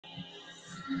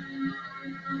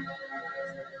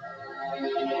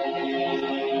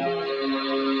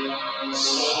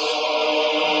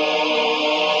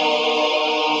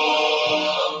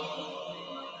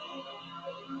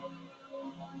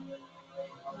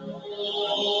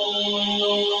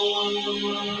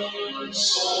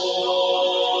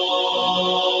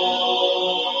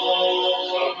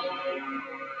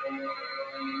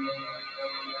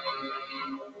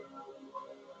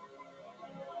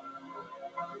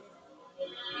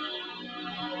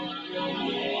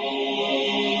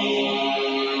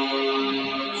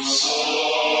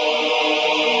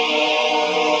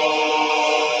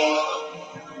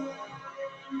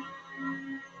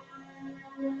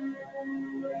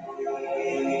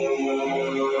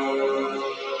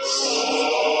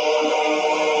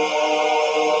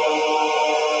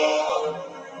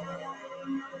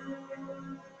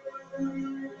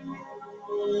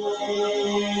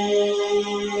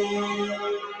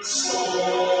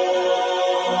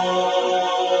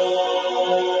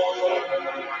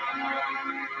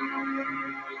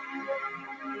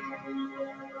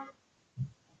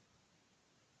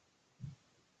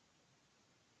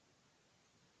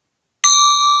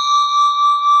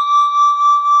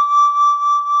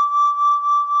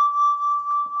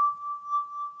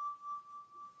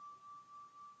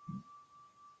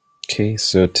Okay,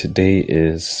 so today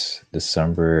is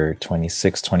December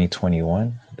 26,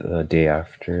 2021, the day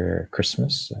after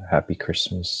Christmas. Happy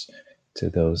Christmas to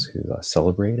those who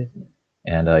celebrate it.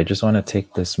 And I just want to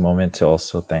take this moment to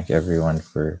also thank everyone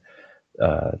for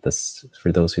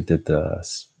for those who did the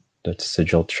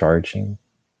sigil charging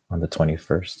on the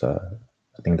 21st.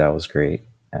 I think that was great.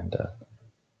 And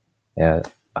yeah,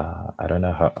 I don't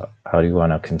know how do you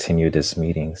want to continue this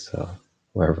meeting, so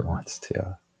whoever wants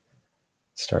to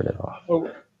start it off. Oh,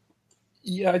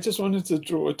 yeah, I just wanted to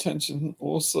draw attention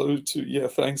also to, yeah,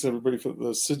 thanks everybody for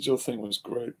the sigil thing, was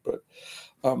great. But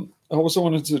I also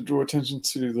wanted to draw attention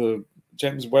to the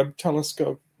James Webb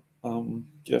telescope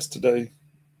yesterday,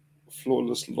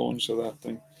 flawless launch of that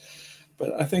thing.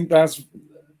 But I think that's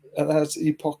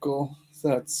epochal.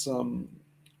 That's I'm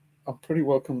pretty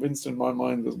well convinced in my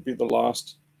mind that'll be the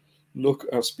last look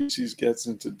our species gets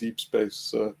into deep space.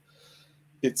 So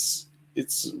it's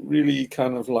really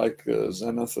kind of like a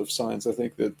zenith of science. I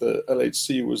think that the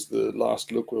LHC was the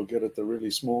last look we'll get at the really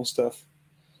small stuff,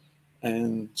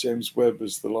 and James Webb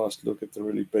is the last look at the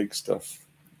really big stuff,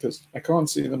 because I can't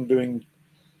see them doing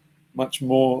much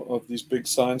more of these big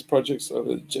science projects. So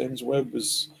the James Webb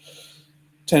is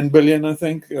 10 billion, I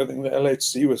think. I think the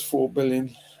LHC was 4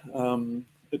 billion.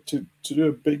 To do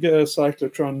a bigger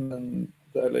cyclotron than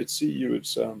the LHC,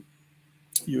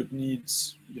 you would need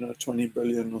 20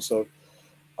 billion or so.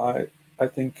 I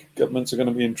think governments are going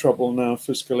to be in trouble now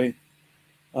fiscally.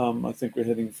 I think we're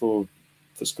heading for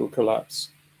fiscal collapse.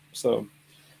 So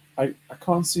I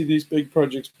can't see these big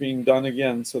projects being done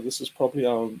again. So this is probably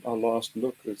our last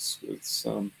look.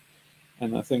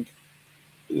 And I think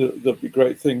there'll be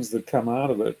great things that come out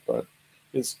of it. But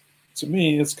to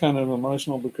me, it's kind of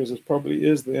emotional, because it probably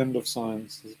is the end of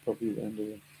science. It's probably the end of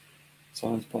the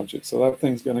science project. So that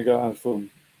thing's going to go out for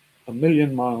 1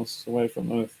 million miles away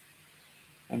from Earth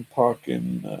and park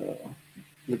in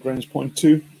Lagrange Point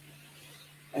 2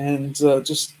 and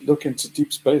just look into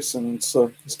deep space. And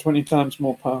so it's 20 times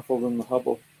more powerful than the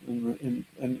Hubble in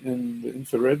the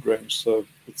infrared range. So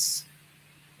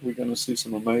we're going to see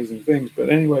some amazing things. But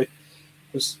anyway,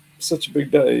 it was such a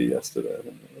big day yesterday. I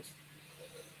think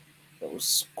that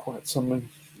was quite something.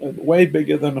 Way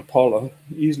bigger than Apollo,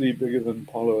 easily bigger than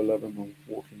Apollo 11 or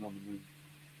walking on the moon.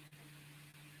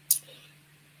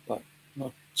 But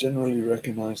not generally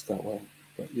recognized that way.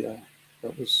 But yeah,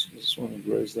 I just wanted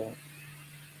to raise that.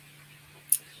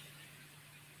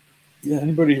 Yeah,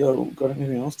 anybody got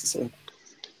anything else to say?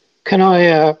 Can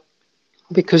I,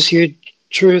 because you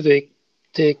drew the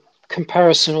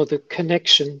comparison or the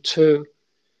connection to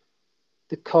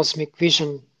the cosmic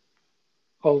vision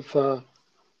of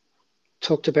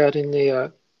talked about in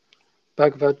the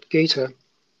Bhagavad Gita,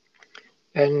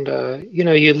 and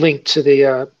you linked to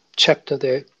the chapter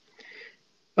there.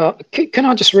 Can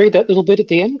I just read that little bit at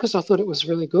the end, because I thought it was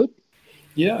really good?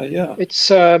 Yeah. It's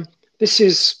this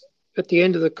is at the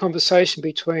end of the conversation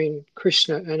between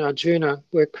Krishna and Arjuna,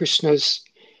 where Krishna's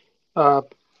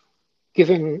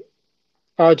given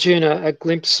Arjuna a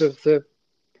glimpse of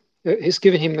he's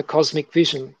given him the cosmic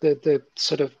vision, the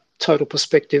sort of total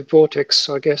perspective vortex,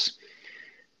 I guess.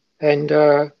 And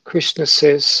Krishna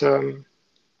says,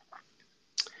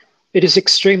 it is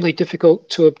extremely difficult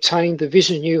to obtain the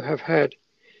vision you have had.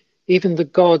 Even the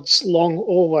gods long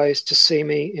always to see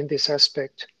me in this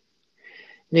aspect.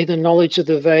 Neither knowledge of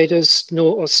the Vedas,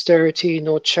 nor austerity,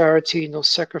 nor charity, nor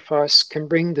sacrifice can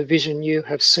bring the vision you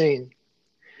have seen.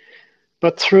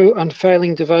 But through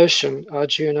unfailing devotion,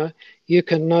 Arjuna, you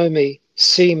can know me,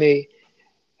 see me,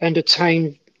 and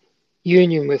attain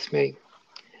union with me.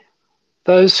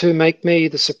 Those who make me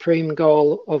the supreme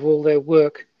goal of all their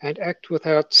work and act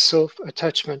without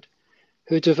self-attachment,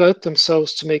 who devote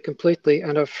themselves to me completely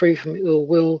and are free from ill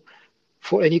will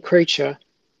for any creature,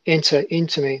 enter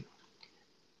into me.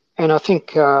 And I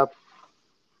think,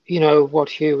 you know, what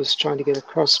Hugh was trying to get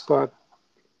across by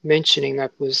mentioning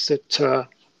that was that,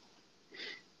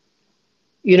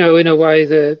 you know, in a way,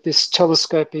 this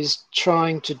telescope is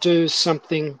trying to do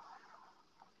something.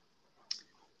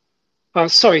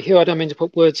 Sorry, Hugh, I don't mean to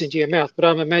put words into your mouth, but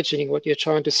I'm imagining what you're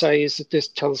trying to say is that this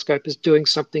telescope is doing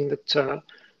something that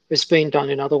has been done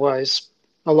in other ways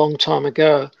a long time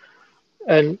ago,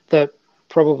 and that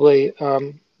probably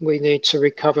we need to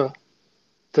recover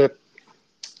the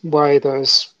way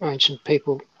those ancient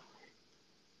people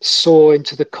saw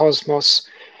into the cosmos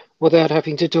without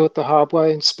having to do it the hard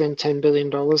way and spend $10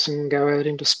 billion and go out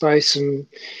into space and,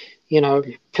 you know,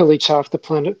 pillage half the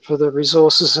planet for the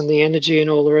resources and the energy and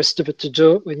all the rest of it to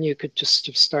do it when you could just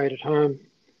have stayed at home.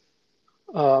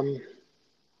 Yeah,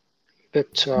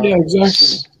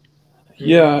 exactly.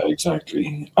 Yeah,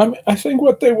 exactly. I think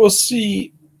what they will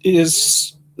see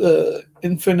is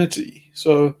infinity.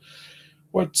 So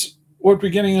what we're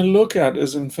getting a look at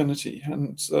is infinity,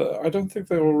 and I don't think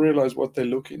they will realize what they're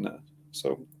looking at.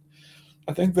 So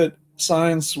I think that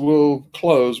science will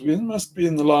close. We must be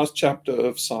in the last chapter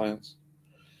of science,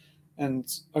 and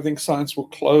I think science will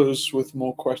close with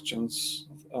more questions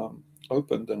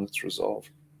open than it's resolved.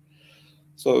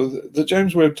 So the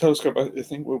James Webb Telescope, I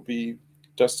think, will be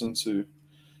destined to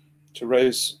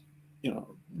raise, you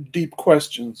know, deep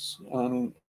questions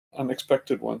and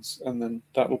unexpected ones, and then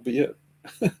that will be it.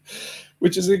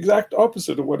 Which is the exact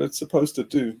opposite of what it's supposed to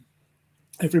do.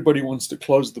 Everybody wants to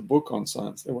close the book on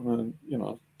science. They want to, you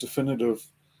know, definitive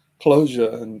closure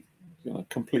and, you know,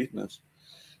 completeness.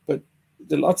 But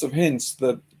there are lots of hints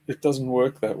that it doesn't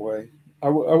work that way. I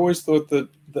always thought that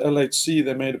the LHC,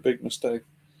 they made a big mistake.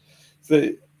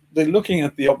 They're looking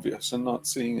at the obvious and not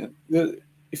seeing it.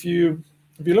 If you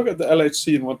look at the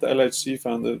LHC and what the LHC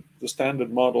found, the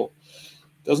standard model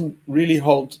doesn't really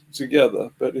hold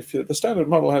together. But if the standard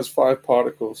model has 5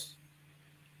 particles,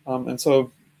 and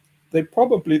so they're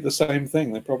probably the same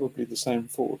thing. They're probably the same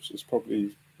force. It's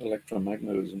probably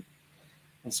electromagnetism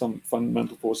and some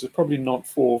fundamental force. It's probably not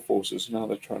 4 forces. Now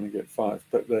they're trying to get 5,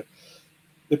 but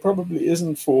there probably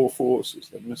isn't 4 forces.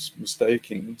 They're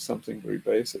mistaking something very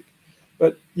basic.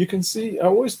 But you can see, I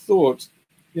always thought,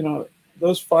 you know,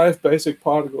 those 5 basic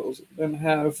particles then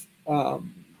have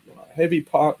heavy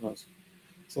partners.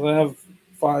 So they have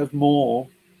 5 more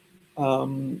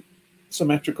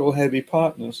symmetrical heavy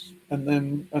partners, and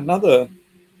then another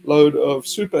load of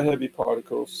super heavy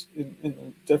particles in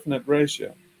a definite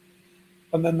ratio.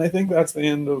 And then they think that's the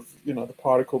end of, you know, the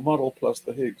particle model plus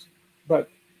the Higgs. But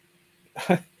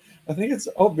I think it's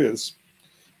obvious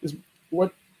is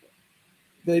what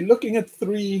they're looking at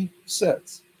 3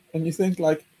 sets, and you think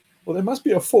like, well, there must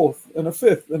be a 4th and a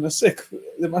 5th and a 6th.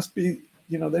 There must be,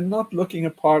 you know, they're not looking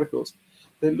at particles.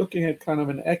 They're looking at kind of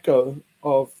an echo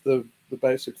of the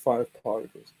basic 5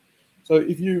 particles. So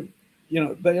if you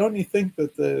know, they only think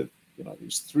that the, you know,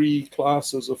 these 3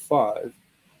 classes of 5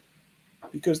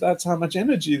 because that's how much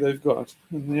energy they've got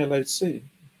in the LHC.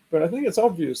 But I think it's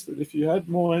obvious that if you had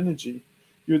more energy,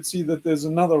 you would see that there's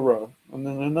another row and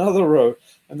then another row,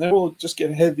 and they will just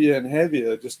get heavier and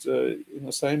heavier, just in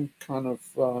the same kind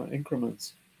of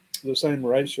increments, the same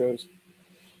ratios.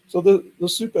 So the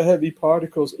super heavy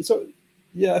particles. So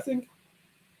yeah, I think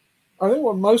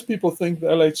what most people think the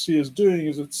LHC is doing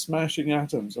is it's smashing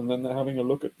atoms and then they're having a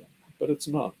look at them, but it's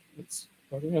not. It's,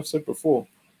 I think I've said before,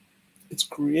 it's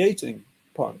creating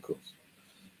particles.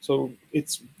 So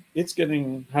it's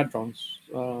getting hadrons,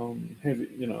 heavy,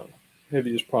 you know,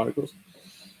 heaviest particles,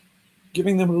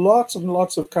 giving them lots and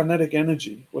lots of kinetic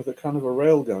energy with a kind of a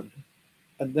railgun,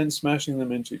 and then smashing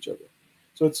them into each other.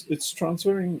 So it's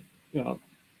transferring, you know,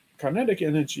 kinetic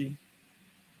energy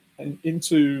and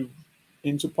into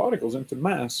particles, into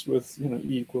mass with, you know,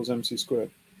 E equals mc squared.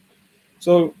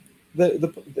 So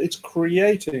it's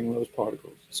creating those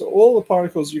particles. So all the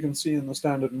particles you can see in the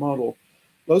standard model,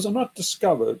 those are not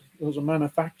discovered, those are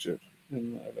manufactured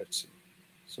in the LHC.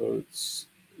 So it's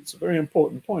a very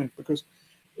important point because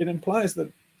it implies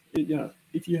that, you know,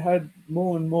 if you had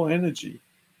more and more energy,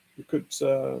 you could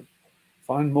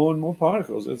find more and more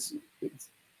particles.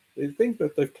 They think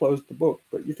that they've closed the book,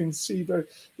 but you can see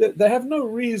they have no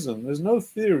reason. There's no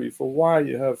theory for why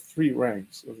you have 3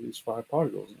 ranks of these 5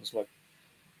 particles. And it's like,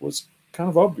 well, it's kind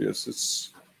of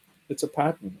obvious. It's a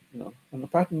pattern, you know, and the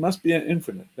pattern must be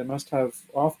infinite. They must have,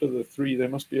 after the 3, there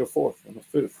must be a 4th and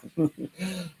a 5th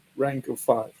rank of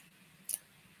 5.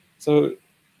 So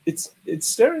it's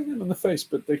staring them in the face,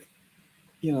 but they,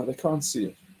 you know, they can't see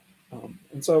it.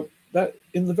 And so that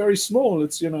in the very small,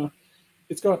 it's, you know,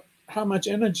 it's got how much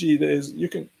energy there is. You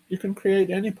can create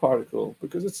any particle,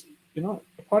 because it's, you know,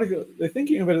 a particle. They're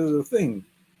thinking of it as a thing,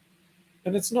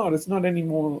 and it's not. It's not any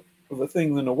more of a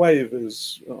thing than a wave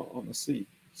is on the sea.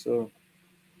 So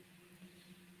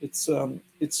it's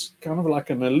kind of like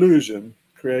an illusion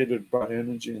created by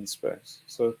energy in space.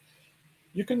 So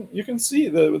you can see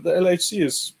the LHC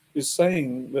is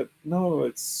saying that no,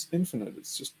 it's infinite.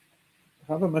 It's just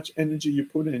however much energy you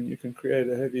put in, you can create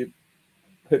a heavy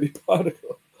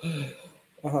particle.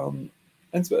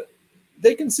 And so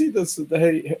they can see this,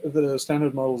 the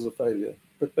standard models of failure,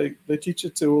 but they teach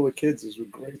it to all the kids as with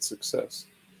great success.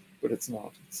 But it's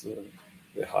not. It's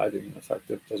they're hiding the fact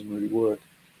that it doesn't really work.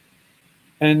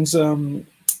 And I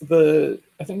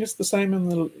think it's the same in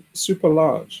the super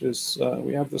large. Is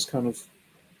we have this kind of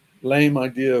lame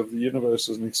idea of the universe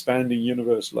as an expanding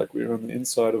universe, like we're on the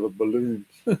inside of a balloon.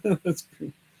 It's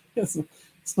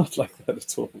not like that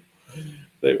at all.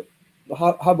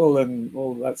 Hubble and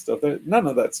all that stuff, none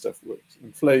of that stuff works.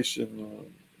 Inflation or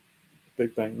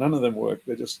Big Bang, none of them work.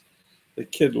 They tell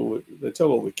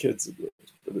all the kids it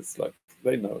works, but it's like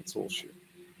they know it's all shit.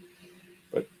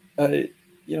 But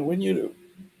you know, when you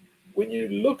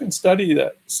look and study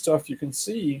that stuff, you can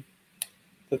see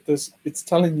that it's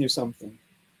telling you something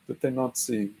that they're not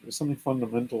seeing. There's something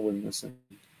fundamental we're missing.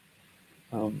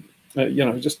 You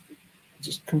know,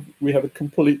 we have it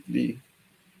completely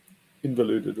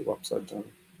involuted or upside down.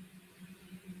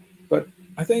 But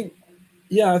I think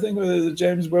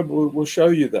James Webb will show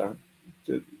you that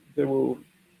they're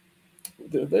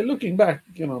looking back,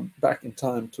 you know, back in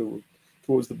time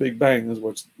towards the Big Bang is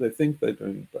what they think they're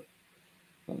doing. But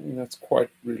I mean, that's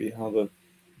quite really how the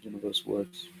universe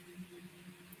works.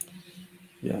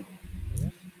 Yeah.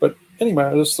 But anyway,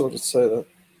 I just thought to say that.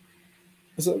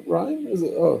 Is it Ryan? Is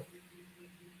it? Oh.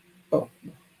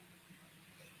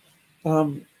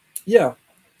 Yeah.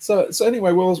 So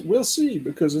anyway, we'll see,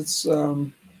 because it's I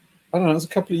don't know, it's a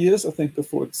couple of years I think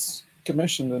before it's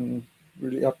commissioned and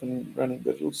really up and running.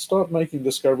 But it'll start making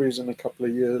discoveries in a couple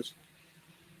of years.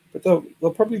 But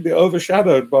they'll probably be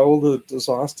overshadowed by all the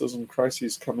disasters and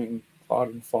crises coming hard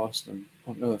and fast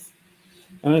on Earth.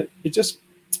 And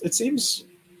it seems,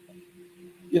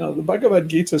 you know, the Bhagavad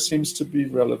Gita seems to be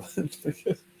relevant,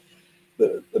 because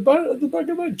the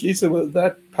Bhagavad Gita,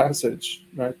 that passage,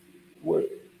 right?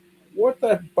 What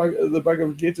the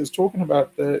Bhagavad Gita is talking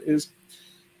about there is,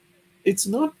 it's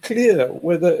not clear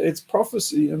whether it's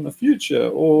prophecy in the future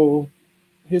or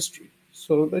history.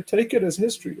 So they take it as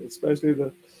history. It's basically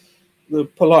the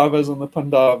Pallavas and the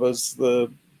Pandavas, the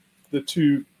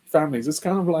 2 families. It's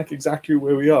kind of like exactly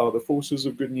where we are, the forces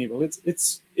of good and evil.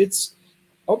 It's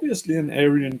obviously an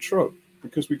Aryan trope,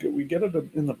 because we get it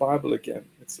in the Bible again.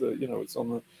 It's you know, it's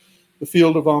on the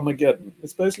field of Armageddon.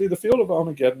 It's basically the field of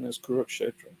Armageddon is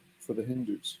Kurukshetra for the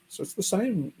Hindus. So it's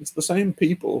the same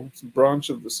people. It's a branch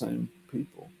of the same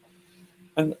people,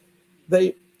 and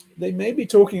they may be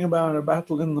talking about a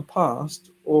battle in the past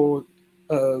or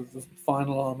the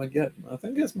final Armageddon. I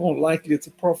think it's more likely it's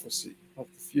a prophecy of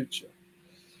the future.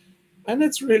 And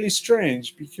it's really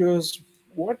strange, because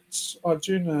what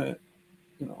Arjuna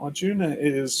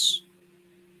is,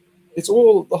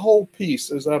 the whole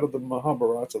piece is out of the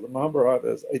Mahabharata. The Mahabharata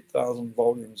has 8,000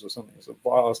 volumes or something. It's a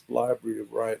vast library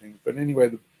of writing. But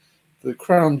anyway, the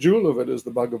crown jewel of it is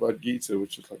the Bhagavad Gita,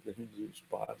 which is like the Hindu's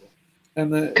Bible.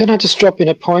 And can I just drop in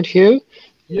a point here?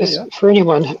 Yeah. For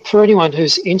anyone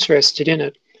who's interested in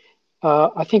it,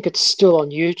 I think it's still on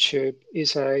YouTube.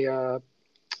 It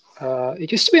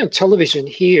used to be on television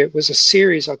here. It was a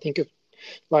series, I think, of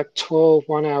like 12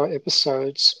 one-hour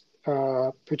episodes,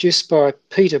 produced by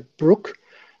Peter Brook,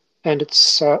 and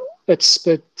it's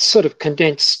the sort of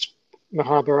condensed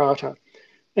Mahabharata,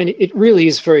 and it really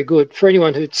is very good for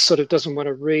anyone who sort of doesn't want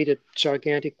to read a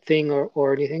gigantic thing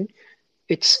or anything.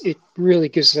 It really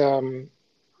gives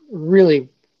really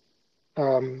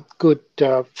good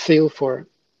feel for it.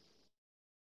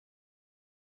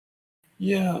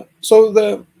 Yeah. So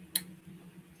the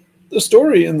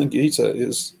story in the Gita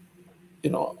is, you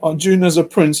know, Arjuna's a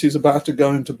prince. He's about to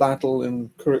go into battle in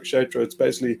Kurukshetra. It's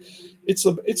basically,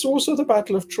 it's also the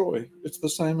Battle of Troy. It's the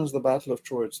same as the Battle of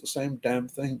Troy. It's the same damn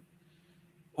thing.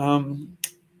 And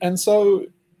so,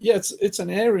 yeah, it's an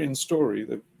Aryan story.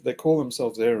 they call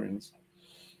themselves Aryans.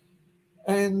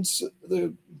 And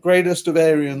the greatest of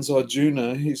Aryans,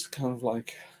 Arjuna, he's kind of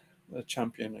like the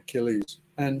champion Achilles.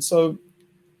 And so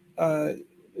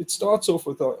it starts off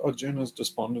with Arjuna's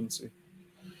despondency.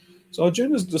 So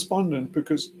Arjuna's despondent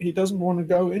because he doesn't want to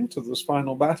go into this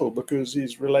final battle because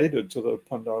he's related to the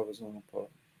Pandavas and the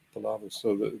Pallavas.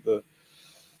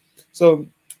 So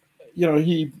you know,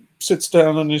 he sits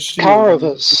down on his shield.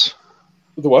 Kauravas.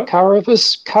 The what?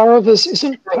 Kauravas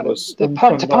isn't Kauravas the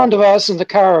Pandavas and the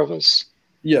Kauravas.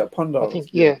 Yeah, Pandavas. I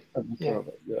think, yeah. Yeah,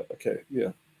 okay,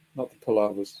 yeah. Not the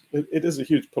Pallavas. It is a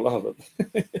huge palaver.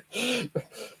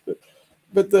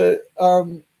 But the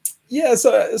yeah,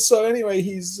 so anyway,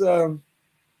 he's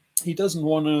he doesn't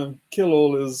want to kill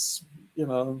all his, you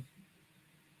know,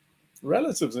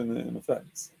 relatives in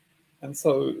effect. And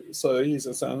so he's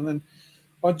a son. And then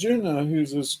Arjuna,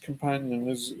 who's his companion,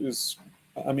 is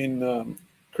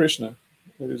Krishna,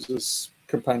 who's his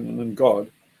companion and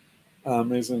God,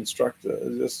 his instructor,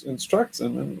 just instructs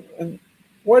him. And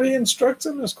what he instructs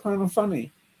him is kind of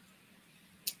funny.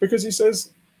 Because he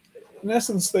says, in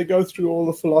essence, they go through all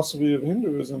the philosophy of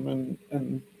Hinduism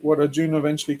and what Arjuna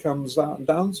eventually comes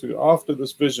down to after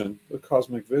this vision, the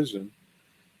cosmic vision.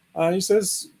 He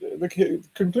says, the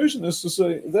conclusion is to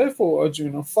say, therefore,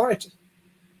 Arjuna, fight.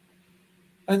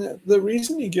 And the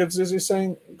reason he gives is he's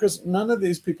saying, because none of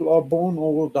these people are born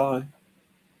or will die.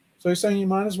 So he's saying you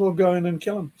might as well go in and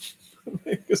kill them.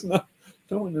 Because no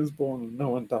one is born and no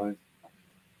one dies.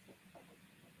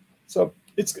 So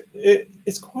it's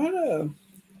quite a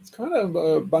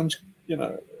bunch, you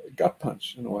know, gut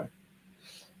punch in a way.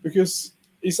 Because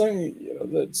he's saying, you know,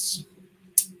 that's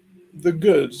the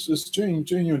good is doing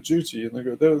your duty, and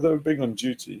they're big on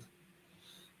duty.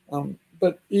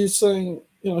 But he's saying,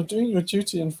 you know, doing your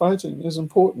duty and fighting is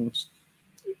important.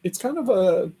 It's kind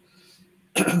of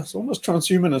it's almost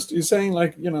transhumanist. He's saying,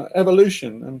 like, you know,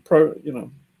 evolution and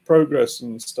progress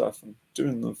and stuff, and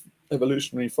doing the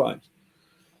evolutionary fight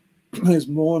is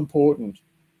more important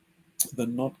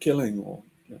than not killing or,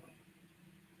 you know,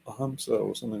 a hamster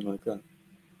or something like that.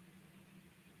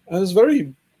 And it's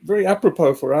very, very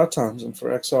apropos for our times and for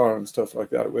XR and stuff like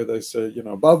that, where they say, you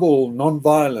know, above all,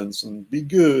 non-violence and be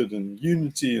good and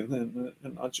unity. And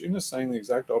Arjuna's saying the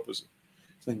exact opposite.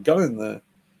 He's saying, go in there,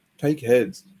 take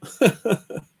heads.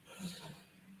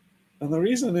 And the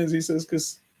reason is, he says,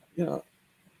 because, you know,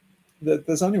 that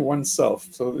there's only one self.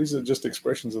 So these are just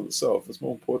expressions of the self. It's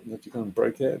more important that you don't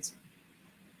break heads.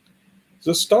 It's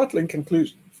a startling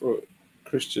conclusion for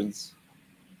Christians.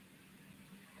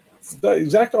 It's the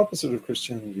exact opposite of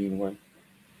Christianity in a way.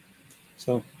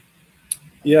 So,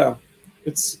 yeah,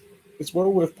 it's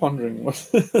well worth pondering.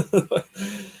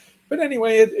 But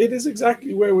anyway, it is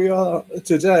exactly where we are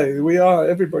today.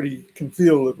 Everybody can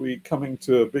feel that we're coming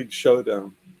to a big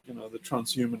showdown. You know, the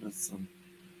transhumanists and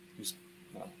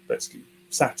basically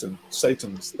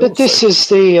Satan's. But this is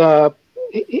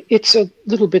it's a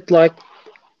little bit like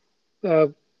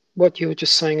what you were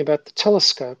just saying about the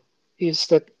telescope, is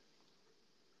that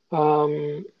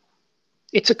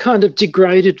it's a kind of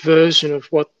degraded version of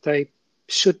what they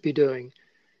should be doing,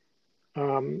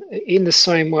 in the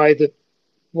same way that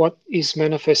what is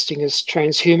manifesting as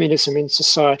transhumanism in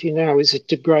society now is a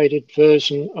degraded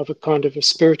version of a kind of a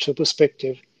spiritual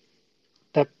perspective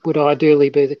that would ideally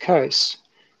be the case.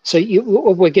 So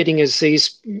what we're getting is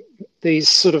these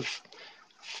sort of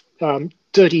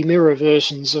dirty mirror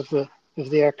versions of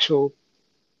the actual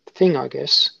thing, I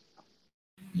guess.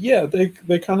 Yeah,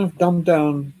 they kind of dumb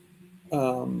down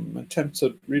attempts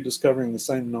at rediscovering the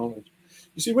same knowledge.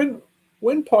 You see,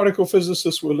 when particle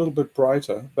physicists were a little bit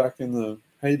brighter back in the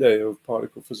heyday of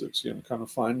particle physics, you know, kind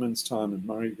of Feynman's time and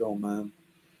Murray Gell-Mann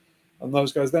and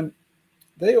those guys, then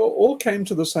they all came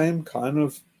to the same kind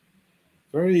of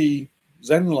very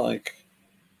Zen-like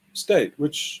state,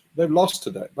 which they've lost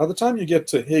today. By the time you get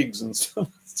to Higgs and stuff,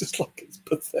 it's just like, it's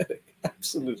pathetic,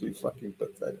 absolutely fucking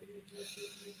pathetic.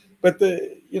 But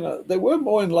they were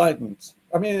more enlightened.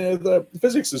 I mean, the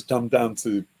physics is dumbed down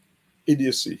to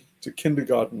idiocy, to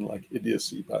kindergarten-like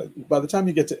idiocy. By the time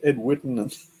you get to Ed Witten,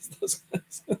 and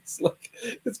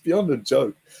it's beyond a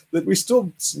joke. That we're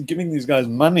still giving these guys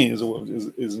money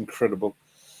is incredible.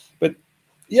 But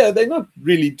yeah, they're not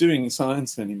really doing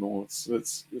science anymore.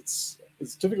 It's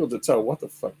difficult to tell what the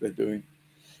fuck they're doing.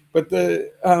 But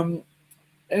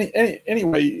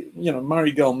anyway, you know,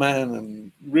 Murray Gell-Mann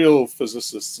and real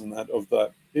physicists and that of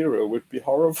that era would be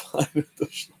horrified at the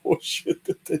horseshit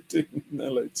that they're doing in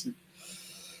LA2.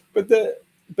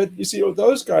 But you see,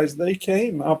 those guys, they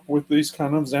came up with these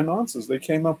kind of Zen answers. They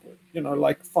came up, you know,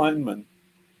 like Feynman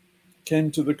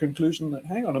came to the conclusion that,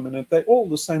 hang on a minute, they're all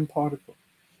the same particle.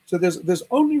 So there's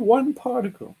only one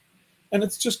particle, and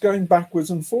it's just going backwards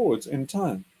and forwards in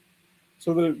time.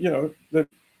 So they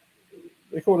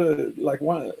called it like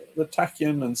the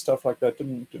tachyon and stuff like that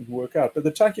didn't work out. But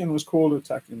the tachyon was called a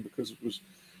tachyon because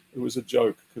it was a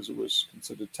joke, because it was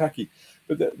considered tacky.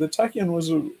 But the tachyon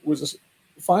was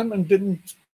Feynman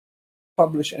didn't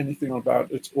publish anything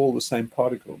about it's all the same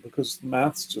particle because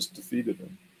maths just defeated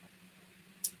him.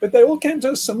 But they all came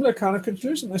to a similar kind of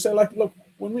conclusion. They say, like, look,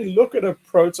 when we look at a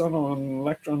proton or an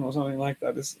electron or something like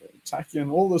that, it's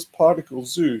tachyon, all this particle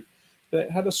zoo, they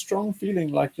had a strong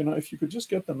feeling like, if you could just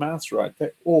get the maths right,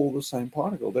 they're all the same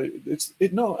particle.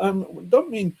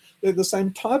 Don't mean they're the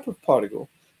same type of particle.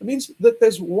 It means that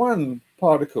there's one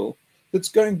particle that's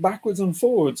going backwards and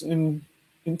forwards in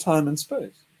time and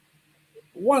space.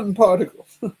 One particle,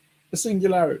 a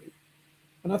singularity.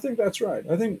 And I think that's right.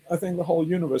 I think the whole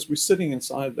universe, we're sitting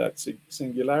inside that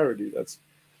singularity. That's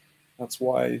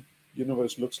why the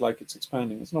universe looks like it's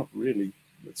expanding. It's not really.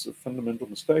 It's a fundamental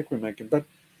mistake we're making. But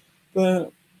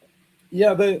they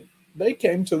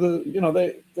came to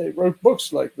they wrote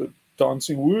books like the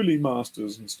Dancing Woolly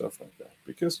Masters and stuff like that,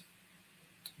 because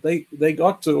they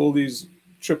got to all these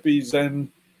trippy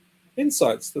Zen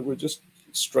insights that were just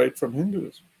straight from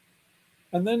Hinduism.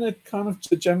 And then it kind of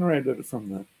degenerated from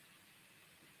that.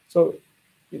 So,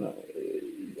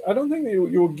 I don't think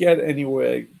you'll get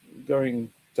anywhere going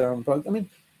down. But I mean,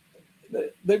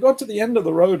 they got to the end of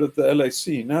the road at the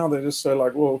LAC. Now they just say,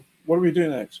 like, well, what do we do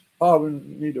next? Oh, we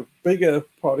need a bigger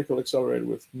particle accelerator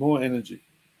with more energy.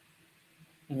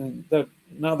 And then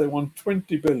now they want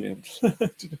 20 billion.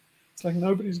 It's like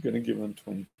nobody's going to give them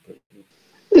 20 billion.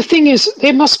 The thing is,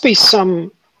 there must be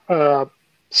some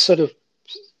sort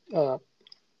of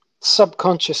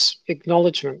subconscious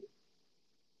acknowledgement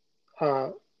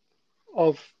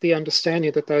of the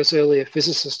understanding that those earlier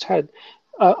physicists had.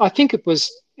 I think it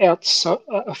was a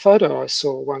photo I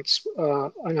saw once,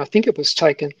 and I think it was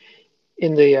taken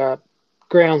in the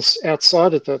grounds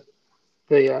outside of the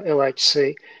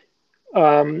LHC,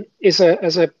 is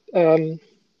a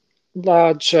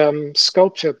large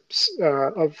sculpture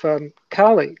of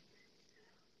Kali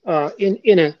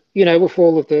in a with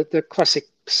all of the classic.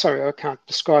 Sorry, I can't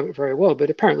describe it very well,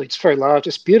 but apparently it's very large.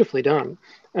 It's beautifully done.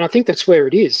 And I think that's where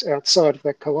it is, outside of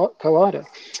that collider,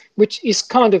 which is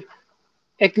kind of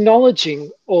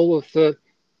acknowledging all of the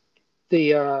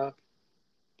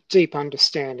deep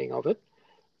understanding of it.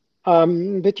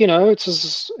 But,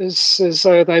 it's as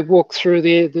though they walk through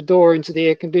the door into the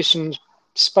air-conditioned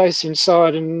space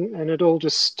inside and it all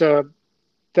just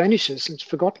vanishes and it's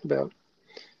forgotten about.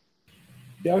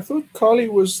 Yeah, I thought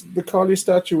the Kali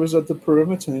statue was at the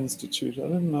Perimeter Institute. I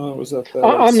didn't know it was at the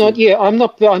I'm not. LHC. Yeah, I'm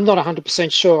not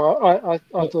 100% sure. I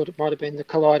thought it might have been the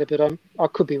collider, but I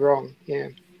could be wrong. Yeah.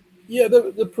 Yeah,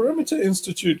 the Perimeter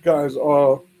Institute guys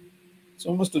it's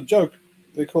almost a joke.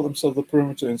 They call themselves the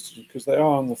Perimeter Institute because they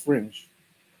are on the fringe.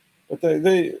 But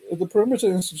the Perimeter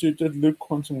Institute did loop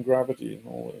quantum gravity and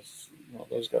all this,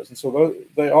 those guys, and so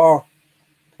they are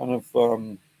kind of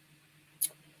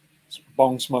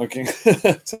bong smoking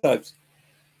types.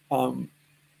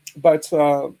 But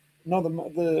no,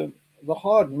 the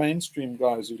hard mainstream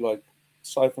guys who like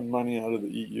siphon money out of the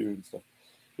EU and stuff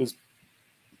is,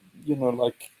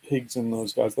 like Higgs and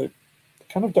those guys, they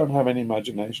kind of don't have any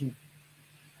imagination.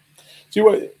 See,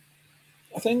 what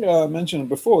I think I mentioned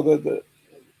before,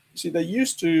 they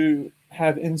used to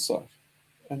have insight,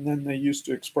 and then they used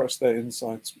to express their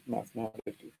insights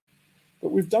mathematically.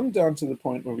 But we've dumbed down to the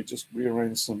point where we just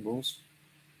rearrange symbols.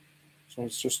 So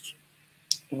it's just,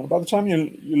 by the time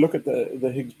you look at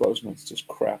the Higgs boson, it's just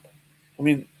crap. I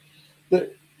mean,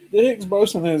 the Higgs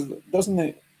boson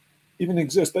doesn't even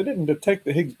exist. They didn't detect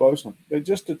the Higgs boson. They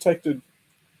just detected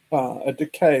a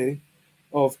decay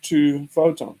of 2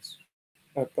 photons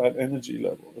at that energy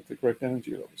level, at the correct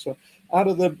energy level. So out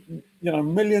of the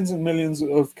millions and millions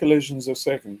of collisions a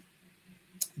second,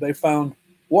 they found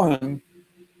one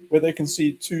where they can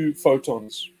see 2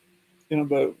 photons.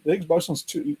 The Higgs boson's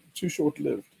too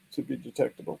short-lived to be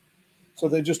detectable. So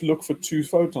they just look for 2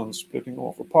 photons splitting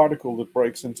off, a particle that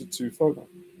breaks into 2 photons.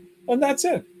 And that's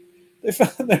it. They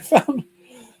found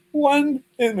one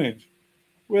image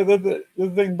where the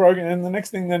thing broke, and the next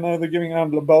thing they know, they're giving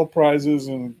out Nobel Prizes,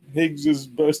 and Higgs is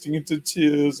bursting into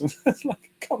tears. And it's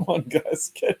like, come on,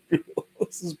 guys, get real.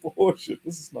 This is bullshit.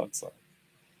 This is not science.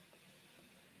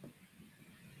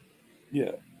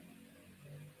 Yeah.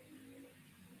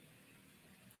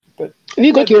 But have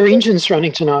you got your engines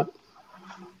running tonight?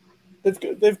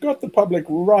 They've got the public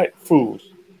right fooled.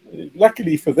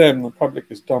 Luckily for them, the public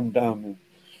is dumbed down,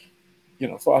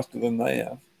 faster than they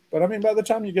have. But I mean, by the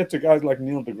time you get to guys like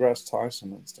Neil deGrasse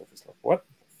Tyson and stuff, it's like, what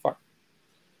the fuck?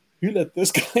 who let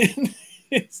this guy in?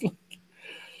 It's like,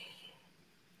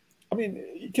 I mean,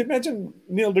 you can imagine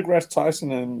Neil deGrasse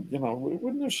Tyson, and it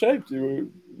wouldn't have shaped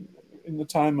you in the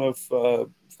time of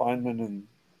Feynman and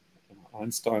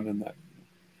Einstein and that.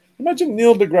 Imagine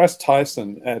Neil deGrasse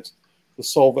Tyson at the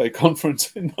Solvay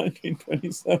conference in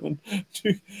 1927.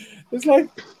 It's like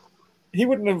he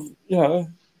wouldn't have,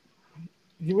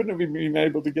 he wouldn't have been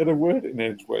able to get a word in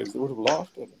edgeways. They would have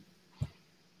laughed at him.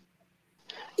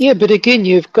 Yeah, but again,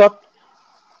 you've got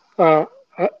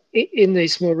in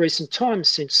these more recent times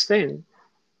since then,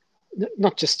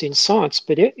 not just in science,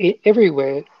 but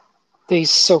everywhere, these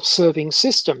self-serving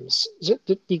systems.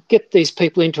 You get these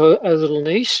people into a little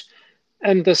niche,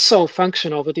 and the sole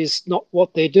function of it is not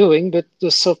what they're doing, but the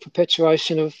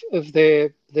self-perpetuation of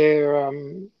their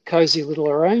cozy little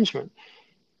arrangement.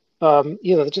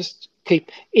 They just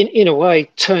keep, in a way,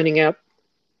 turning out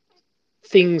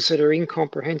things that are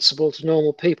incomprehensible to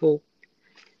normal people,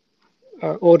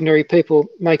 ordinary people,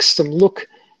 makes them look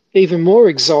even more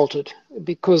exalted,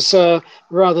 because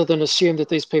rather than assume that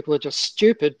these people are just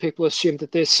stupid, people assume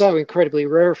that they're so incredibly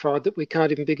rarefied that we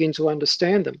can't even begin to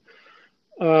understand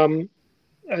them.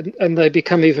 And they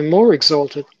become even more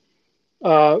exalted.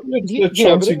 It's the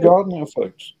Chauncey Gardner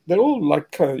effect. They're all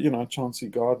like, Chauncey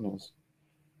Gardners.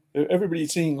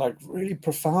 Everybody's seeing like really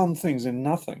profound things in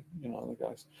nothing, the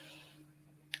guys.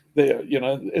 They,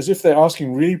 as if they're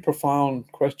asking really profound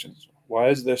questions. Why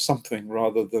is there something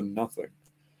rather than nothing?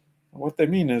 And what they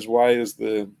mean is, why is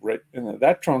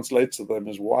that translates to them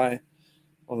as why,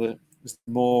 or is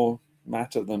more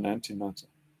matter than antimatter?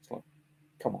 It's like,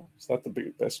 come on, is that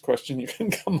the best question you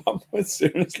can come up with?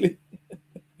 Seriously?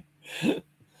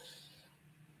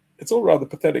 It's all rather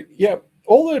pathetic. Yeah,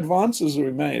 all the advances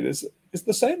we made is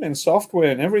the same in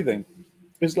software and everything.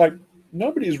 It's like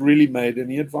nobody's really made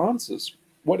any advances.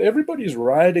 What everybody's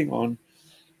riding on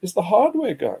is the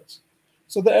hardware guys.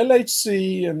 So the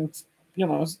LHC and,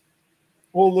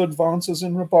 all the advances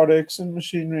in robotics and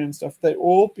machinery and stuff, they've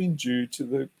all been due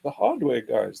to the hardware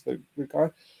guys.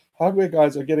 Hardware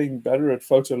guys are getting better at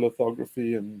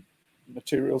photolithography and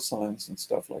material science and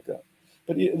stuff like that.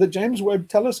 But the James Webb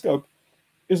Telescope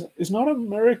is not a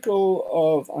miracle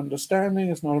of understanding.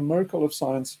 It's not a miracle of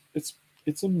science.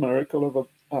 It's a miracle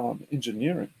of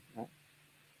engineering. Right?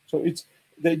 So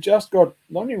they just got,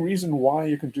 the only reason why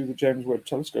you can do the James Webb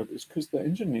Telescope is because the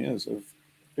engineers have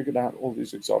figured out all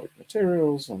these exotic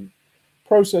materials and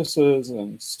processes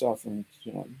and stuff, and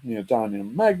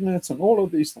neodymium magnets and all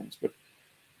of these things. But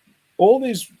all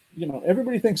these,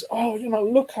 everybody thinks, oh,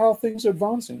 look how things are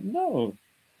advancing. No,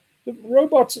 the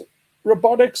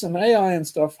robotics and AI and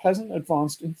stuff hasn't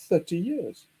advanced in 30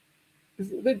 years.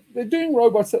 They're doing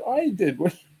robots that I did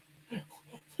when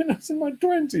I was in my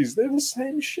 20s. They're the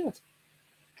same shit.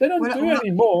 They don't do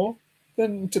any more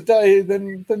than today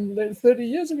than 30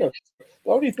 years ago.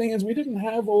 The only thing is we didn't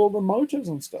have all the motors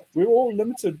and stuff. We were all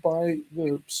limited by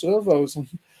the servos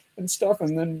and stuff,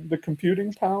 and then the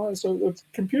computing power. So the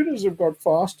computers have got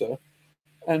faster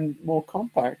and more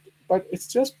compact, but it's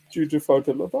just due to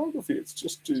photolithography. It's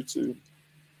just due to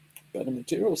better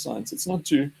material science. It's not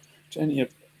due to any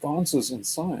advances in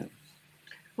science.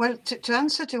 Well, to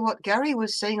answer to what Gary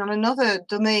was saying on another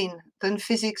domain than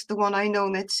physics, the one I know,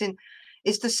 medicine,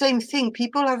 is the same thing.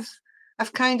 People have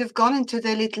kind of gone into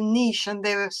their little niche, and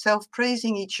they're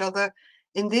self-praising each other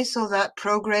in this or that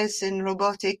progress in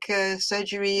robotic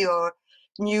surgery or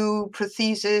new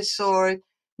prosthesis or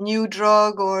new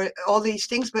drug or all these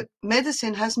things. But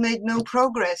medicine has made no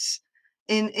progress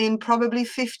in probably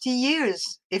 50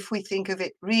 years, if we think of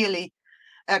it really.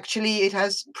 Actually, it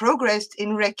has progressed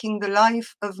in wrecking the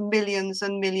life of millions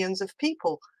and millions of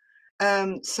people.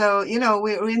 So,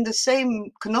 we're in the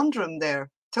same conundrum there,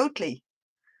 totally.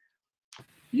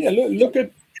 Yeah, look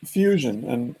at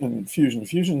fusion and fusion.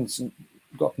 Fusion's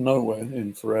got nowhere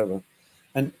in forever.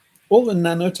 And all the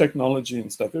nanotechnology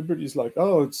and stuff, everybody's like,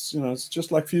 oh, it's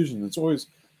just like fusion. It's always,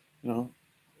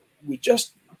 we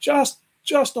just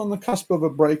on the cusp of a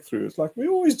breakthrough. It's like we're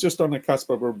always just on the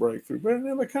cusp of a breakthrough, but it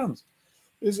never comes.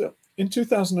 In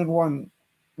 2001,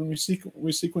 when we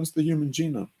sequenced the human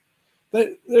genome,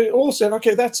 they all said,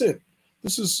 okay, that's it.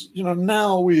 This is,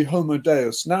 now we Homo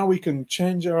Deus. Now we can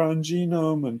change our own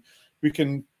genome, and we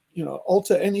can,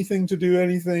 alter anything to do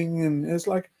anything. And it's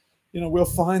like, we'll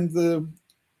find the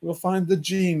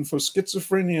gene for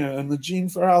schizophrenia and the gene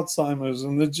for Alzheimer's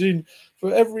and the gene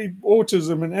for every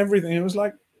autism and everything. It was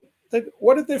like,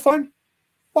 what did they find?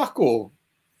 Fuck all.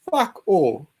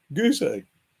 Goose egg.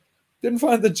 Didn't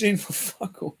find the gene for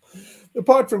fuck all.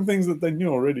 Apart from things that they knew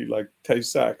already, like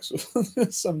Tay-Sachs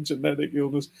or some genetic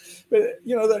illness. But,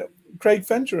 Craig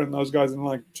Fencher and those guys in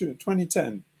like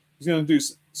 2010 was going to do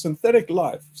synthetic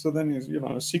life. So then he's,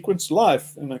 sequenced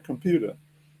life in a computer,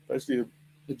 basically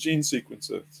a gene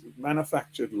sequencer, it's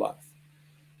manufactured life.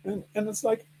 And it's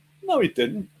like, no, he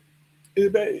didn't.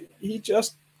 He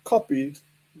just copied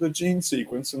the gene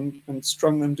sequence and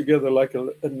strung them together like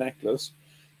a necklace,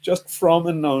 just from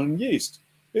a known yeast.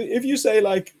 If you say,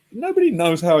 like, nobody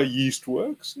knows how a yeast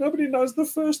works, nobody knows the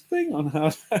first thing on how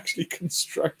to actually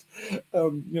construct,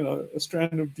 a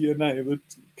strand of DNA that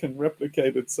can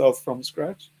replicate itself from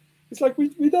scratch. It's like,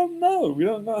 we don't know. We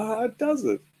don't know how it does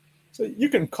it. So you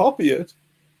can copy it,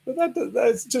 but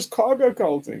that's just cargo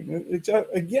culting.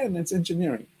 Again, it's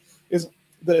engineering.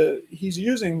 He's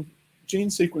using gene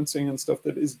sequencing and stuff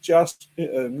that is just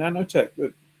nanotech.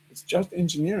 That it's just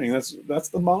engineering. That's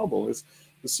the marvel. Is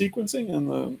the sequencing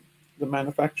and the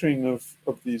manufacturing of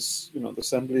these, the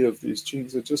assembly of these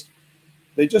genes.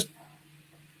 They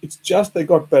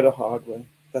got better hardware.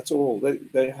 That's all.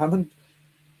 They haven't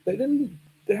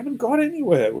got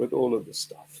anywhere with all of this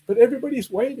stuff. But everybody's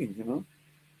waiting,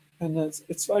 and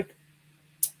it's like,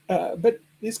 but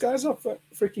these guys are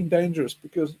freaking dangerous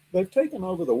because they've taken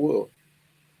over the world.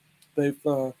 It's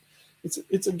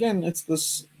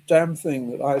this damn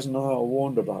thing that Eisenhower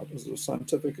warned about as a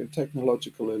scientific and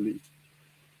technological elite.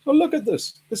 So look at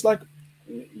this. It's like,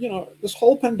 this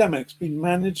whole pandemic's been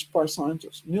managed by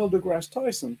scientists. Neil deGrasse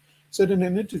Tyson said in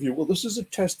an interview, well, this is a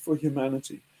test for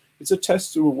humanity. It's a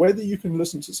test to whether you can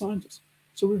listen to scientists.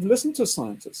 So we've listened to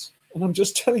scientists. And I'm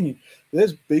just telling you,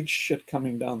 there's big shit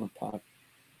coming down the pipe.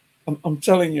 I'm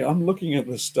telling you, I'm looking at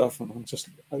this stuff and I'm just,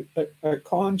 I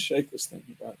can't shake this thing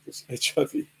about this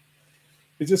HIV.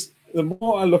 The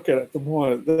more I look at it, the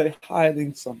more they're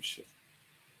hiding some shit.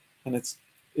 And it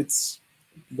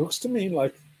looks to me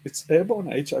like it's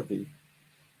airborne HIV.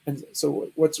 And so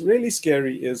what's really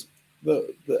scary is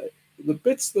the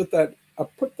bits that I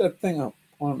put that thing up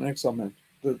on XRMent,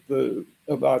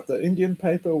 about the Indian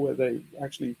paper where they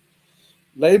actually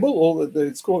label all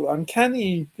it's called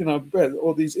uncanny, bread,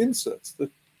 or these inserts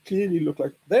that clearly look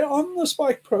like they're on the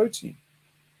spike protein.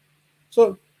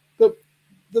 So the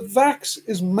vax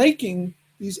is making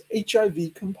these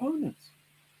HIV components.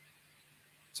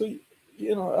 So,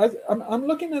 I'm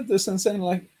looking at this and saying,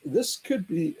 like, this could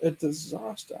be a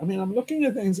disaster. I mean, I'm looking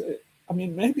at things,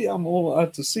 maybe I'm all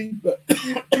out to sea, but,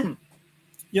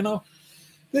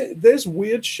 there's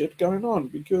weird shit going on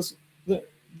because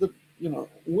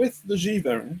with the G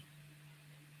variant,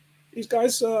 these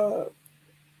guys,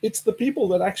 it's the people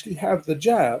that actually have the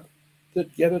jab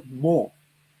that get it more.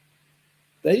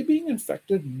 They being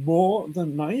infected more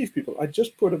than naive people. I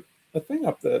just put a thing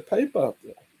up there, a paper up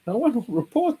there. No one will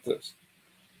report this.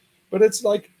 But it's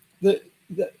like,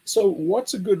 so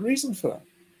what's a good reason for that?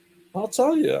 I'll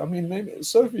tell you. Maybe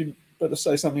Sophie better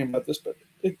say something about this, but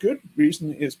a good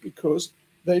reason is because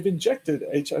they've injected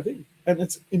HIV, and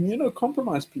it's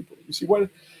immunocompromised people. You see, what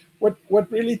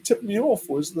really tipped me off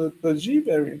was that the G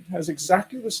variant has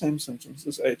exactly the same symptoms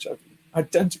as HIV,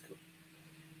 identical.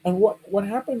 And what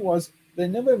happened was they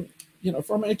never,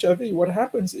 from HIV, what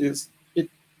happens is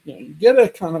you get a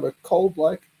kind of a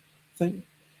cold-like thing,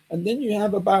 and then you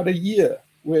have about a year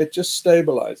where it just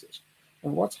stabilizes.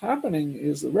 And what's happening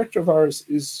is the retrovirus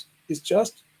is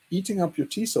just eating up your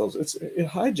T cells. It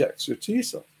hijacks your T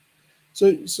cells.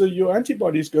 So your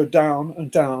antibodies go down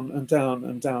and down and down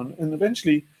and down, and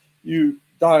eventually you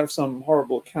die of some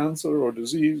horrible cancer or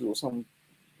disease or some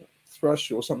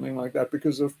thrush or something like that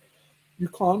because you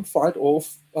can't fight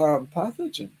off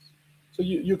pathogens. So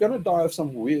you're going to die of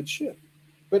some weird shit.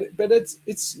 But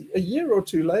it's a year or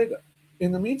two later.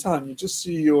 In the meantime, you just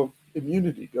see your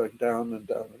immunity going down and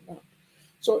down and down.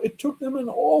 So it took them an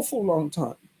awful long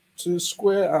time to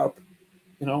square up,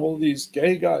 all these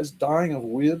gay guys dying of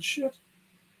weird shit,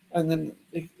 and then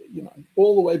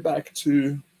all the way back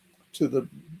to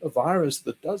a virus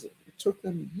that does it. It took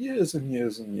them years and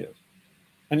years and years,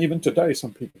 and even today,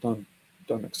 some people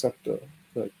don't accept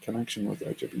the connection with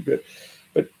HIV.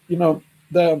 But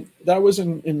that was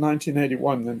in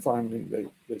 1981. Then finally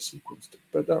they sequenced it.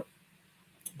 But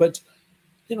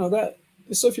that,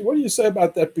 Sophie, what do you say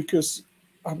about that? Because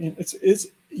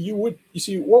you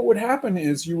see what would happen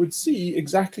is you would see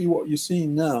exactly what you're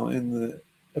seeing now in the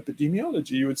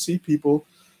epidemiology. You would see people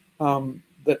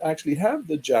that actually have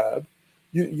the jab.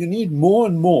 You need more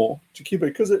and more to keep it,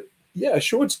 because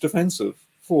it's defensive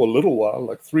for a little while,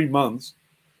 like 3 months,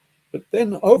 but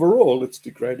then overall it's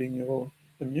degrading your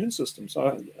immune system.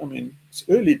 So it's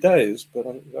early days, but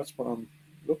that's what I'm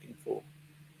looking for.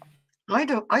 I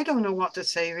don't know what to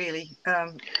say, really.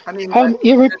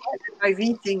 The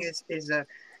HIV thing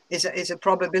is a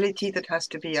probability that has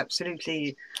to be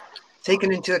absolutely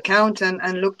taken into account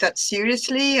and looked at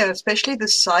seriously, especially the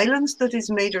silence that is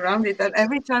made around it. That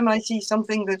every time I see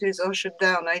something that is ushered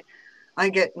down, I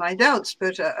get my doubts.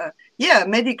 But yeah,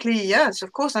 medically, yes,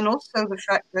 of course, and also the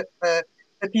fact that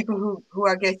the people who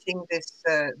are getting this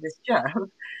jab,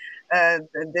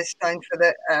 this time for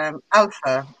the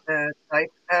alpha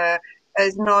type,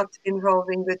 is not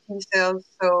involving the T cells,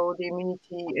 so the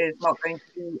immunity is not going to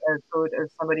be as good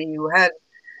as somebody who had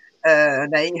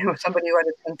somebody who had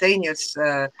a spontaneous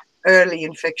early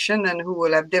infection and who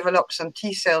will have developed some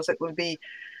T cells that will be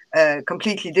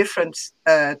completely different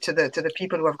to the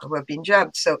people who have been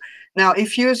jabbed. So now,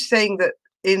 if you're saying that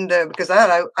because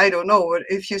I don't know, but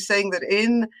if you're saying that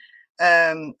in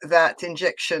that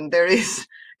injection there is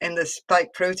in the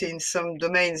spike protein some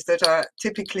domains that are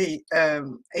typically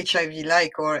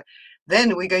HIV-like, or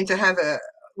then we're going to have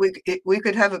we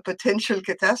could have a potential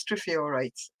catastrophe, all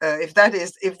right. If that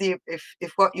is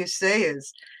if what you say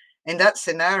is in that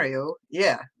scenario,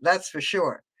 yeah, that's for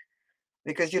sure,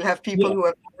 because you'll have people who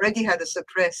have already had a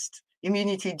suppressed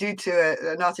immunity due to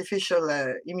an artificial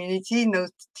immunity, no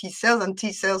T cells, and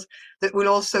T cells that will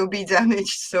also be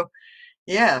damaged. So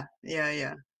yeah.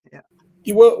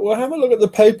 Well, have a look at the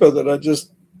paper that I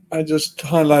just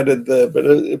highlighted there. But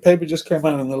a paper just came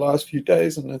out in the last few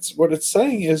days, and what it's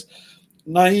saying is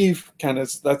naive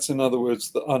candidates. That's in other words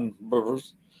the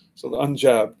so the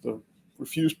unjabbed, the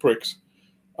refuse pricks,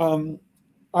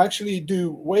 actually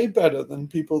do way better than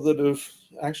people that have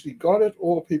actually got it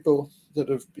or people that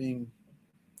have been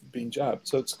jabbed.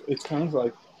 So it's kind of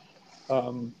like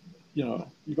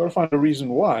you got to find a reason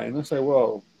why, and they say,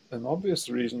 well, an obvious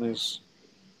reason is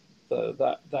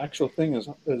the actual thing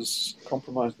is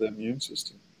compromised their immune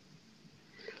system.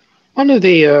 One of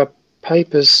the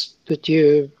papers that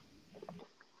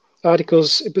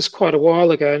articles, it was quite a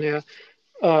while ago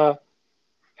now,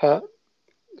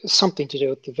 something to do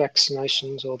with the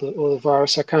vaccinations or the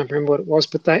virus. I can't remember what it was,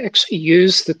 but they actually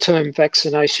used the term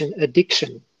vaccination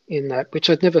addiction in that, which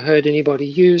I'd never heard anybody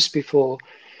use before.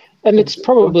 And it's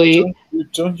probably...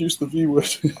 Don't use the V word.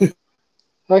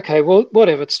 Okay, well,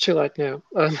 whatever, it's too late now.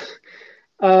 I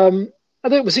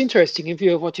thought it was interesting in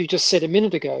view of what you just said a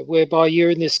minute ago, whereby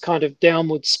you're in this kind of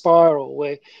downward spiral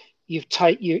where you've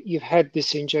had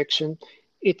this injection.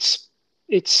 It's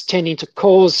tending to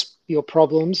cause your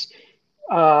problems,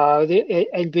 but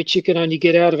you can only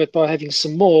get out of it by having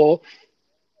some more.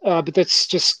 But that's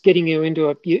just getting you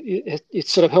into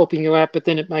it's sort of helping you out, but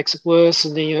then it makes it worse,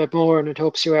 and then you have more and it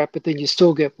helps you out, but then you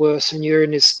still get worse, and you're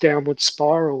in this downward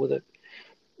spiral with it,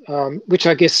 which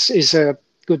I guess is a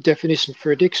good definition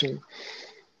for addiction.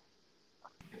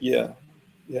 Yeah.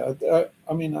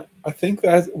 I mean, I think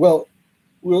that, well,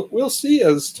 we'll see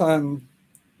as time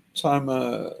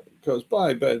goes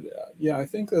by, but yeah, I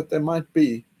think that there might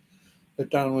be a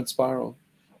downward spiral,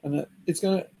 and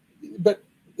but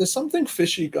there's something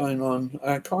fishy going on.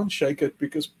 I can't shake it,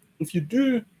 because if you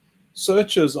do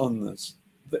searches on this,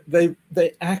 they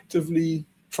actively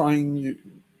trying you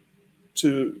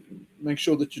to make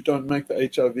sure that you don't make the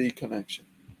HIV connection.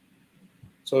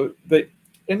 So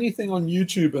anything on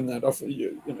YouTube and that,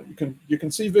 you can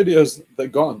see videos, they're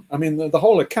gone. I mean, the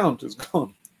whole account is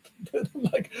gone. But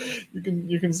like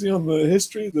you can see on the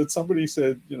history that somebody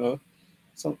said,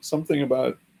 something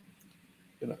about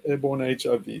airborne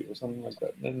HIV or something like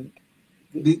that. And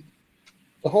the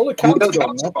whole account is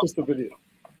gone, not just the video.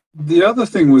 The other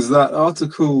thing was that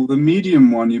article, the Medium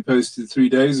one you posted 3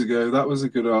 days ago. That was a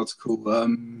good article.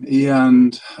 And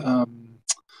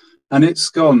it's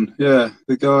gone. Yeah,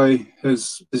 the guy it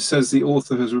says the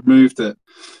author has removed it.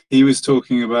 He was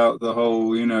talking about the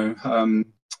whole,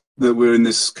 that we're in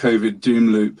this COVID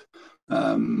doom loop.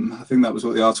 I think that was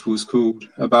what the article was called,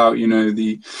 about,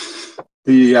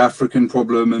 the African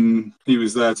problem, and he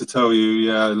was there to tell you,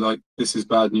 this is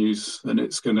bad news, and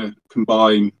it's going to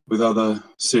combine with other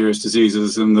serious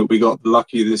diseases, and that we got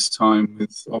lucky this time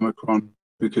with Omicron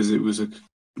because it was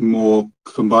more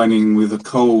combining with a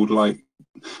cold, like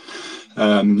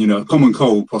a common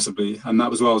cold possibly, and that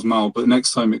was why I was mild. But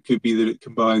next time it could be that it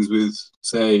combines with,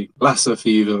 say, Lassa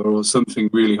fever or something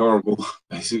really horrible,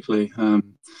 basically.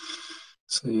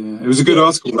 So yeah, it was a good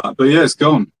article, that, but yeah, it's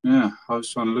gone. Yeah, I was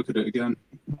trying to look at it again.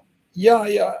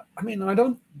 Yeah. I mean, I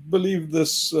don't believe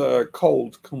this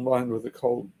cold combined with the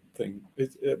cold thing.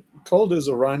 Cold is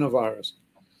a rhinovirus.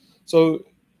 So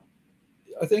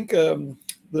I think the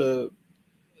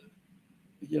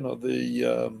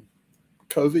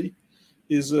COVID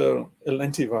is a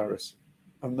lentivirus,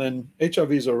 and then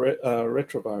HIV is a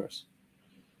retrovirus.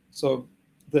 So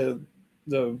the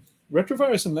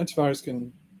retrovirus and lentivirus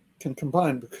can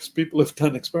combine because people have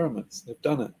done experiments. They've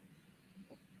done it.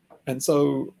 And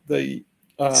so they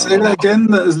Say that again.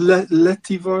 That is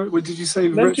lentivirus. What did you say?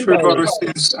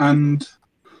 Retroviruses and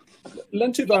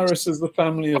lentivirus is the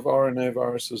family of RNA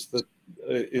viruses that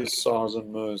is SARS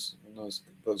and MERS and those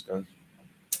guys.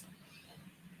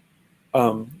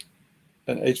 And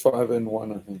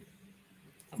H5N1, I think.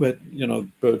 But you know,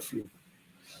 bird flu.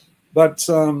 But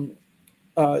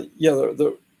yeah,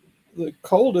 the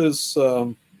cold is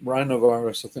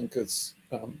rhinovirus. I think it's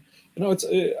you know, it's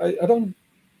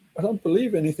I don't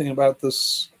believe anything about the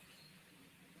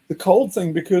cold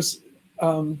thing, because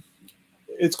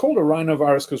it's called a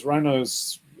rhinovirus because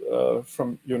rhinos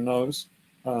from your nose.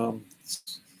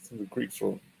 It's the Greek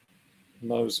for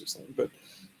nose or something. But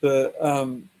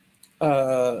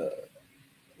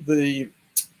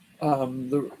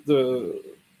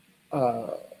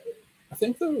I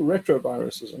think the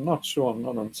retroviruses, I'm not sure, I'm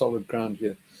not on solid ground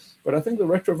here, but I think the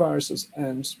retroviruses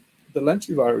and the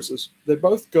lentiviruses, they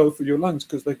both go for your lungs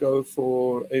because they go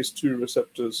for ACE2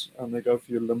 receptors and they go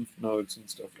for your lymph nodes and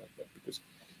stuff like that, because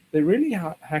they're really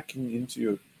hacking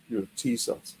into your T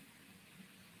cells.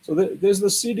 So there's the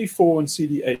CD4 and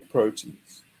CD8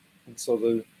 proteins, and so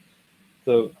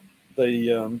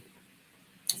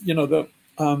you know,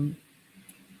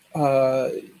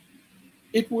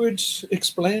 it would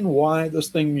explain why this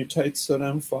thing mutates so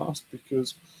damn fast,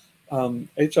 because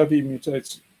HIV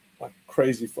mutates like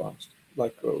crazy fast.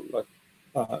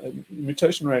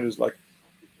 Mutation rate is like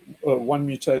 1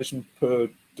 mutation per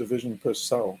division per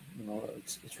cell. You know,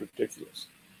 it's ridiculous.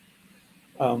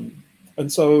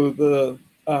 And so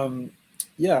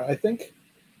yeah, I think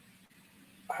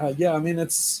yeah, I mean,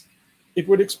 it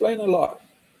would explain a lot.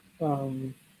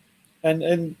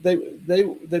 And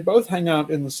they both hang out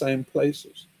in the same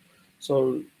places.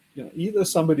 So, you know, either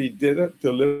somebody did it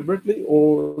deliberately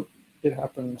or it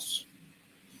happens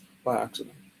by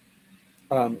accident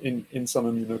in some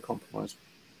immunocompromised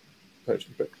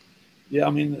patient. But yeah,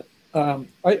 I mean,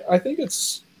 I think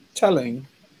it's telling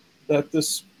that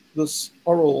this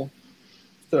oral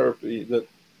therapy that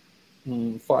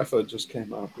Pfizer just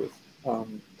came out with,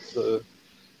 the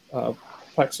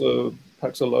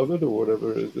Paxlovid or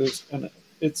whatever it is, and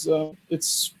it's I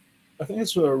think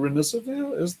it's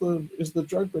Remdesivir is the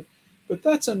drug, but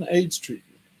that's an AIDS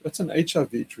treatment, that's an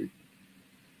HIV treatment.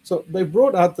 So they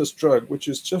brought out this drug, which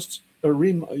is just the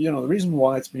reason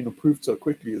why it's been approved so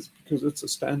quickly is because it's a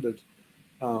standard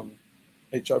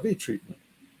HIV treatment.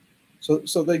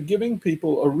 So they're giving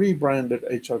people a rebranded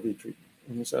HIV treatment,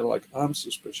 and you say, like, I'm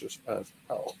suspicious as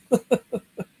hell.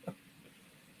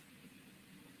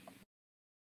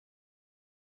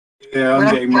 Yeah,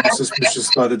 I'm getting more suspicious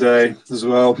by the day as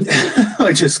well.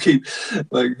 I just keep,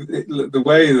 like, the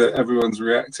way that everyone's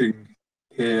reacting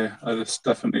here, I just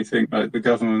definitely think, like, the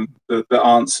government, the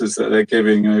answers that they're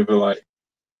giving over, like,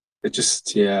 it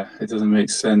just, yeah, it doesn't make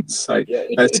sense. Like,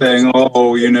 they're saying,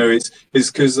 oh, you know, it's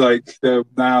because, like, they're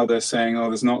saying, oh,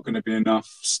 there's not going to be enough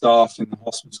staff in the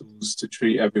hospitals to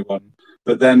treat everyone.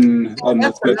 But then on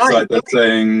the flip side, they're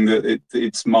saying that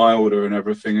it's milder and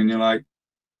everything, and you're like,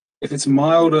 if it's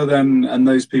milder then, and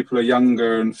those people are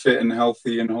younger and fit and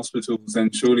healthy in hospitals, then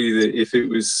surely if it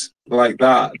was like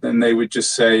that, then they would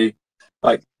just say,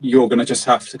 like, you're going to just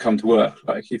have to come to work.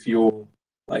 Like, if you're,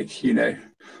 like, you know,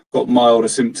 got milder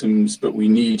symptoms, but we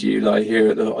need you, like, here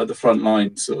at the front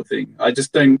line, sort of thing. I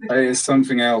just don't. There's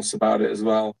something else about it as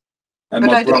well. And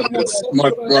my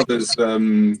brother's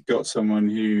got someone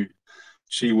who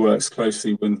she works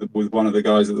closely with one of the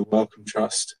guys at the Wellcome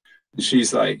Trust. And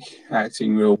she's, like,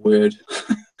 acting real weird.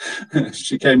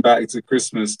 She came back to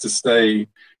Christmas to stay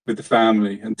with the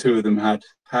family, and 2 of them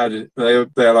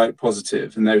they're like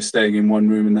positive, and they were staying in one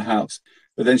room in the house.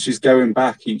 But then she's going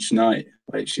back each night,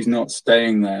 like, she's not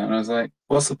staying there. And I was like,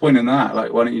 what's the point in that?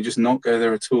 Like, why don't you just not go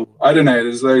there at all? I don't know.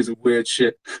 There's loads of weird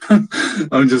shit.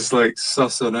 I'm just, like,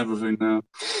 sus on everything now.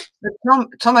 But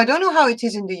Tom, I don't know how it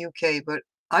is in the UK, but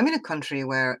I'm in a country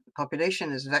where the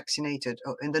population is vaccinated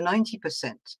in the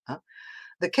 90%.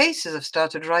 The cases have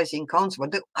started rising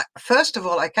constantly. First of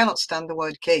all, I cannot stand the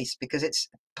word case because it's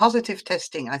positive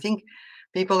testing. I think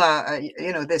people are,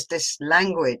 you know, there's this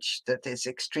language that is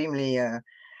extremely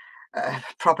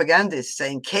propagandist,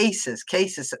 saying cases,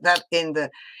 that in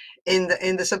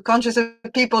the subconscious of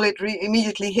people, it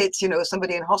immediately hits, you know,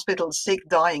 somebody in hospital, sick,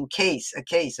 dying, a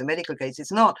medical case.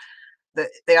 It's not.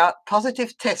 They are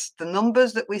positive tests. The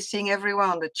numbers that we're seeing everywhere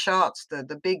on the charts,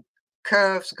 the big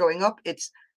curves going up, it's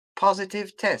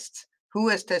positive tests. Who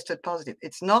has tested positive?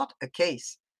 It's not a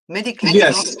case. Medically,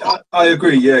 yes, I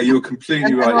agree. Yeah, you're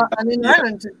completely right. And in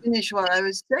Ireland, to finish what I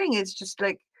was saying, it's just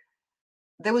like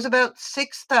there was about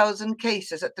 6,000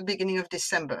 cases at the beginning of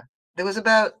December. There was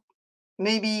about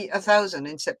maybe 1,000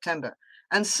 in September.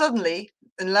 And suddenly,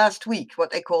 in last week,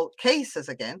 what they call cases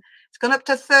again, it's gone up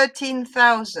to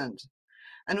 13,000.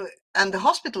 And the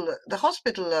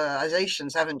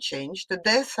hospitalizations haven't changed, the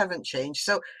deaths haven't changed.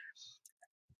 So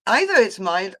either it's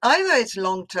mild, either it's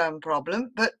long-term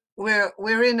problem, but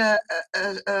we're in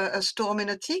a storm in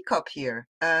a teacup here.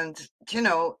 And you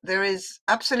know, there is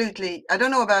absolutely, I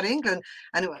don't know about England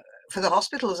and for the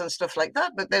hospitals and stuff like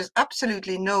that, but there's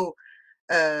absolutely no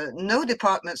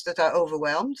departments that are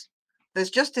overwhelmed. There's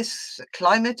just this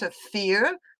climate of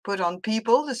fear put on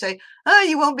people to say,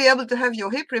 you won't be able to have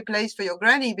your hip replaced for your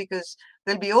granny because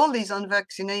there'll be all these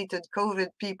unvaccinated COVID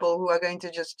people who are going to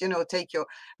just, you know, take your.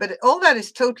 But all that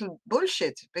is total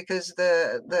bullshit, because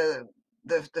the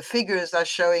figures are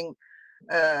showing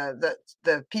that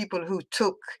the people who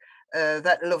took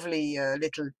that lovely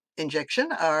little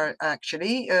injection are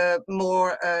actually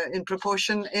more in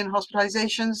proportion in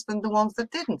hospitalizations than the ones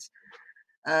that didn't.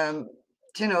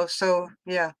 You know, so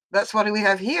yeah, that's what we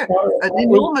have here. An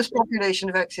enormous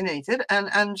population vaccinated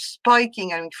and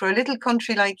spiking. I mean, for a little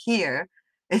country like here,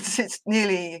 it's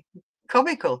nearly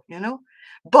comical, you know.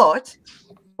 But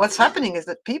what's happening is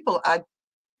that people are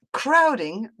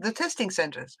crowding the testing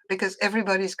centers because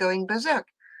everybody's going berserk.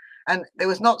 And there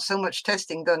was not so much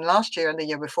testing done last year and the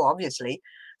year before, obviously.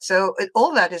 So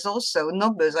all that is also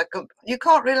numbers. You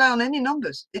can't rely on any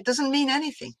numbers. It doesn't mean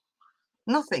anything.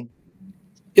 Nothing.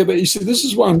 Yeah, but you see, this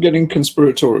is why I'm getting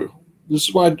conspiratorial. This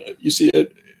is why, you see,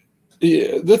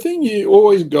 the thing you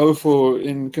always go for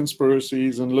in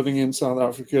conspiracies and living in South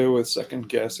Africa with second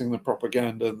guessing the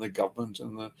propaganda and the government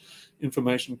and the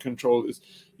information control is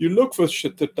you look for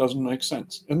shit that doesn't make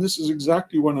sense. And this is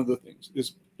exactly one of the things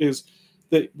is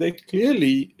they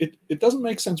clearly, it doesn't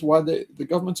make sense why the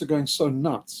governments are going so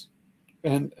nuts.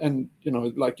 And you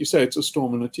know, like you say, it's a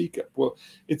storm in a teacup. Well,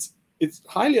 it's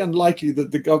highly unlikely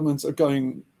that the governments are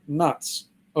going nuts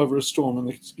over a storm in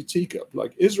a teacup.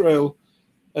 Like Israel,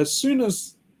 as soon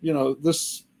as, you know,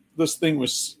 this thing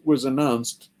was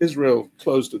announced, Israel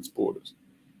closed its borders,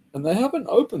 and they haven't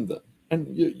opened them.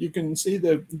 And you can see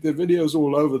the videos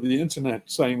all over the internet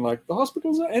saying like the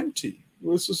hospitals are empty.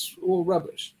 This is all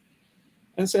rubbish.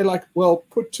 And say like, well,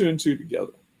 put two and two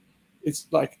together. It's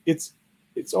like it's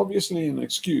obviously an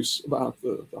excuse about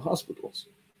the hospitals.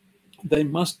 They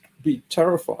must be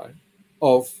terrified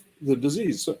of the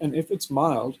disease. So, and if it's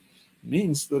mild, it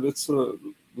means that it's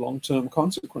long-term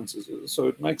consequences. So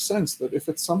it makes sense that if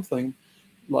it's something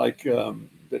like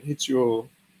that hits your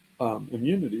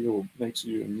immunity or makes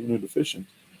you immunodeficient,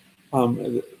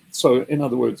 so in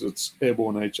other words, it's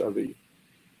airborne HIV,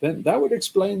 then that would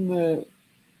explain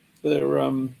their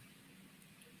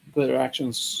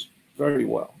actions very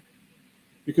well,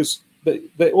 because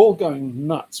they're all going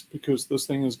nuts because this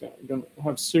thing is going to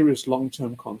have serious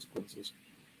long-term consequences.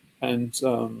 And,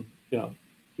 you know,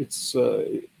 it's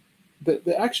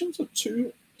the actions are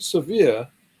too severe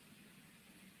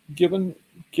given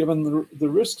the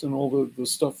risks and all the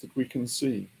stuff that we can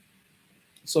see.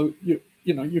 So, you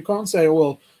know, you can't say, oh,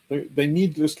 well, they're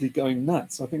needlessly going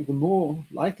nuts. I think the more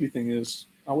likely thing is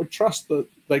I would trust that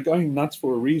they're going nuts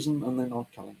for a reason and they're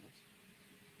not telling us.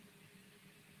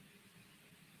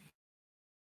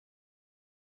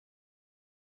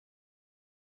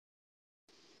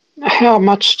 How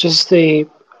much does the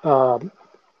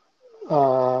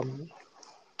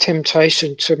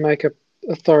temptation to make an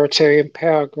authoritarian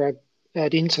power grab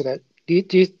add into that? Do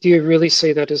you really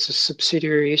see that as a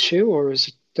subsidiary issue, or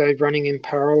is they running in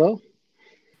parallel?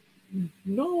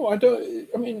 No, I don't.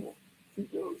 I mean,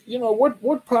 you know,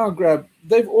 what power grab?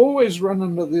 They've always run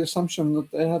under the assumption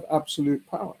that they have absolute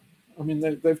power. I mean,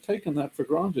 they've taken that for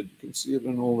granted. You can see it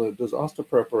in all the disaster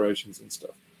preparations and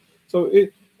stuff. So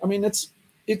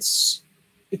it's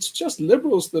just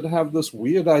liberals that have this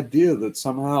weird idea that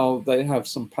somehow they have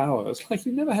some power. It's like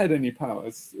you never had any power.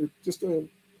 It's just an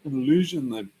illusion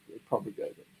they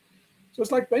propagated. So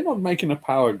it's like they're not making a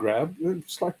power grab.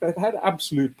 It's like they've had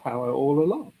absolute power all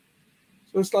along.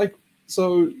 So it's like,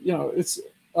 so, you know, it's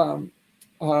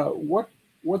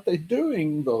what they're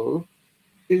doing though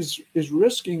is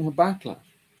risking a backlash.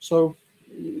 So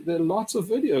there are lots of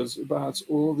videos about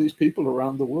all these people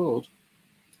around the world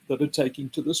that are taking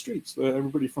to the streets.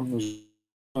 Everybody from the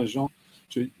Jean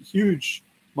to huge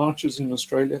marches in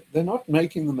Australia. They're not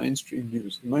making the mainstream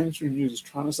news. The mainstream news is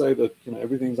trying to say that, you know,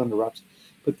 everything's under wraps,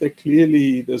 but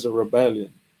there's a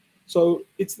rebellion. So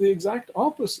it's the exact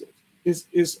opposite.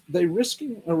 Is they're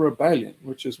risking a rebellion,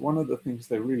 which is one of the things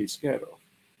they're really scared of.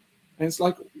 And it's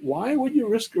like, why would you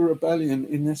risk a rebellion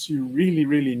unless you really,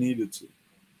 really needed to?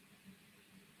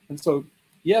 And so,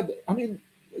 yeah, I mean,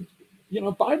 you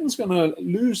know, Biden's going to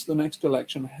lose the next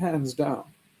election hands down.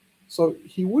 So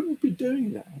he wouldn't be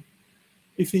doing that.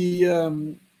 if he,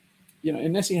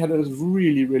 unless he had a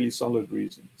really, really solid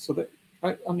reason. So that,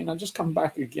 I mean, I just come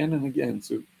back again and again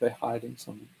to they're hiding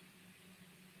something.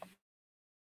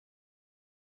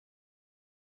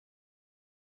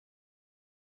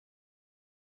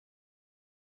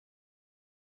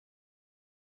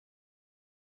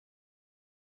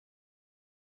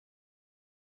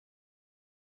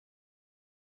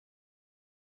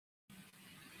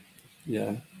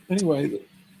 Yeah. Anyway.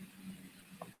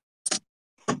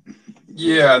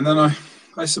 Yeah, and then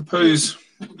I suppose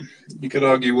you could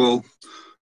argue, well,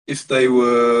 if they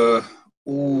were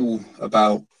all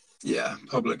about,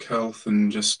 public health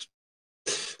and just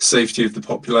safety of the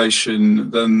population,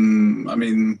 then, I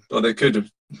mean, well, they could have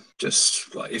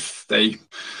just, like, if they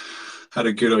had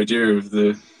a good idea of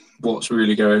what's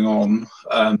really going on,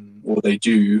 or they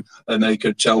do, and they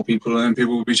could tell people, and then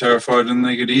people would be terrified, and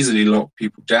they could easily lock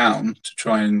people down to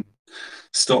try and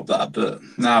stop that. But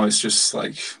now it's just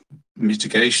like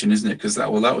mitigation, isn't it? Because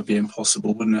that would be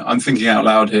impossible, wouldn't it? I'm thinking out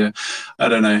loud here. I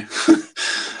don't know.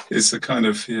 It's a kind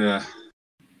of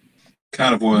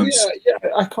can of worms. Yeah.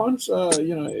 I can't.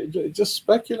 Just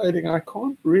speculating. I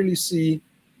can't really see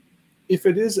if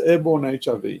it is airborne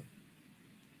HIV.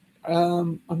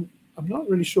 I'm not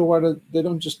really sure why they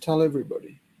don't just tell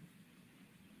everybody.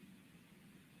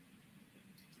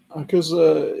 Because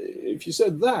if you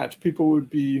said that, people would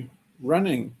be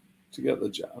running to get the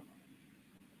jab.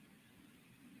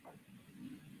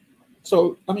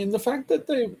 So, I mean, the fact that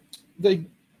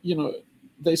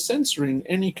they're censoring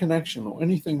any connection or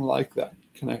anything like that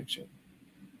connection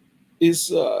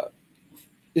is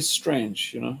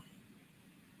strange,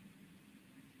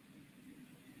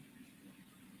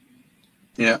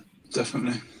 Yeah,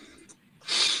 definitely.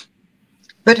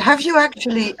 But have you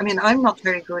actually, I mean, I'm not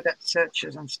very good at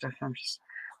searches and stuff,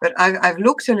 but I've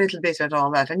looked a little bit at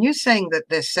all that, and you're saying that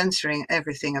they're censoring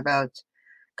everything about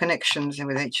connections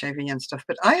with HIV and stuff,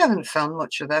 but I haven't found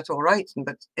much of that all right.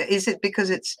 But is it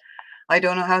because I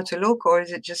don't know how to look, or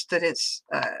is it just that is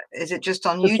it just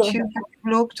on YouTube you've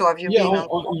looked, or have you been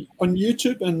on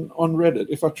YouTube and on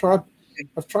Reddit?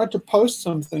 I've tried to post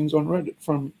some things on Reddit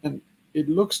and it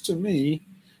looks to me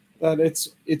that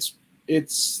it's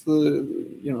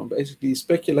the basically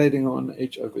speculating on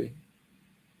HIV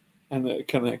and the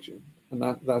connection, and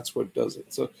that's what does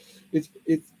it. So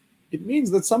it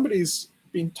means that somebody's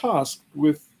been tasked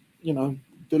with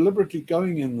deliberately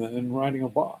going in there and writing a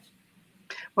bot.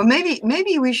 Well,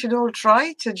 maybe we should all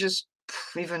try to just,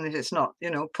 even if it's not,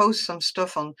 post some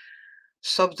stuff on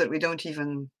subs that we don't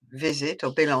even visit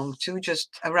or belong to, just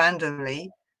randomly,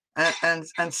 and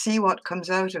see what comes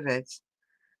out of it.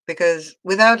 Because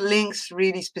without links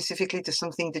really specifically to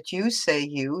something that you say,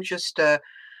 just a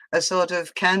sort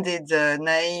of candid,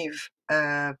 naive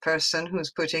person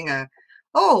who's putting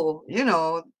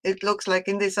it looks like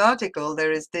in this article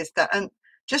there is this, that, and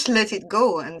just let it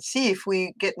go and see if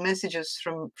we get messages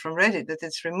from Reddit that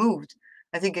it's removed.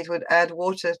 I think it would add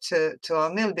water to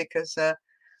our mill, because I'm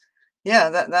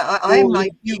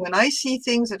like you. When I see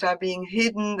things that are being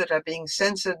hidden, that are being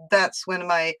censored, that's when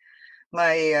my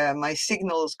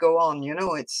signals go on.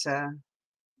 It's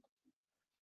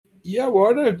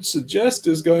what I'd suggest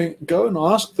is go and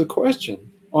ask the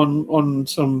question on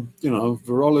some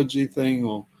virology thing,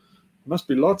 or there must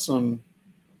be lots on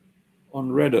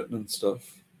Reddit and stuff.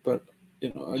 But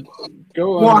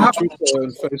go on Twitter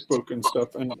and Facebook and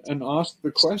stuff, and ask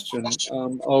the question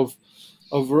of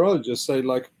virologists. Say,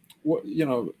 like, what,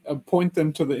 point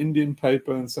them to the Indian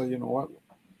paper and say,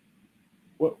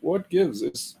 what gives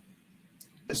this?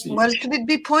 Well, should it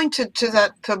be pointed to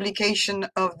that publication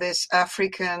of this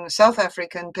South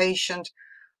African patient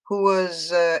who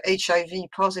was HIV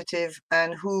positive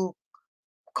and who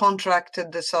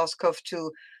contracted the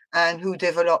SARS-CoV-2 and who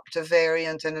developed a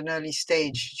variant in an early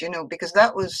stage, because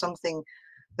that was something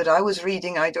that I was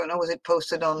reading. I don't know, was it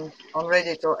posted on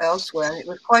Reddit or elsewhere? And it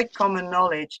was quite common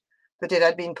knowledge that it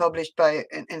had been published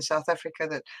in South Africa,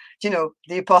 that, the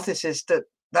hypothesis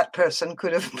that person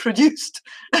could have produced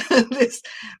this.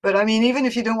 But I mean, even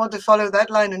if you don't want to follow that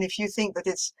line, and if you think that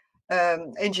it's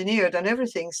engineered and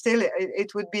everything, still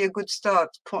it would be a good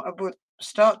start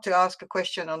to ask a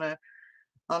question in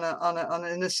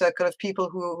a circle of people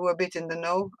who are a bit in the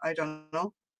know. I don't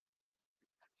know.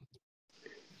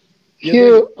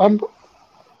 Hugh, I'm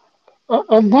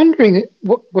wondering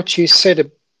what you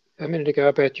said a minute ago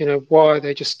about why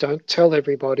they just don't tell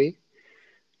everybody.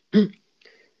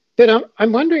 But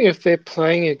I'm wondering if they're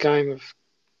playing a game of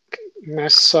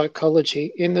mass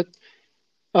psychology, in that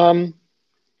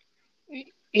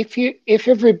if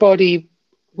everybody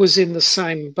was in the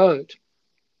same boat,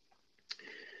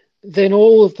 then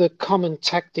all of the common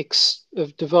tactics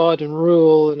of divide and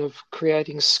rule and of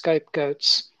creating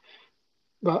scapegoats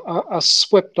are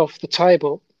swept off the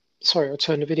table. Sorry, I'll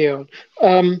turn the video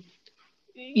on.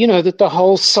 You know, that the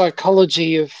whole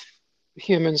psychology of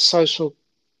human social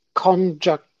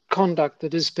conduct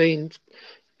that has been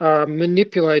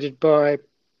manipulated by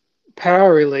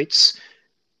power elites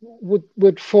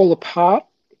would fall apart,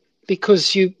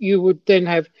 because you would then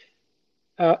have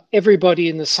everybody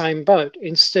in the same boat,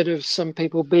 instead of some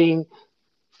people being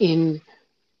in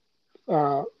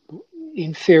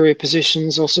inferior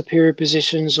positions or superior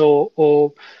positions,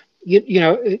 or you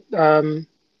know,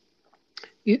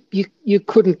 you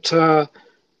couldn't.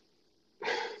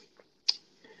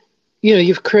 You know,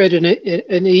 you've created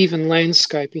an even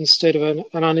landscape instead of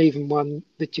an uneven one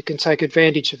that you can take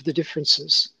advantage of the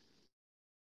differences.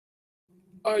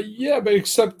 Yeah, but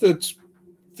except that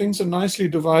things are nicely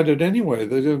divided anyway.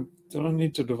 They don't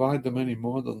need to divide them any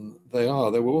more than they are.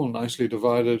 They were all nicely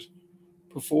divided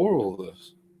before all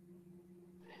this.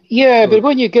 Yeah, but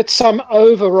when you get some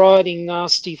overriding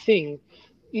nasty thing,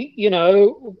 you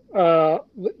know,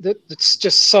 that's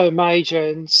just so major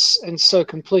and so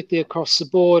completely across the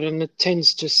board, and it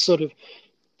tends to sort of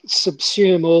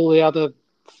subsume all the other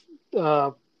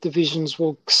divisions,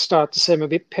 will start to seem a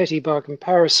bit petty by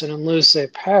comparison and lose their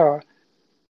power.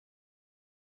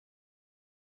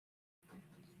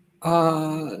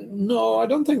 No, I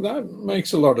don't think that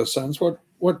makes a lot of sense. What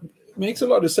makes a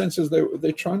lot of sense is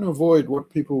they're trying to avoid what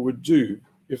people would do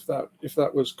if that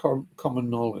was common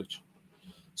knowledge.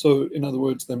 So, in other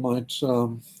words, they might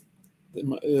do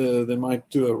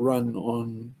a run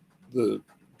on the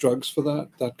drugs for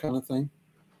that kind of thing.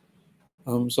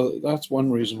 So that's one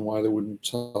reason why they wouldn't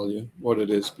tell you what it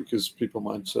is, because people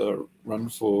might run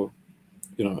for,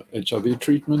 you know, HIV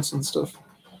treatments and stuff.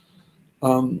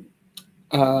 But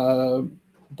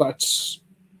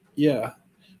yeah,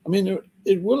 I mean,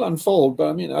 it will unfold. But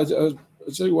I mean, I'd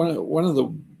say one of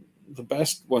the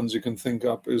best ones you can think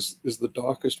up is the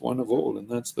darkest one of all, and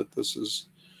that's that this is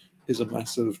a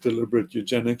massive deliberate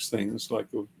eugenics thing. It's like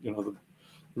the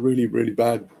really, really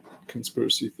bad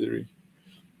conspiracy theory.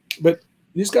 But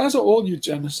these guys are all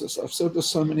eugenicists. I've said this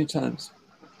so many times.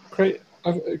 Craig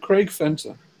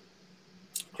Fenter.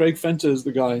 Craig Fenter is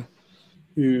the guy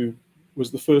who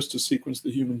was the first to sequence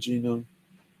the human genome,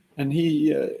 and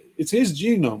it's his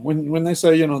genome. When they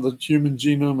say, you know, the human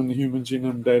genome and the human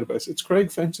genome database, it's Craig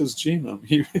Fenter's genome.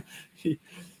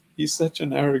 He's such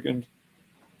an arrogant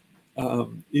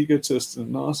egotist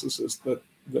and narcissist that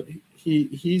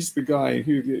he's the guy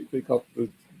who they got the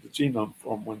genome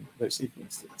from when they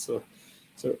sequenced it. So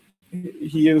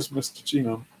he is Mr.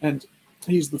 Genome, and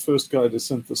he's the first guy to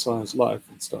synthesize life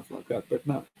and stuff like that. But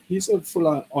now he's a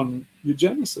full-on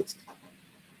eugenicist,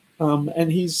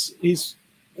 and he's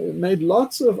made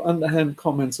lots of underhand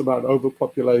comments about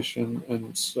overpopulation,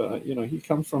 and you know, he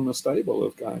comes from a stable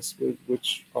of guys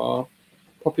which are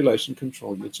population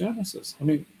control eugenicists. I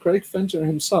mean, Craig Fenter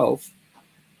himself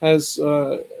has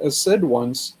said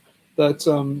once that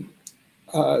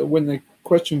when they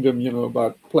questioned him, you know,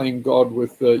 about playing God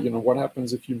with, you know, what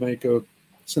happens if you make a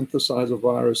synthesizer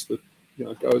virus that, you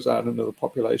know, goes out into the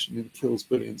population and kills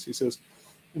billions. He says,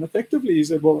 and effectively he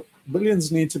said, well,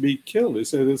 billions need to be killed. He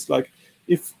said, it's like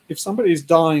if somebody's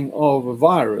dying of a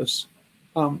virus,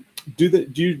 do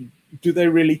they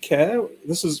really care?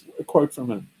 This is a quote from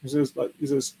him. He says,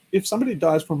 if somebody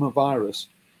dies from a virus,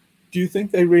 do you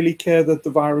think they really care that the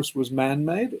virus was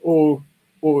man-made, or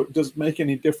does it make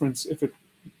any difference if it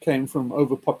came from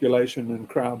overpopulation and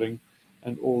crowding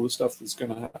and all the stuff that's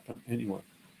going to happen anyway?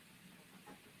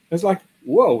 It's like,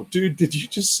 whoa, dude, did you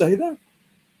just say that?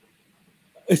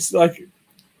 It's like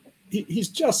he's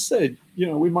just said, you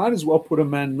know, we might as well put a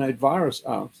man-made virus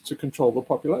out to control the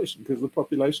population, because the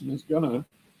population is going to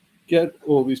get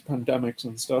all these pandemics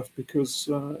and stuff because,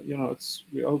 you know,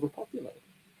 we're overpopulated.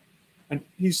 And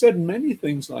he said many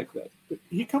things like that. But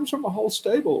he comes from a whole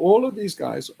stable. All of these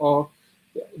guys are,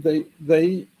 you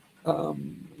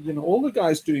know, all the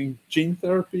guys doing gene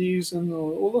therapies and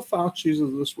all the Faucis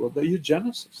of this world, they're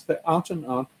eugenicists. They're out and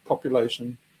out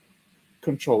population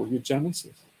control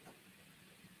eugenicists.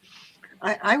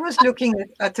 I was looking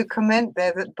at the comment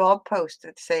there that Bob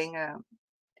posted saying,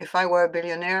 if I were a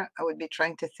billionaire, I would be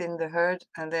trying to thin the herd.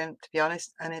 And then, to be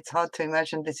honest, and it's hard to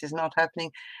imagine this is not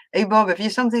happening. Hey, Bob, have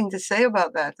you something to say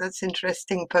about that? That's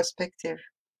interesting perspective,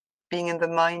 being in the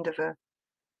mind of a...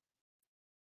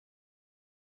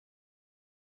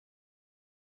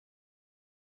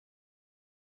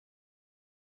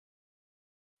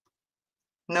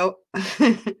 No.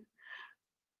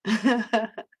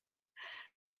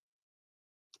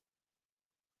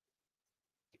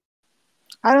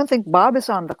 I don't think Bob is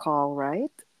on the call,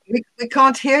 right? We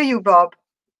can't hear you, Bob.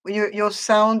 Your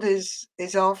sound is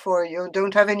off, or you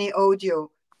don't have any audio.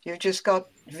 You've just got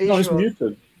visual. No, it's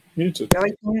muted. Muted. No,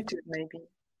 it's muted, maybe.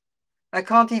 I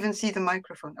can't even see the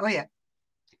microphone. Oh, yeah.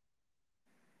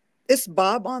 Is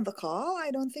Bob on the call?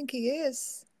 I don't think he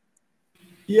is.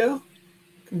 Yeah,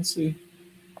 can see.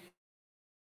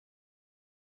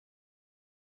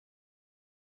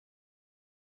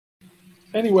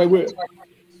 Anyway,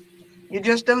 you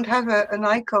just don't have an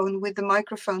icon with the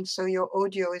microphone, so your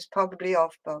audio is probably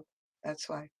off, Bob. That's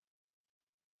why.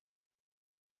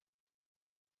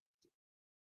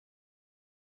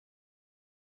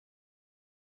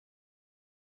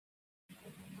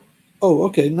 Oh,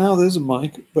 okay. Now there's a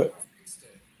mic, but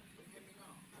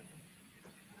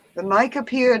the mic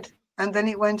appeared and then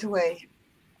it went away.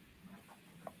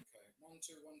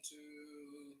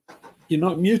 You're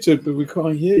not muted, but we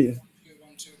can't hear you.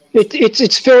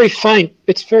 It's very faint.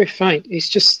 It's very faint. It's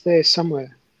just there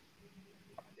somewhere.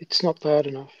 It's not loud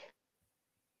enough.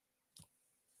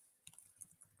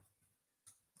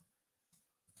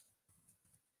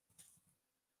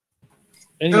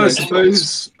 Anyway,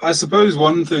 I suppose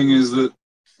one thing is that,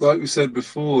 like we said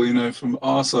before, you know, from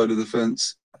our side of the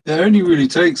fence, it only really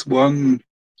takes one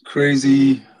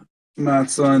crazy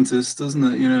mad scientist, doesn't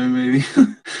it? You know, maybe,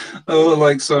 or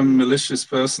like some malicious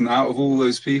person out of all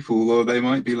those people, or they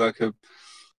might be like a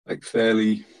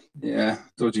fairly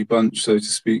dodgy bunch, so to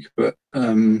speak. But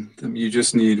you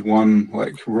just need one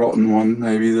like rotten one,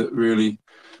 maybe, that really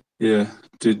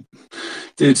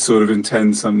did sort of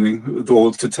intend something,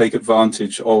 or to take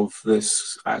advantage of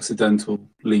this accidental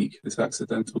leak, this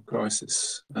accidental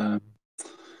crisis.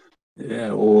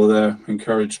 Or they're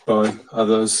encouraged by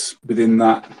others within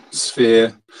that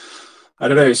sphere. I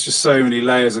don't know, it's just so many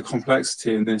layers of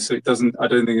complexity in this. So I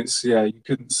don't think it's, you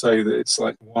couldn't say that it's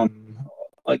like one,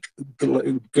 like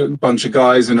a bunch of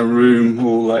guys in a room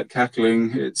all like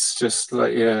cackling. It's just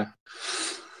like,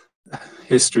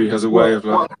 history has a way of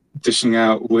like dishing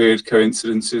out weird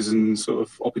coincidences and sort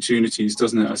of opportunities,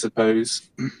 doesn't it, I suppose?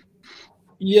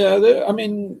 Yeah,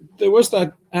 there was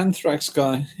that anthrax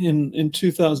guy in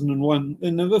 2001.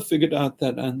 They never figured out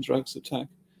that anthrax attack.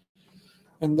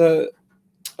 And but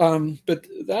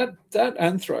that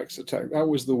anthrax attack, that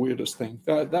was the weirdest thing.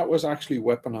 That was actually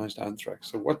weaponized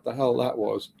anthrax. So what the hell that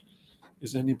was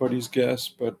is anybody's guess,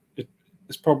 but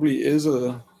this probably is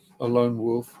a lone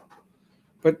wolf.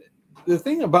 But the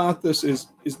thing about this is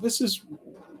this is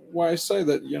why I say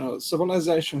that, you know,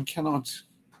 civilization cannot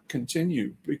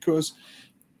continue, because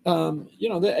you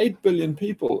know, there are 8 billion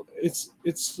people. It's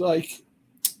like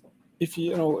if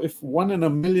 1 in a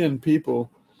million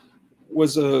people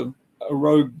was a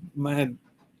rogue mad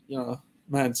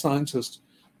scientist,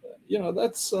 you know,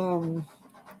 that's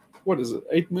what is it,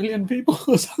 8 million people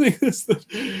or something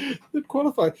that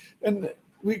qualify. And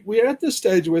we're at this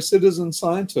stage where citizen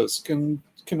scientists can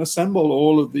assemble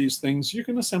all of these things. You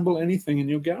can assemble anything in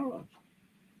your garage.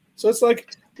 So it's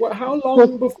like, how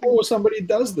long before somebody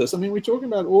does this? I mean, we're talking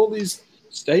about all these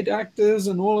state actors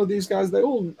and all of these guys. They're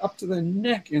all up to their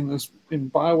neck in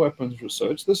bioweapons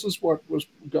research. This is what was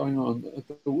going on at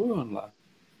the Wuhan lab.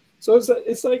 So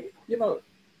it's like, you know,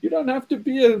 you don't have to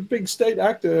be a big state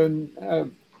actor, and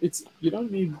you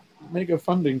don't need mega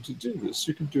funding to do this.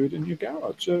 You can do it in your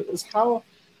garage. So it's how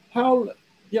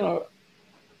you know,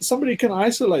 somebody can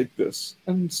isolate this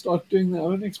and start doing their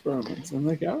own experiments in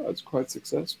their garage quite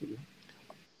successfully.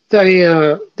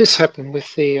 This happened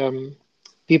with the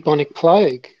bubonic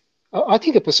plague. I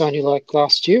think it was only like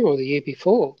last year or the year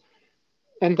before,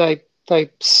 and they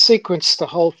sequenced the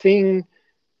whole thing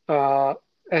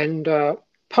and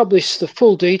published the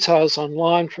full details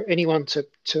online for anyone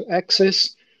to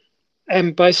access,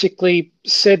 and basically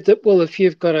said that, well, if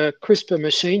you've got a CRISPR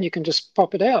machine, you can just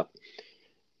pop it out.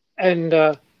 And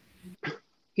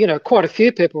you know, quite a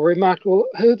few people remarked, well,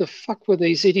 who the fuck were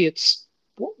these idiots?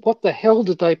 What the hell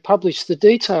did they publish the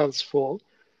details for?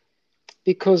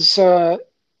 Because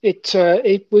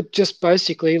it would just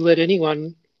basically let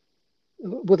anyone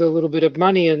with a little bit of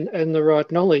money and the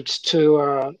right knowledge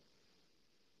to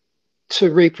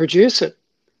reproduce it.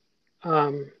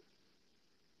 Yeah,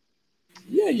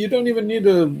 you don't even need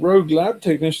a rogue lab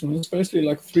technician. It's basically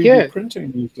like 3D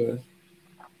printing these days.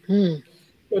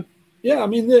 But yeah, I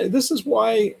mean, this is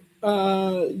why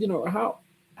you know,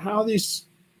 how these,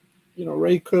 you know,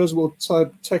 Ray Kurzweil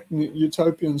type tech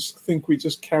utopians think we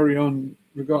just carry on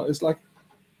regardless. It's like,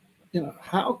 you know,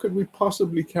 how could we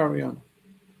possibly carry on?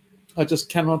 I just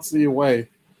cannot see a way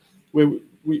where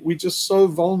we're just so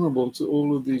vulnerable to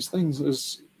all of these things.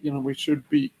 As you know, we should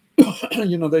be,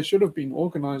 you know, they should have been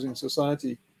organizing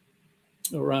society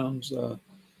around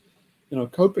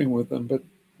coping with them, but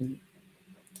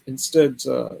instead,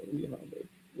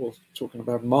 well, talking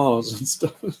about Mars and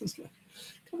stuff. It's like,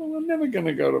 come on, we're never going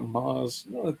to go to Mars,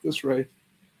 not at this rate.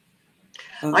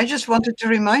 I just wanted to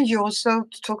remind you also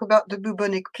to talk about the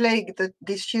bubonic plague, that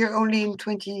this year, only in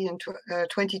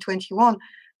 2021,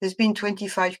 there's been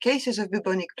 25 cases of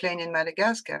bubonic plague in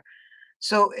Madagascar.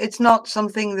 So it's not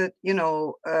something that,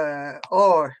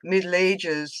 or Middle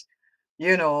Ages,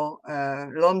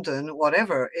 London,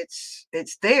 whatever. It's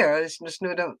there. It's just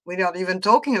we're not even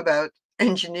talking about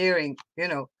engineering,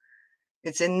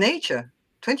 It's in nature.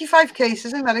 25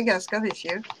 cases in Madagascar this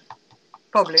year.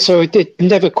 Probably. So it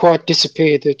never quite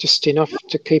disappeared. They're just enough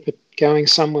to keep it going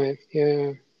somewhere.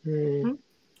 Yeah. No,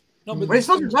 but it's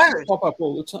not a virus. Pop up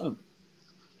all the time.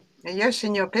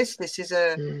 Yersinia pestis is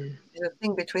a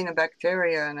thing between a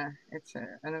bacteria and a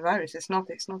virus. It's not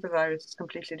a virus. It's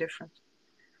completely different.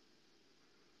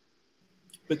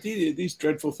 But these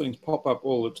dreadful things pop up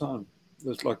all the time.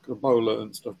 There's like Ebola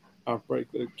and stuff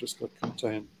outbreak that just got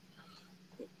contained.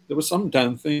 There was some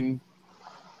damn thing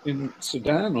in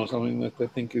Sudan or something that they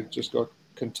think it just got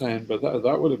contained, but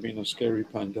that would have been a scary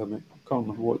pandemic. I can't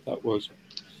remember what that was.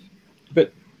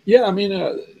 But yeah, I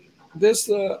mean, there's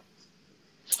a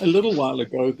little while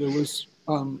ago there was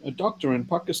a doctor in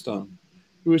Pakistan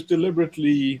who was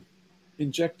deliberately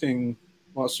injecting.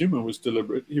 Well, I assume it was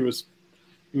deliberate. He was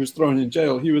thrown in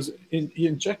jail. He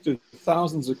injected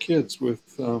thousands of kids with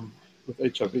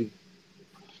HIV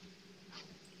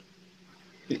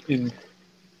in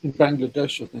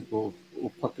Bangladesh, I think, or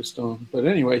Pakistan. But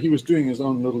anyway, he was doing his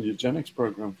own little eugenics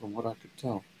program, from what I could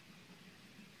tell.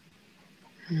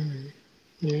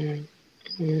 Yeah.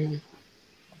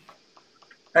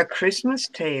 A Christmas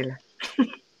tale.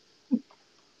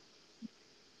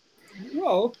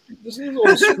 Well, this is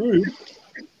all Scrooge.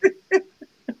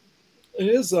 It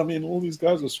is. I mean, all these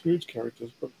guys are Scrooge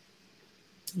characters. But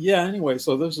yeah, anyway,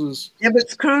 so this is... Yeah, but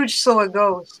Scrooge saw a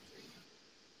ghost.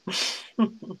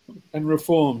 And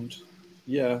reformed.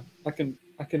 Yeah, I can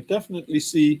definitely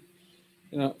see,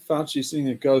 Fauci seeing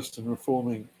a ghost and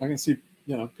reforming. I can see,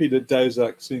 Peter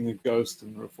Daszak seeing a ghost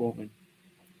and reforming.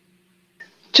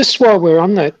 Just while we're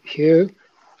on that, Hugh,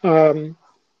 I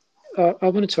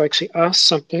wanted to actually ask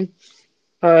something.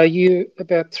 You,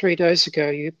 about 3 days ago,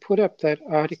 you put up that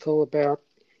article about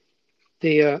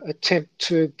the attempt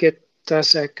to get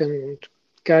Daszak and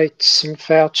Gates and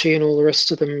Fauci and all the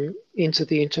rest of them into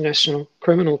the International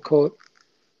Criminal Court.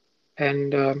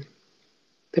 And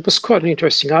it was quite an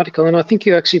interesting article. And I think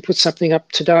you actually put something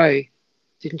up today,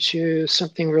 didn't you?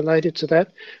 Something related to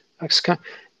that. Actually,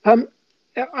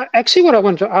 what I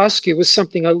wanted to ask you was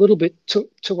something a little bit to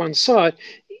one side.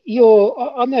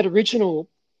 On that original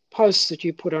post that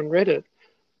you put on Reddit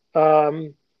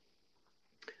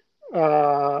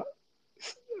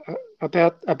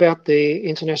about the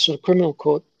International Criminal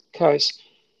Court case,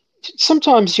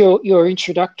 sometimes your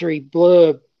introductory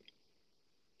blurb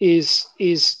is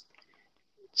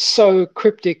so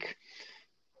cryptic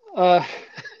that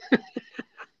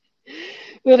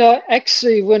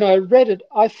actually, when I read it,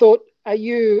 I thought, I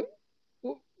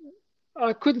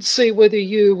couldn't see whether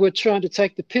you were trying to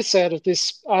take the piss out of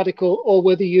this article or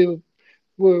whether you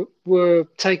were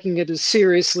taking it as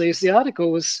seriously as the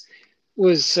article was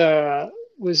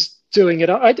doing it.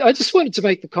 I just wanted to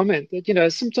make the comment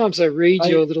that, sometimes I read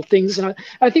your little things and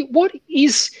I think, what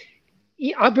is...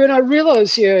 But I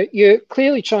realize you're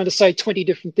clearly trying to say 20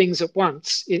 different things at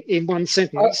once in one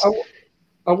sentence.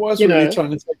 I was really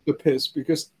trying to take the piss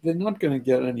because they're not going to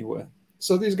get anywhere.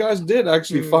 So these guys did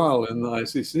actually file in the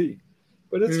ICC.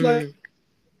 But it's like,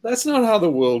 that's not how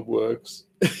the world works.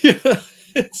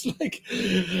 It's like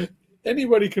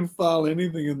anybody can file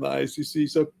anything in the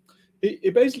ICC. So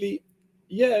it basically,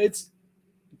 it's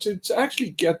to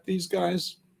actually get these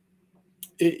guys.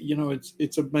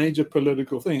 It's a major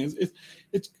political thing.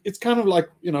 It's kind of like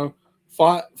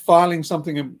filing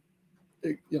something in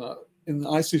the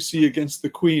ICC against the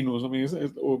Queen or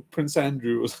something, or Prince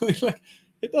Andrew or something. Like,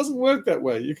 it doesn't work that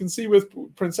way. You can see with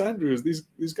Prince Andrew,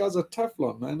 these guys are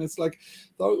Teflon, man. It's like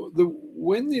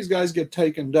when these guys get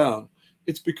taken down,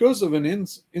 it's because of an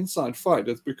inside fight.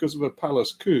 It's because of a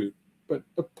palace coup. But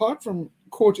apart from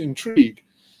court intrigue,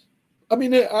 I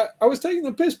mean, I was taking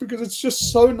the piss because it's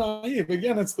just so naive.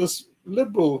 Again, it's this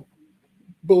liberal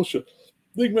bullshit.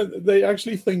 They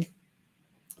actually think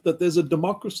that there's a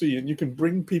democracy and you can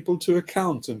bring people to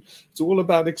account and it's all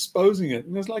about exposing it.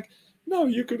 And it's like, no,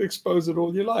 you could expose it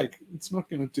all you like. It's not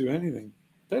going to do anything.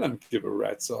 They don't give a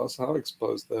rat's ass how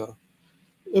exposed they are.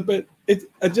 But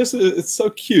it's so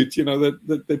cute,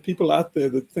 that there are people out there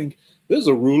that think there's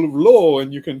a rule of law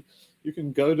and you can you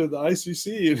can go to the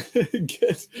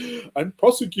ICC and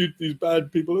prosecute these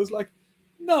bad people. It's like,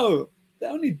 no, they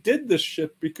only did this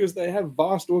shit because they have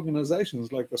vast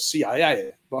organizations like the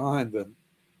CIA behind them.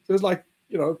 So it's like,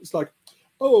 it's like,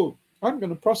 oh, I'm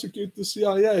going to prosecute the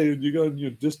CIA, and you go in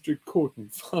your district court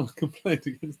and file a complaint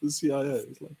against the CIA.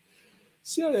 It's like,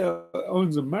 CIA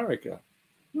owns America.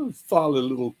 You don't file a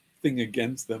little thing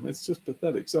against them. It's just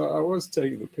pathetic. So I was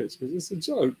taking the piss because it's a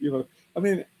joke, I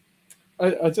mean,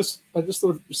 I just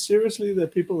thought, seriously, there are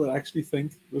people that actually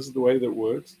think this is the way that it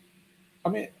works. I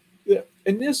mean,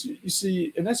 unless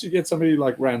you get somebody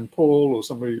like Rand Paul or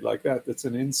somebody like that that's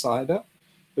an insider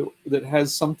that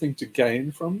has something to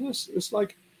gain from this, it's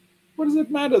like, what does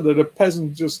it matter that a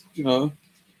peasant just,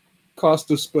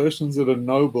 cast aspersions at a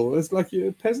noble? It's like,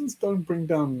 peasants don't bring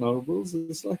down nobles.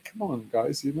 It's like, come on,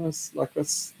 guys, it's like,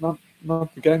 that's not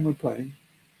the game we're playing.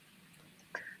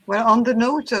 Well, on the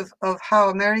note of how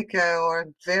America, or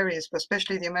various, but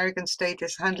especially the American state,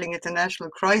 is handling international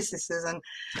crises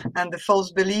and the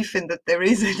false belief in that there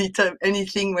is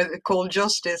anything called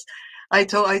justice, I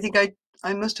think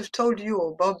I must have told you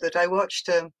or Bob that I watched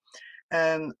for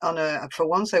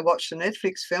once I watched a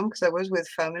Netflix film because I was with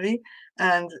family,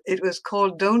 and it was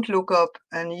called Don't Look Up,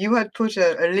 and you had put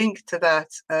a link to that,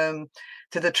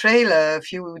 to the trailer a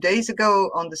few days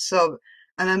ago on the sub.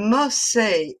 And I must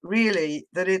say, really,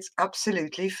 that it's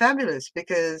absolutely fabulous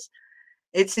because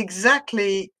it's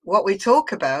exactly what we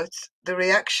talk about, the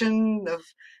reaction of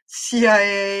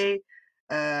CIA,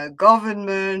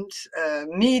 government,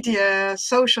 media,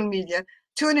 social media,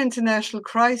 to an international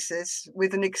crisis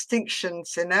with an extinction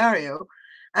scenario.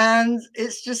 And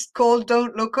it's just called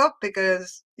Don't Look Up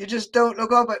because you just don't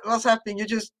look up at what's happening. You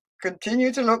just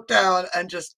continue to look down and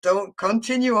just don't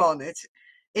continue on.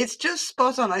 It's just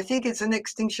spot on. I think it's an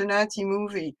Extinctionati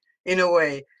movie in a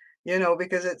way,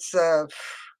 because it's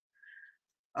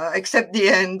except the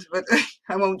end, but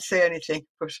I won't say anything.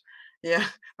 But yeah,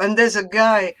 and there's a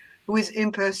guy who is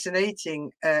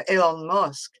impersonating Elon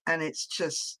Musk, and it's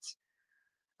just,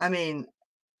 I mean,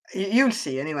 you'll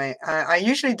see anyway. I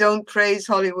usually don't praise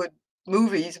Hollywood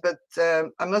movies, but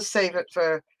I must say that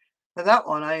for that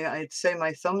one, I'd say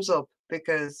my thumbs up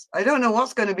because I don't know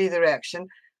what's going to be the reaction.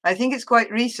 I think it's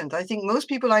quite recent. I think most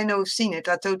people I know have seen it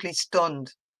are totally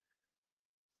stunned.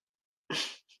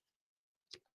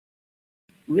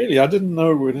 Really, I didn't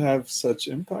know it would have such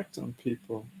impact on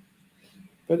people.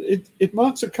 But it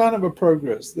marks a kind of a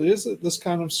progress. There is this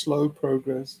kind of slow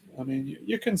progress. I mean,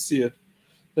 you can see it,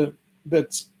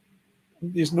 that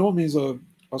these normies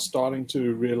are starting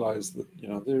to realize that,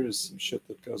 there is some shit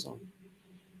that goes on.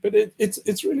 But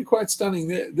it's really quite stunning.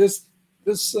 There's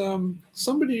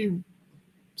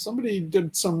somebody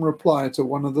did some reply to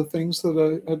one of the things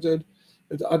that I did.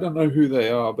 I don't know who they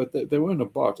are, but they weren't a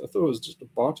bot. I thought it was just a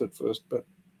bot at first, but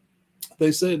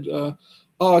they said,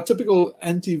 typical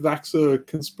anti-vaxxer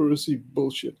conspiracy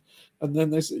bullshit. And then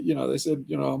they said,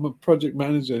 I'm a project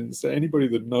manager, and so anybody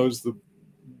that knows the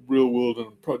real world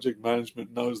and project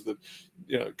management knows that,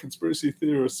 conspiracy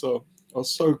theorists are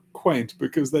so quaint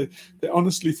because they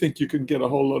honestly think you can get a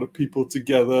whole lot of people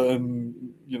together and,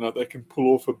 they can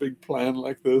pull off a big plan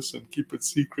like this and keep it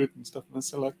secret and stuff. And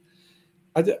so, like,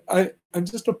 I'm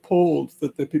just appalled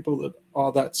that there are people that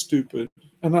are that stupid.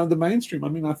 And the mainstream, I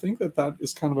mean, I think that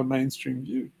is kind of a mainstream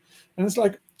view. And it's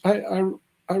like, I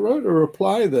wrote a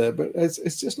reply there, but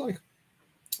it's just like,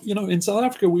 in South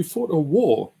Africa, we fought a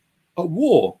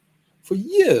war for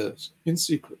years in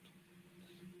secret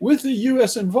with the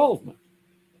US involvement.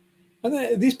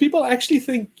 And these people actually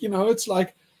think, it's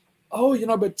like,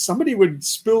 but somebody would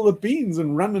spill the beans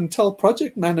and run and tell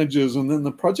project managers, and then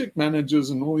the project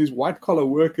managers and all these white-collar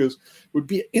workers would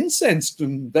be incensed,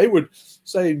 and they would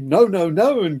say, no,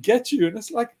 and get you. And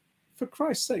it's like, for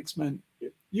Christ's sakes, man,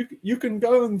 you can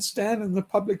go and stand in the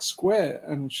public square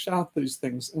and shout these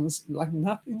things, and it's like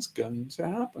nothing's going to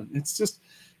happen. It's just,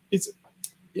 it's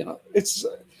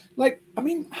like, I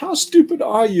mean, how stupid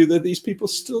are you that these people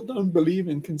still don't believe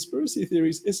in conspiracy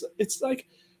theories? It's like,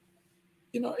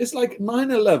 it's like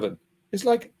 9/11. It's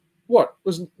like, what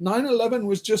was 9/11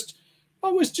 was just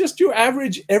your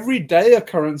average everyday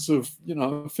occurrence of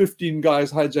 15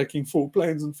 guys hijacking 4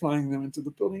 planes and flying them into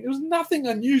the building. It was nothing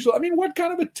unusual. I mean, what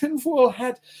kind of a tinfoil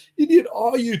hat idiot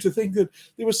are you to think that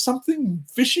there was something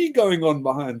fishy going on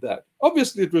behind that?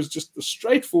 Obviously, it was just a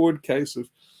straightforward case of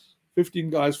 15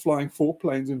 guys flying 4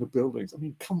 planes into buildings. I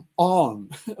mean, come on.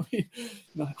 I mean,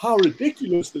 how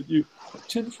ridiculous that you,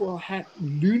 tinfoil hat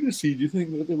lunacy, do you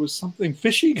think that there was something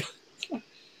fishy?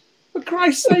 For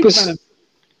Christ's sake, man.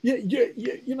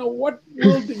 What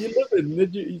world do you live in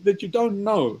that you don't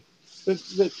know?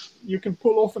 that you can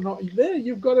pull off and not. There,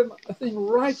 you've got a thing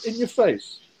right in your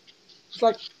face. It's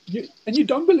like you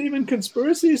don't believe in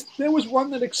conspiracies. There was one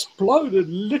that exploded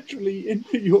literally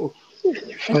into your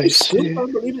face. And you still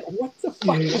don't believe it. What the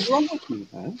fuck is wrong with you,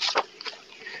 man?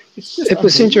 It's just. It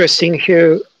was interesting,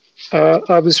 Hugh.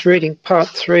 I was reading part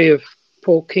 3 of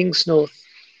Paul Kingsnorth's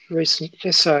recent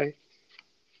essay.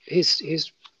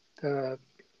 His the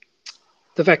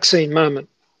vaccine moment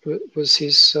was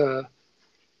his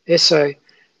essay,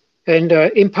 and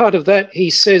in part of that he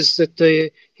says that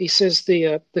the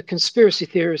conspiracy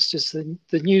theorist is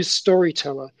the news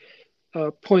storyteller,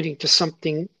 pointing to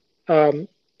something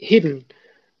hidden,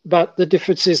 but the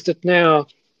difference is that now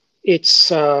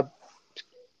it's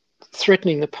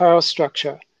threatening the power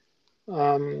structure.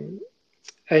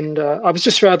 And I was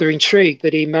just rather intrigued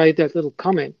that he made that little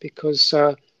comment, because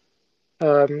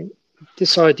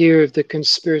this idea of the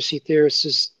conspiracy theorists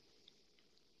is,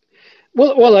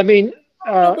 well, I mean,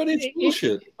 no, but it's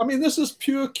bullshit. I mean, this is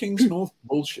pure Kingsnorth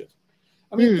bullshit.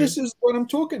 I mean, this is what I'm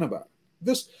talking about.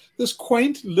 This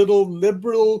quaint little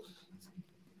liberal,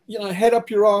 head up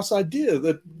your ass idea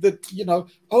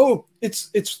that oh,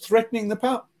 it's threatening the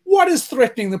power. What is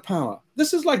threatening the power?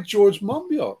 This is like George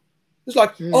Monbiot. It's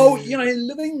like, oh,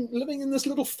 living in this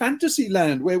little fantasy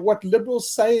land where what liberals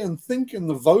say and think and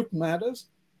the vote matters.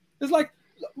 It's like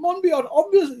Monbiot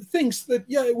obviously thinks that,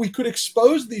 we could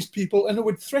expose these people and it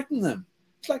would threaten them.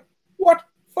 It's like, what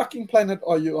fucking planet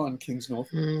are you on, Kingsnorth?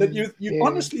 That you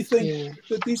honestly think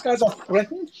that these guys are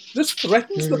threatened? This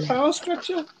threatens the power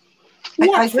structure?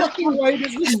 What fucking way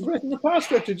does this threaten the power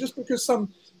structure just because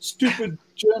some stupid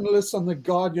journalists on The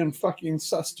Guardian fucking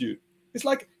sussed you? It's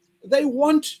like they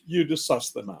want you to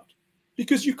suss them out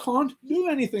because you can't do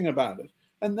anything about it.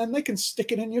 And then they can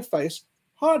stick it in your face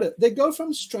harder. They go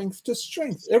from strength to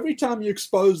strength. Every time you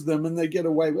expose them and they get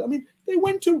away with it. I mean, they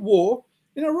went to war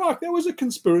in Iraq. There was a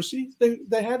conspiracy. They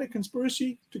had a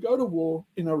conspiracy to go to war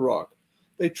in Iraq.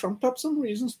 They trumped up some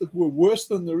reasons that were worse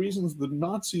than the reasons the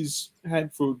Nazis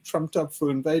had trumped up for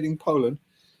invading Poland.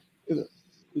 The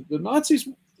Nazis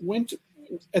went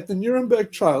at the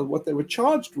Nuremberg trial. What they were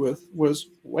charged with was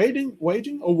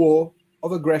waging a war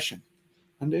of aggression.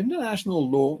 Under international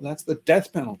law, that's the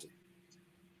death penalty.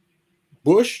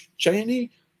 Bush,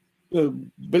 Cheney,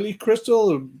 Billy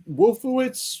Crystal,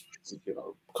 Wolfowitz,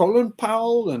 Colin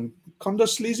Powell, and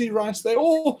Condoleezza Rice, they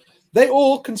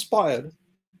all conspired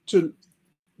to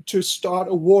start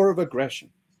a war of aggression,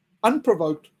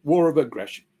 unprovoked war of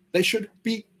aggression. They should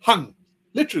be hung,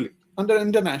 literally, under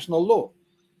international law.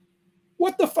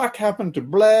 What the fuck happened to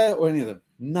Blair or any of them?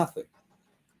 Nothing.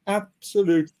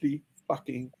 Absolutely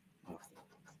fucking nothing.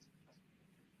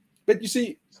 But you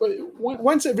see,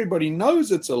 once everybody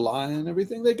knows it's a lie and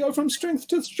everything, they go from strength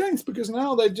to strength, because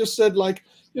now they've just said, like,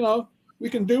 we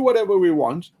can do whatever we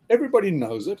want. Everybody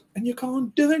knows it, and you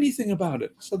can't do anything about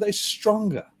it. So they're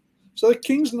stronger. So the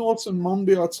Kingsnorths and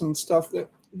Monbiots and stuff,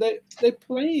 they're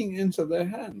playing into their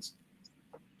hands.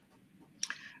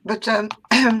 But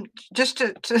just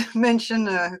to mention,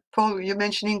 Paul, you're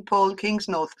mentioning Paul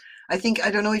Kingsnorth. I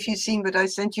don't know if you've seen, but I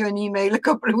sent you an email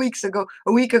a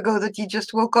week ago, that he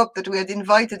just woke up, that we had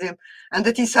invited him, and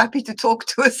that he's happy to talk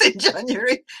to us in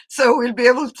January. So we'll be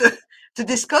able to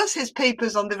discuss his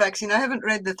papers on the vaccine. I haven't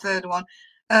read the third one.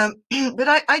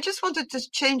 But I just wanted to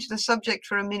change the subject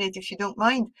for a minute, if you don't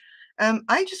mind.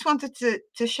 I just wanted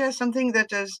to share something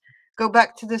that go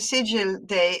back to the Sigil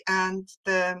day and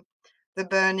the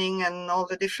burning and all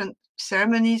the different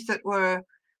ceremonies that were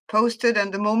posted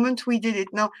and the moment we did it.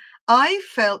 Now, I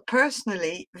felt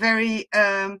personally very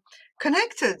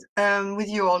connected with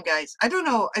you all guys. I don't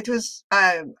know, it was,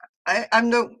 I'm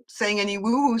not saying any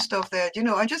woo-woo stuff there,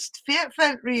 I just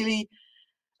felt really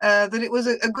that it was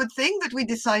a good thing that we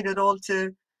decided all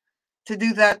to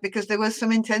do that, because there was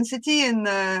some intensity in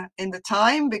the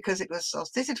time, because it was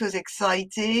solstice, it was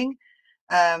exciting.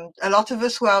 A lot of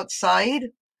us were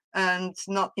outside, and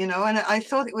not, and I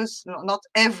thought it was not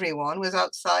everyone was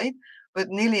outside, but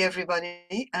nearly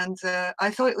everybody, and I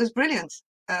thought it was brilliant.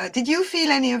 Did you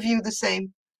feel, any of you, the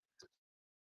same?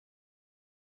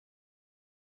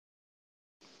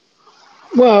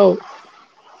 Well,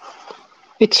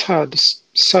 it's hard to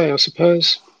say, I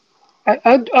suppose.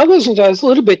 I wasn't. I was a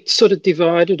little bit sort of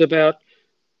divided about,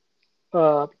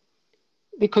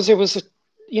 because there was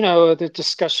the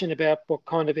discussion about what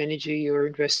kind of energy you're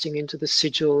investing into the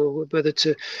sigil, whether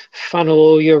to funnel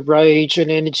all your rage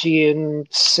and energy and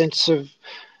sense of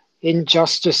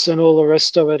injustice and all the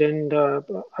rest of it. And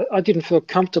I didn't feel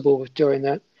comfortable with doing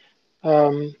that.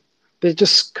 But it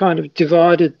just kind of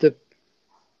divided it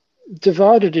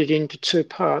into two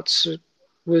parts. It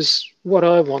was what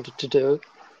I wanted to do,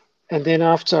 And then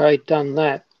after I'd done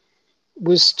that,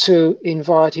 was to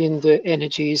invite in the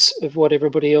energies of what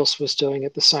everybody else was doing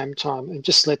at the same time and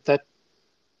just let that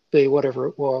be whatever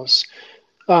it was.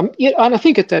 Yeah, and I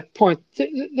think at that point,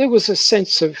 there was a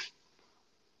sense of,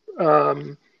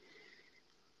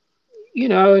 you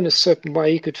know, in a certain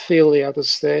way, you could feel the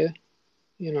others there,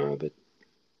 you know, but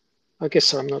I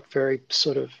guess I'm not very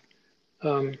sort of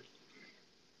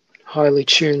highly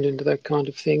tuned into that kind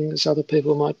of thing as other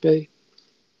people might be.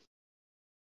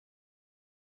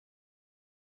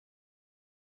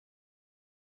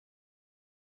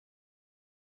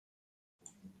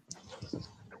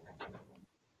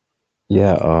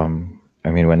 Yeah,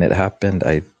 I mean, when it happened,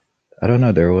 I don't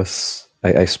know,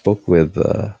 I spoke with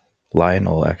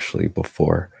Lionel actually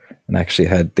before, and actually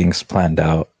had things planned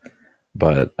out,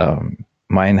 but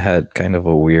mine had kind of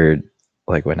a weird,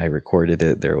 like when I recorded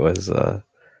it, there was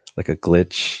like a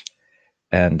glitch,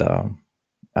 and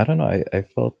I don't know, I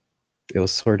felt it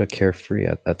was sort of carefree.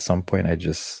 At some point, I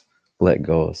just let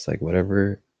go. It's like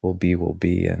whatever will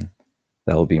be, and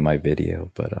that'll be my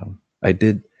video. But I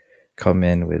did come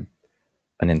in with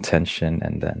an intention,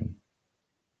 and then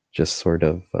just sort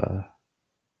of,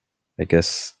 I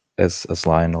guess, as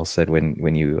Lionel said,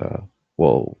 when you,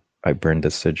 well, I burned the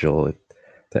sigil,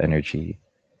 the energy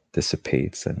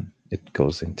dissipates and it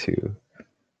goes into,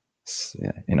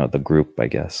 you know, the group, I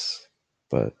guess.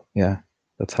 But yeah,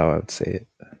 that's how I would say it.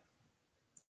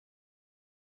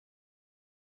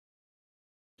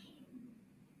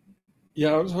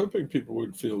 Yeah, I was hoping people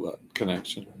would feel that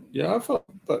connection. Yeah, I felt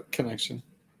that connection.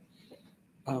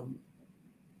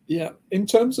 Yeah, in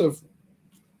terms of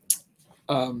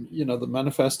you know, the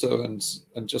manifesto and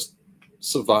just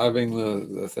surviving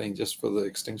the thing just for the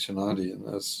Extinctionati and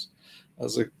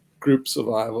as a group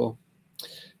survival,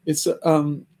 it's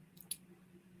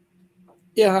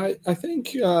yeah, I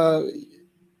think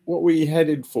what we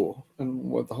headed for and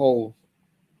what the whole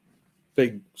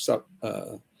big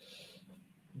the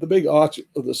big arch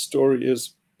of the story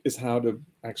is how to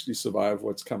actually survive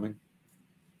what's coming.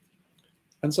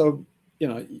 And so, you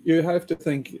know, you have to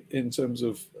think in terms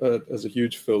of as a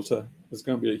huge filter. There's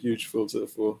going to be a huge filter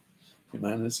for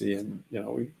humanity, and you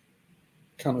know, we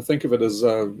kind of think of it as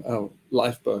a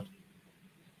lifeboat.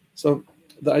 So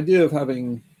the idea of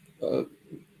having you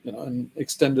know, an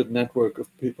extended network of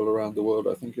people around the world,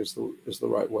 I think, is the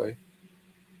right way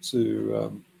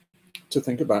to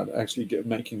think about actually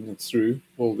making it through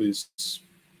all these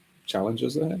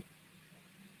challenges ahead.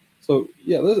 So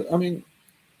yeah, I mean,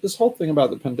 this whole thing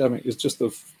about the pandemic is just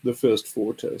the first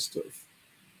foretaste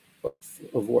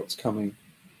of what's coming.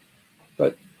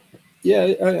 But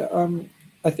yeah,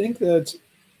 I think that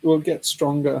we'll get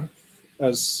stronger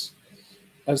as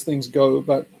things go.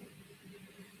 But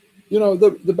you know,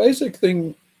 the basic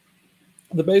thing,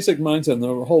 the basic mindset, and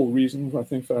the whole reason I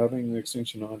think for having the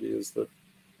Extinctionati is that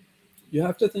you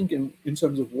have to think in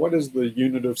terms of what is the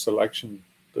unit of selection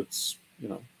that's, you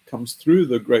know, comes through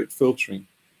the great filtering.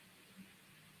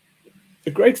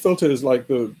 The great filter is like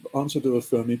the answer to the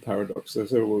Fermi paradox. They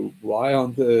say, well, why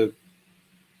aren't there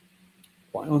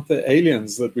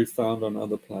aliens that we found on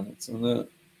other planets? And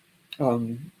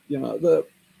you know,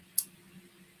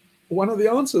 one of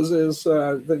the answers is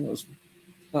I think it was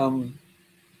I can't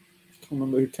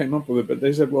remember who came up with it, but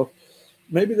they said, well,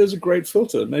 maybe there's a great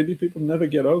filter. Maybe people never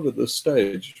get over this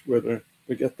stage where they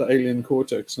get the alien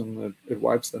cortex and it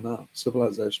wipes them out.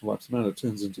 Civilization wipes them out. It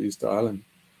turns into Easter Island,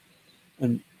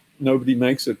 and nobody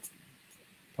makes it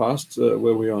past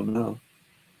where we are now.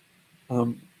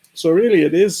 So really,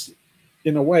 it is,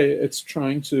 in a way, it's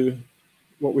trying to,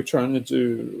 what we're trying to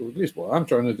do, or at least what I'm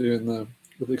trying to do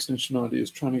with Extinctionati, is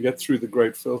trying to get through the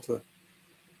great filter.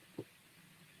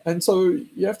 And so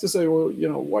you have to say, well, you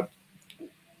know, what,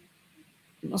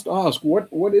 you must ask,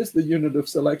 what is the unit of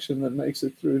selection that makes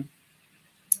it through?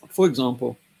 For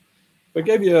example, if I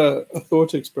gave you a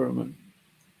thought experiment,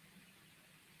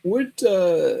 would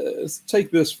take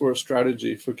this for a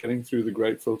strategy for getting through the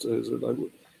great filter. Is it like,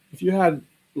 if you had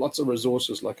lots of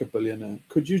resources like a billionaire,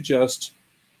 could you just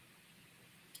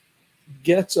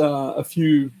get a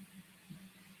few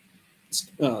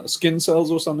skin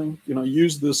cells or something, you know,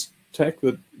 use this tech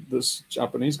that this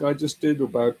Japanese guy just did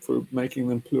about for making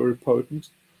them pluripotent,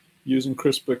 using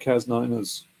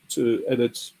CRISPR-Cas9 to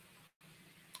edit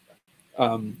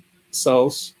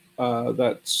cells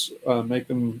that make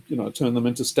them, you know, turn them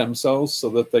into stem cells so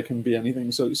that they can be anything.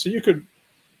 So you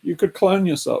could clone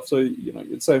yourself. So, you know,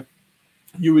 you'd say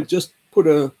you would just put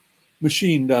a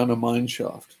machine down a mine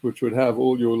shaft, which would have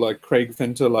all your like Craig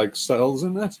Venter like cells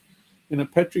in it, in a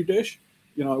petri dish.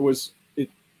 You know,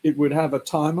 it would have a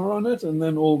timer on it, and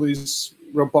then all these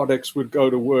robotics would go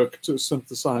to work to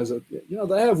synthesize it. You know,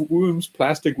 they have wombs,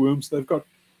 plastic wombs.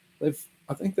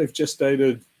 I think they've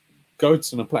gestated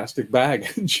goats in a plastic bag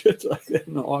and shit like that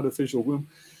in an artificial womb.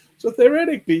 So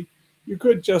theoretically, you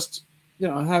could just, you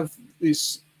know, have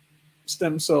these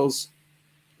stem cells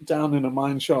down in a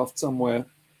mine shaft somewhere,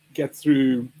 get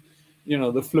through, you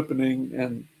know, the flippening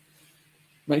and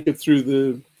make it through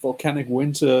the volcanic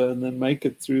winter, and then make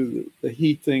it through the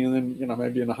heat thing, and then, you know,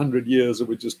 maybe in 100 years it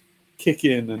would just kick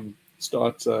in and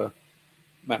start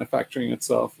manufacturing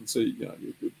itself, and so, you know,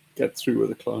 you could get through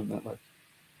with a clone that way.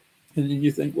 And then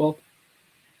you think, well,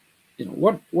 you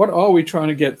know, what are we trying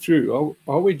to get through?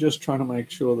 Are we just trying to make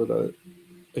sure that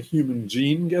a human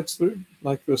gene gets through,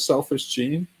 like the selfish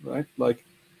gene, right? Like,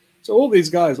 so all these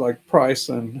guys like Price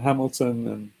and Hamilton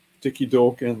and Dickie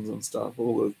Dawkins and stuff,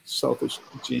 all the selfish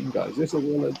gene guys, they said,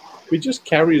 well, we just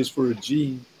carriers for a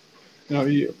gene. You know,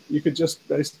 you could just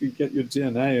basically get your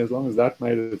DNA, as long as that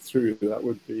made it through, that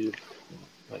would be, you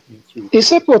know, making through. Is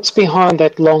that what's behind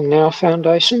that Long Now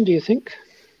Foundation, do you think?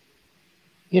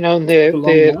 You know, and their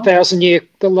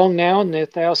the Long Now and their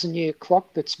 1,000-year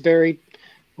clock that's buried,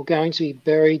 or going to be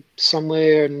buried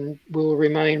somewhere and will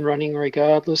remain running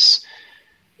regardless.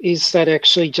 Is that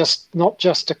actually just not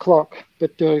just a clock,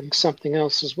 but doing something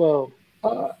else as well?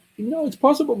 No, it's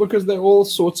possible, because they're all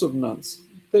sorts of nuts.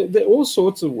 They're all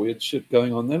sorts of weird shit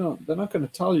going on. They're not going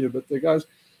to tell you, but the guys,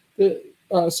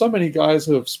 so many guys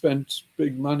have spent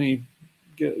big money,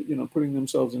 you know, putting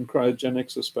themselves in cryogenic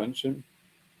suspension.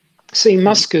 See,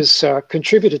 Musk has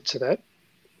contributed to that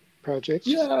project.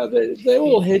 Yeah, they're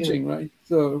all hedging, right?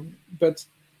 So, but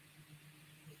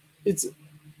it's,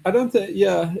 I don't think,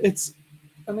 yeah, it's,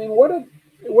 I mean,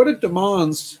 what it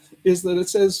demands is that it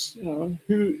says, you know,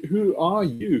 who are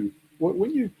you?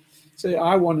 When you say,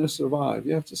 I want to survive,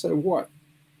 you have to say what?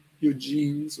 Your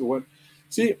genes, or what?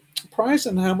 See, Price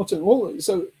and Hamilton,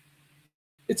 so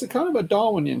it's a kind of a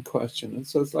Darwinian question. And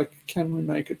so it's like, can we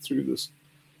make it through this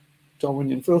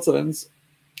Darwinian filter? And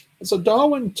so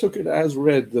Darwin took it as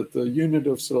read that the unit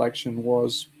of selection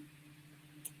was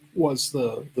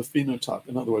the phenotype,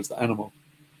 in other words, the animal.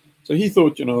 So he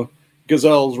thought, you know,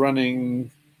 gazelles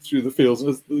running through the fields,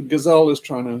 the gazelle is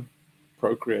trying to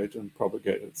procreate and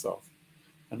propagate itself.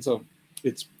 And so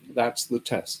that's the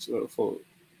test for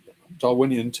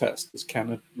Darwinian test, is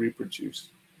can it reproduce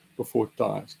before it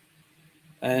dies?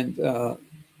 And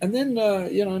then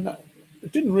you know,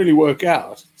 it didn't really work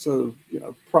out. So, you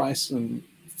know, Price and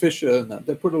Fisher and that,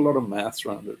 they put a lot of maths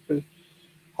around it. But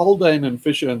Haldane and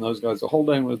Fisher and those guys,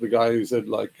 Haldane was the guy who said,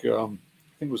 like, I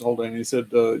think it was Haldane, he said,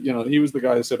 you know, he was the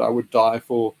guy who said, I would die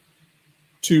for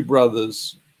 2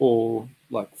 brothers or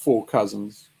like 4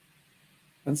 cousins.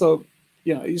 And so,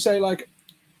 you know, you say, like,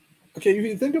 okay, if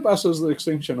you think of us as the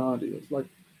Extinctionati, it's like,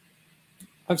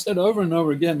 I've said over and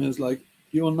over again, is like,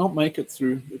 you will not make it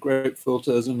through the great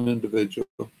filter as an individual.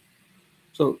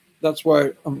 So that's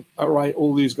why I write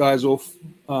all these guys off,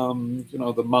 you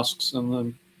know, the Musks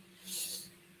and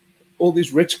all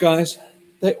these rich guys.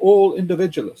 They're all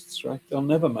individualists, right? They'll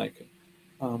never make it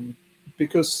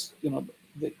because, you know,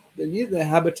 they need their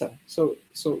habitat. So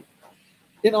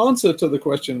in answer to the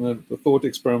question that the thought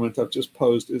experiment I've just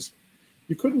posed is,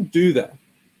 you couldn't do that,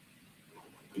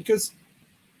 because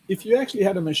if you actually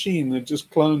had a machine that just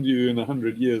cloned you in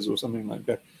 100 years or something like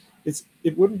that,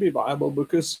 it wouldn't be viable,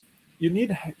 because you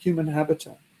need human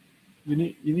habitat. You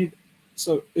need.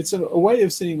 So it's a way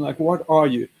of seeing, like, what are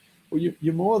you? Well,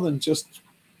 you're more than just,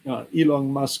 you know,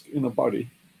 Elon Musk in a body.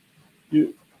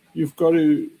 You've got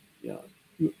to, you know,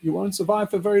 you won't survive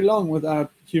for very long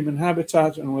without human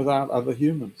habitat and without other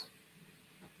humans.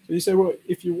 So you say, well,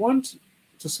 if you want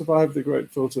to survive the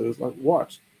great filter, it's like,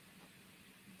 what?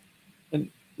 And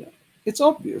yeah, it's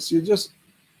obvious. You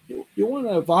want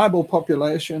a viable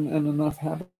population and enough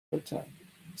habitat.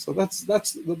 So that's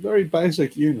the very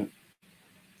basic unit.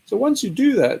 So once you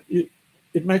do that,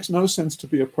 it makes no sense to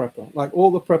be a prepper. Like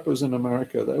all the preppers in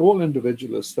America, they're all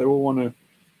individualists. They all want to,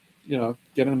 you know,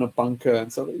 get in a bunker,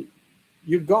 and so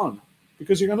you're gone,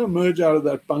 because you're going to emerge out of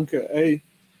that bunker. A,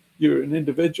 you're an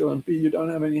individual, and B, you don't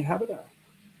have any habitat.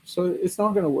 So it's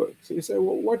not going to work. So you say,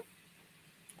 well,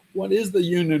 what is the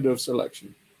unit of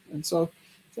selection? And so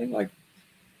think like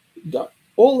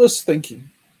all this thinking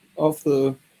of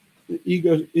the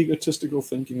egotistical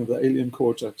thinking of the alien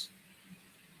cortex.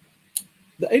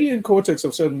 The alien cortex,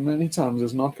 I've said many times,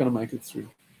 is not going to make it through,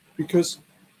 because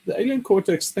the alien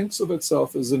cortex thinks of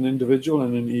itself as an individual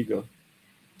and an ego.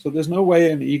 So there's no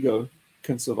way an ego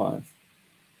can survive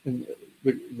in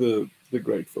the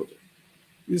great filter.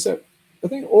 You said, I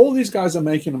think all these guys are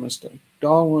making a mistake.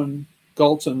 Darwin,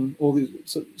 Galton, all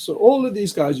these. So all of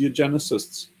these guys,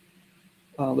 eugenicists,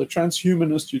 the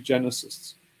transhumanist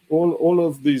eugenicists, all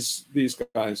of these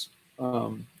guys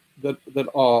that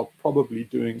are probably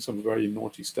doing some very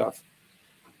naughty stuff.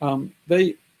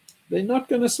 They're not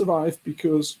going to survive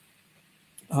because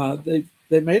they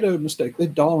made a mistake. They're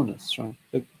Darwinists,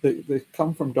 right? They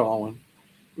come from Darwin,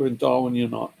 with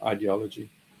Darwinian ideology.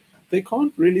 They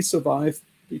can't really survive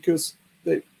because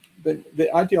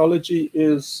the ideology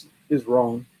is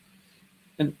wrong,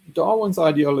 and Darwin's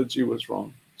ideology was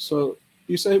wrong. So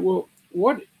you say, well,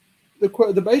 what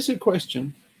the basic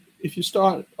question, if you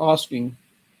start asking,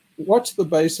 what's the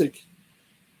basic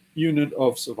unit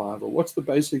of survival? What's the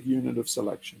basic unit of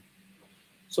selection?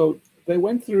 So they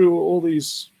went through all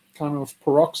these kind of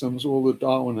paroxysms, all the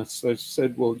Darwinists. They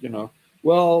said,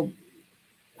 well,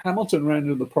 Hamilton ran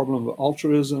into the problem of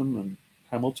altruism and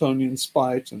Hamiltonian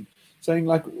spite, and saying,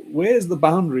 like, where's the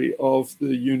boundary of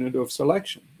the unit of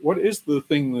selection? What is the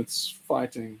thing that's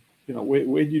fighting?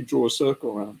 Where do you draw a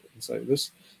circle around it and say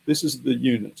this is the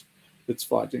unit that's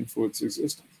fighting for its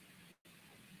existence?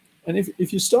 And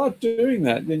if you start doing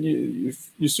that, then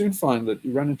you soon find that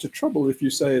you run into trouble if you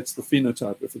say it's the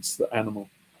phenotype, if it's the animal,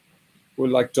 or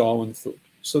like Darwin thought.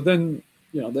 So then,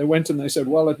 they went and they said,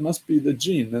 well, it must be the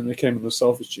gene. Then they came with the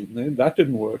selfish gene. That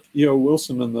didn't work. E.O.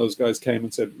 Wilson and those guys came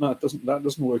and said, no, that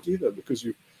doesn't work either, because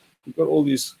you've got all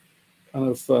these kind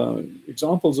of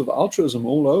examples of altruism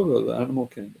all over the animal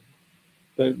kingdom.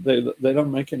 They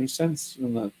don't make any sense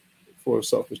in that for a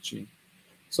selfish gene.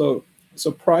 So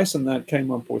Price and that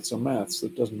came up with some maths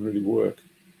that doesn't really work.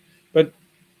 But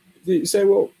you say,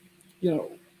 well,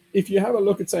 if you have a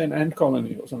look at, say, an ant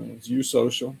colony or something, it's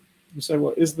eusocial. You say,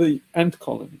 well, is the ant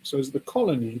colony, so is the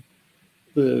colony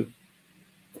the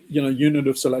unit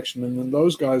of selection? And then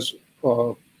those guys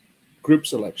are group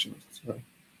selectionists, right?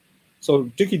 So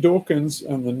Dickie Dawkins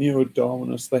and the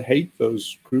neo-Darwinists, they hate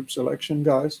those group selection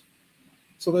guys.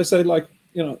 So they say, like,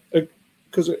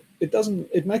 because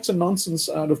it makes a nonsense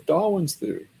out of Darwin's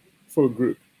theory for a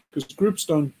group, because groups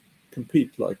don't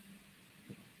compete like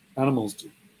animals do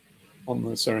on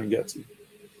the Serengeti.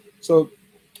 So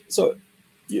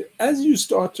as you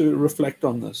start to reflect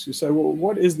on this, you say, well,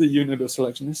 what is the unit of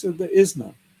selection? He said, there is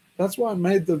none. That's why I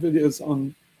made the videos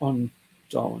on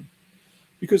Darwin,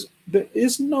 because there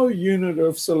is no unit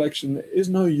of selection. There is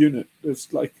no unit.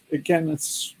 It's like, again,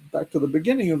 it's back to the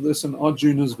beginning of this and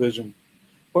Arjuna's vision.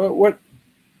 What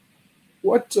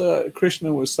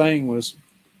Krishna was saying was,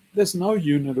 there's no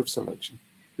unit of selection.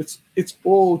 It's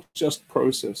all just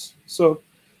process.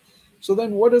 So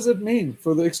then what does it mean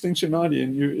for the Extinctionati,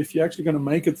 and if you're actually going to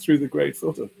make it through the Great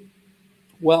Filter?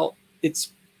 Well,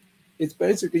 it's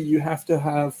basically you have to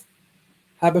have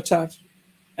habitat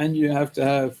and you have to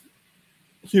have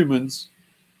humans,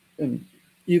 and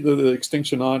either the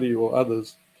Extinctionati or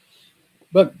others.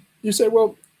 But you say,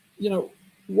 well,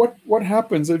 what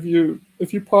happens if you're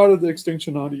part of the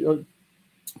Extinctionati? Or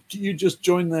do you just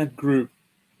join that group,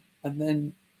 and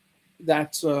then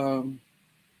that's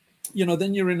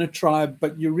then you're in a tribe,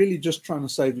 but you're really just trying to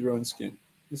save your own skin?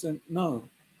 You say, no.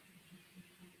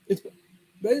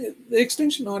 The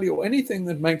Extinctionati, or anything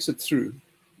that makes it through,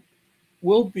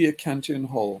 will be a Kantian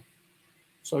whole.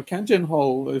 So a Kantian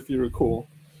whole, if you recall,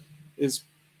 is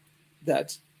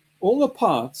that all the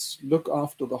parts look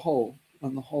after the whole,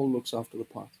 and the whole looks after the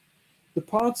parts. The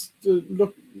parts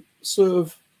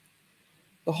serve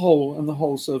the whole, and the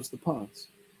whole serves the parts.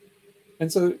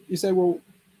 And so you say, well,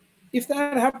 if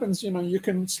that happens, you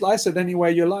can slice it any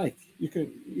way you like. You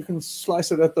can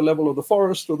slice it at the level of the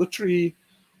forest or the tree,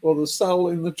 or the cell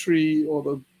in the tree, or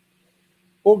the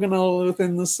organelle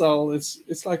within the cell.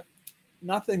 It's like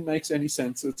nothing makes any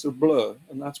sense. It's a blur,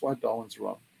 and that's why Darwin's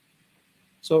wrong.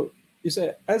 So you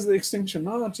say, as the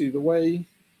Extinctionati, the way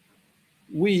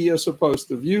we are supposed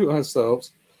to view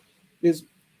ourselves is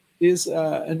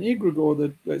an egregore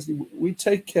that basically we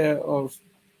take care of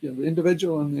the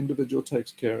individual, and the individual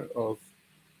takes care of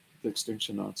the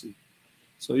Extinctionati.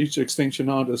 So each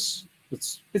Extinctionatus,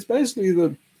 it's basically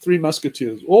the three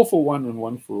musketeers, all for one and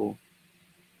one for all.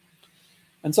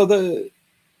 And so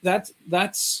that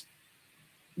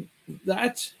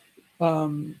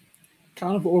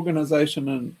kind of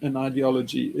organization and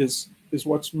ideology is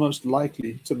what's most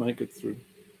likely to make it through,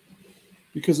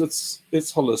 because it's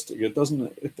holistic. It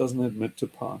doesn't admit to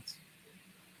parts.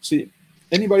 See,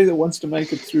 anybody that wants to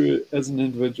make it through as an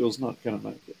individual is not going to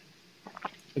make it.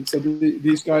 And so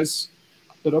these guys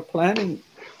that are planning,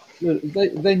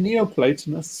 they're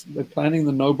Neoplatonists. They're planning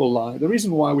the noble lie. The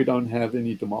reason why we don't have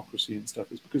any democracy and stuff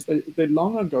is because they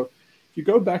long ago, if you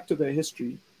go back to their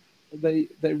history, they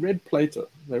read Plato.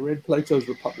 They read Plato's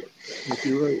Republic. If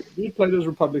you read Plato's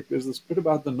Republic, there's this bit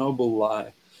about the noble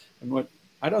lie, and what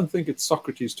I don't think it's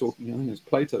Socrates talking. I think it's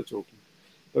Plato talking.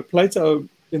 But Plato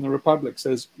in the Republic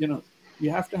says, you know,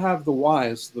 you have to have the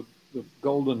wise, the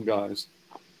golden guys,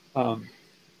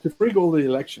 to frig all the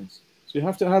elections. So you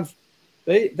have to have,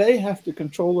 they have to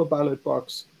control the ballot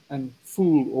box and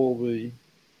fool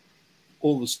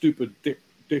all the stupid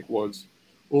dickwads,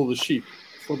 all the sheep,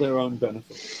 for their own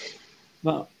benefit.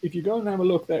 Now, if you go and have a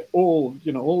look, they're all,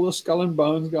 you know, all the skull and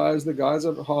bones guys, the guys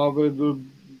at Harvard, the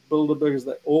Bilderbergers,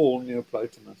 they're all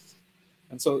Neoplatonists.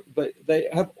 And so they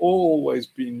have always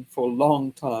been, for a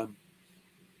long time,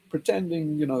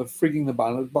 pretending, you know, frigging the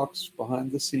ballot box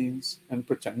behind the scenes and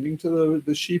pretending to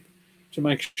the sheep to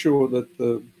make sure that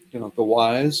the, you know, the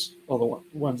wise are the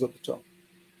ones at the top.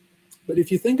 But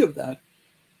if you think of that,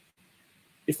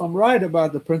 if I'm right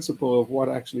about the principle of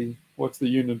what's the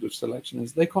unit of selection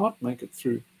is, they can't make it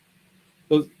through.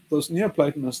 Those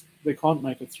Neoplatonists, they can't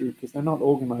make it through because they're not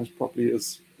organized properly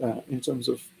as in terms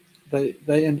of they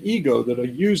an ego that are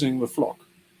using the flock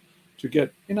to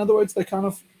get. In other words, they're kind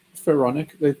of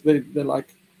pharaonic. They're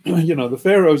like, you know, the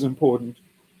pharaoh's important.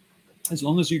 As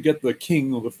long as you get the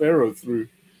king or the pharaoh through,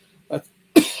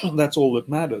 that's all that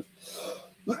matters.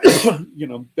 You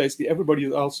know, basically everybody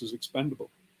else is expendable.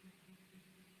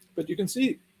 But you can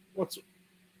see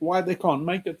why they can't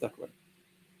make it that way.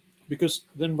 Because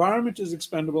the environment is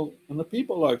expendable and the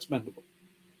people are expendable.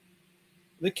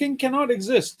 The king cannot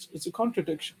exist. It's a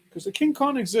contradiction because the king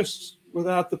can't exist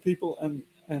without the people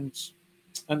and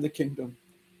the kingdom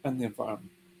and the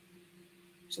environment.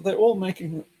 So they're all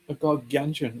making a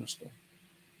gargantuan mistake.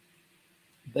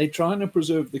 They're trying to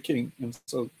preserve the king, and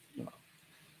so, you know,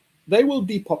 they will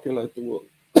depopulate the world.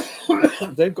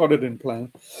 They've got it in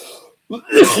plan.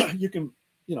 You can,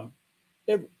 you know,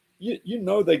 you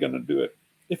know they're going to do it.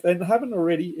 If they haven't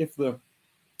already, if the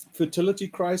fertility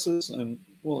crisis and,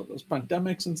 well, those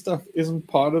pandemics and stuff isn't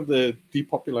part of the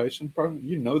depopulation program,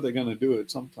 you know they're going to do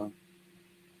it sometime.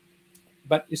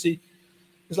 But you see,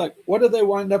 it's like, what do they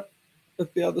wind up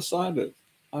at the other side of?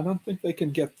 I don't think they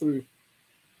can get through.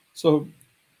 So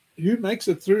who makes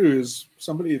it through is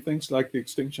somebody who thinks like the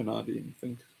Extinctionati and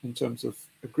think in terms of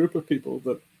a group of people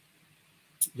that,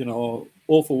 you know,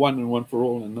 all for one and one for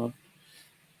all, and not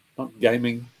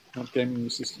gaming the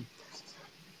system.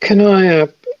 Can I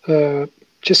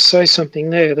just say something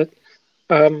there that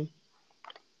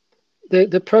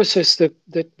the process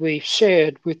that we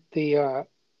shared with the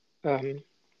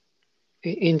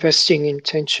investing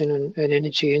intention and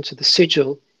energy into the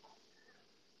sigil,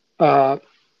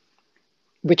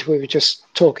 which we were just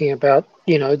talking about,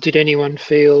 you know, did anyone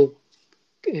feel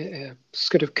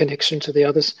sort of connection to the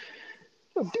others?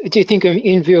 Do you think,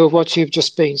 in view of what you've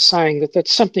just been saying, that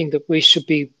that's something that we should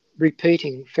be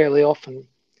repeating fairly often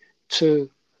to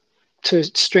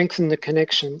strengthen the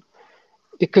connection?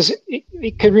 Because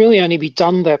it can really only be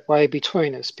done that way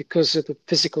between us because of the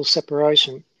physical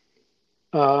separation.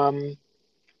 And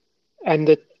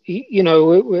that, you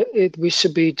know, we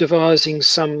should be devising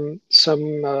some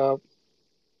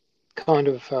kind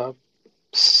of,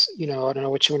 you know, I don't know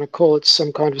what you want to call it,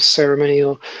 some kind of ceremony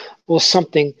or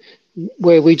something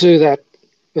where we do that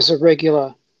as a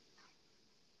regular,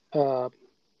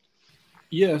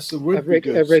 yes, a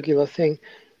regular thing.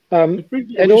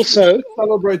 And also, we should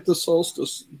celebrate the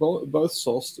solstice, both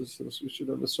solstices. We should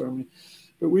have a ceremony,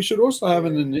 but we should also have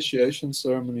an initiation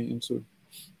ceremony into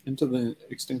the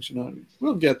Extinctionati.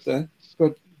 We'll get there,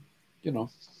 but you know,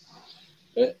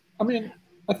 I mean,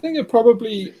 I think it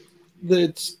probably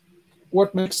that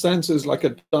what makes sense is like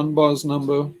a Dunbar's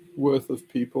number worth of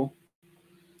people.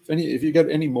 If you get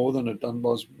any more than a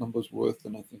Dunbar's number's worth,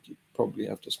 then I think you probably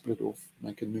have to split off,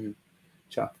 make a new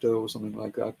chapter or something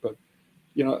like that. But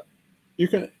you know, you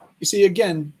see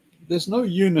again, there's no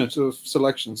unit of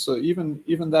selection, so even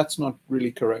that's not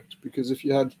really correct, because if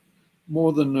you had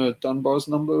more than a Dunbar's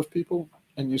number of people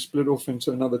and you split off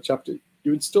into another chapter,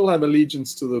 you would still have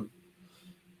allegiance to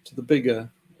the bigger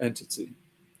entity.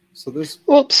 So this,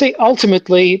 well, see,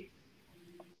 ultimately,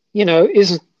 you know,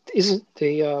 isn't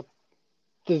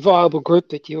the viable group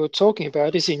that you were talking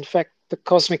about is in fact the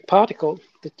cosmic particle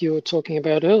that you were talking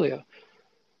about earlier.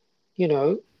 You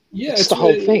know, yeah, it's the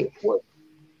whole thing.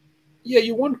 Yeah,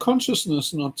 you want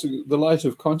consciousness, not to the light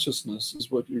of consciousness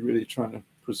is what you're really trying to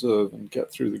preserve and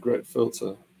get through the great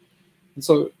filter. And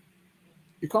so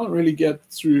you can't really get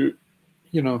through,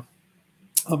 you know,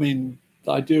 I mean,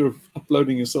 the idea of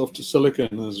uploading yourself to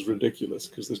silicon is ridiculous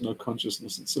because there's no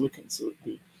consciousness in silicon, so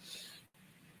it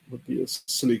would be a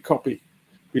silly copy.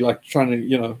 It'd be like trying to,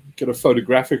 you know, get a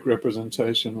photographic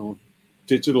representation or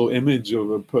digital image of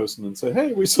a person and say, "Hey,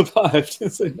 we survived."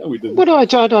 And say, "No, we didn't." What I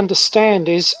don't understand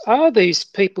is, are these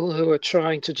people who are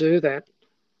trying to do that,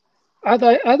 are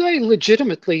they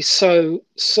legitimately so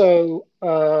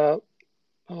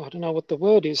I don't know what the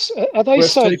word is. Are they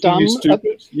so Breathtakingly dumb?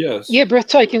 stupid. Yes. Yeah,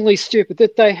 breathtakingly stupid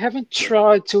that they haven't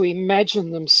tried to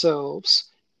imagine themselves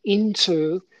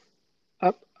into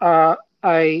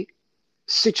a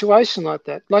situation like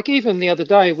that. Like even the other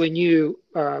day when you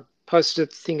posted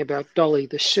a thing about Dolly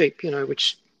the sheep, which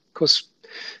of course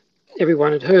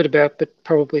everyone had heard about but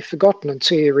probably forgotten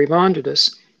until you reminded us.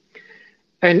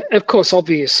 And of course,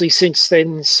 obviously, since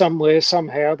then, somewhere,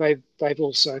 somehow, they've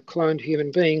also cloned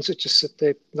human beings. It's just that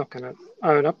they're not going to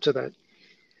own up to that.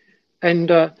 And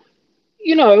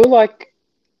like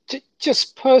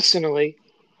just personally,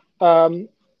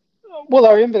 well,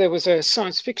 I remember there was a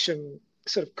science fiction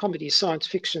sort of comedy science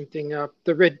fiction thing,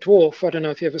 The Red Dwarf. I don't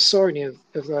know if you ever saw any of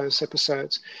those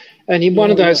episodes. And in one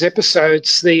of those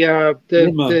episodes, the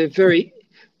very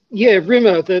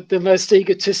Rimmer, the most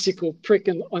egotistical prick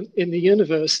in the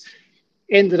universe,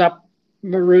 ended up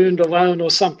marooned alone or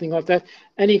something like that,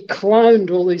 and he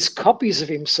cloned all these copies of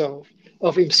himself.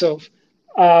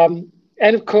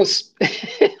 And of course,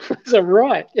 it was a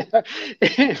riot.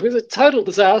 It was a total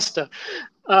disaster.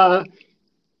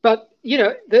 But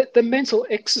the mental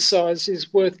exercise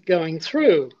is worth going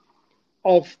through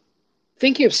of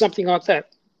thinking of something like that.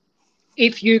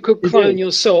 If you could clone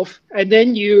yourself, and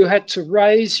then you had to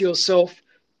raise yourself,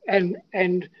 and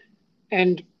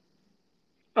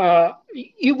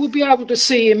you will be able to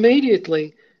see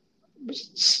immediately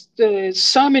there's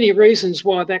so many reasons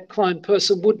why that cloned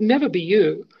person would never be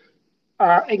you,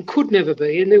 and could never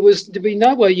be, and there'd be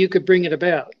no way you could bring it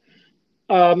about.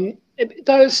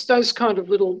 Those kind of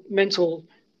little mental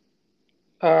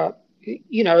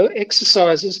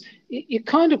exercises, you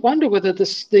kind of wonder whether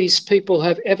these people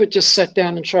have ever just sat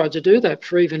down and tried to do that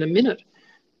for even a minute,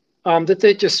 that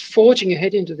they're just forging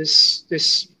ahead into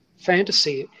this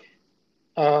fantasy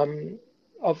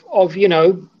of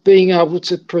being able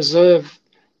to preserve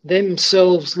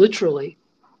themselves literally,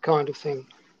 kind of thing.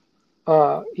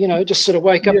 Just sort of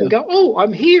wake up and go, "Oh,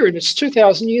 I'm here, and it's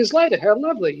 2,000 years later. How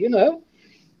lovely,"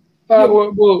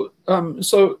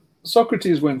 So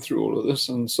Socrates went through all of this,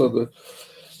 and so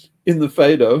in the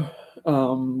Phaedo,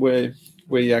 where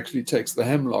he actually takes the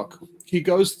hemlock, he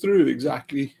goes through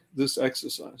exactly this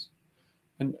exercise,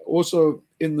 and also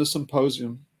in the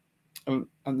Symposium, and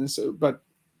this, but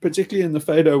particularly in the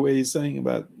Phaedo, where he's saying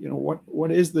about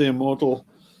what is the immortal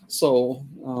soul,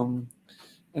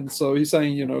 and so he's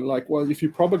saying if you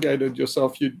propagated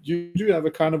yourself, you do have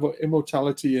a kind of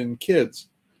immortality in kids.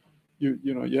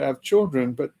 You have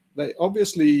children, but they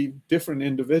obviously different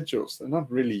individuals. They're not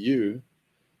really you.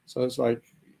 So it's like,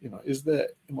 is there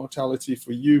immortality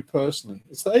for you personally?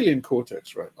 It's the alien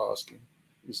cortex, right? Asking,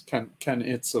 can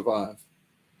it survive?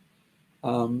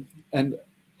 And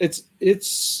it's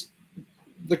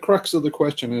the crux of the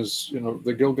question is,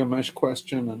 the Gilgamesh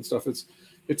question and stuff. It's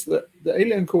the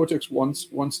alien cortex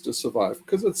wants to survive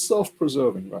because it's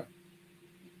self-preserving, right?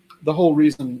 The whole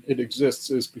reason it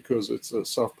exists is because it's a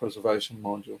self-preservation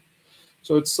module.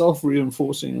 So it's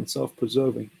self-reinforcing and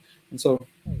self-preserving. And so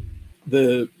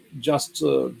just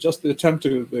the attempt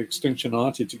to the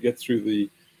extinctionati to get through the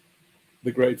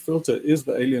great filter is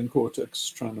the alien cortex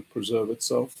trying to preserve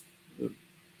itself.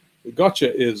 The gotcha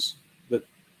is that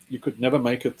you could never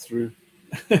make it through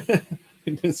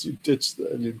unless you ditch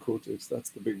the alien cortex. That's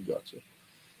the big gotcha.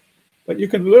 But you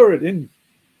can lure it in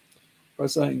by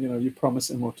saying, you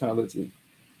promise immortality.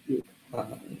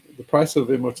 The price of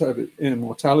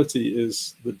immortality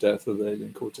is the death of the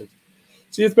alien cortex.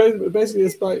 See, it's basically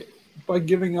it's by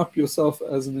giving up yourself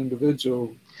as an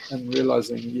individual and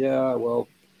realizing, your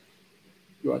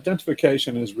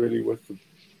identification is really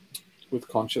with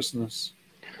consciousness.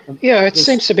 And it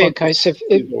seems to be a case of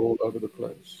all over the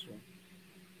place.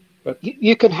 But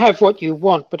you can have what you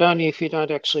want, but only if you don't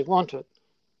actually want it.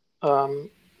 So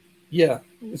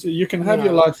you can have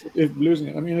your life if losing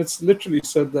it. I mean, it's literally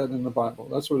said that in the Bible.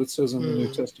 That's what it says in the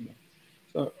New Testament.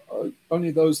 So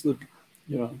only those that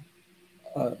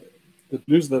that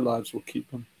lose their lives will keep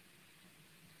them.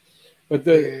 But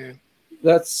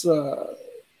that's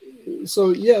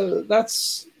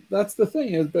that's the thing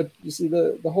is. But you see,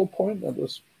 the whole point of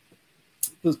this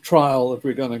trial that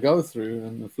we're going to go through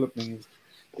and the flipping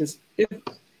is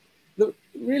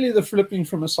really the flipping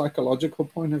from a psychological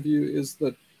point of view is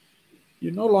that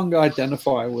you no longer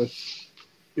identify with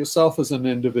yourself as an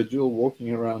individual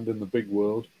walking around in the big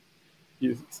world.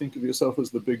 You think of yourself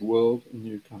as the big world, and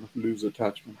you kind of lose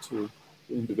attachment to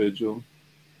the individual.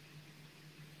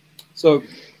 So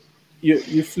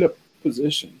you flip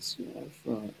positions. You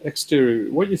know,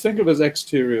 exterior, what you think of as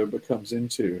exterior becomes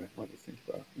interior. What you think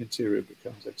about interior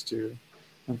becomes exterior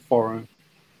and foreign.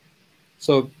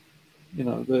 So, you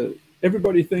know,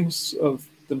 everybody thinks of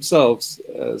themselves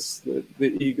as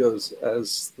the egos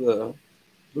as the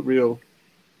real,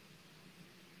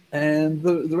 and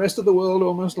the rest of the world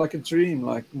almost like a dream,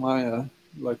 like Maya,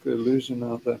 like the illusion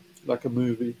out there, like a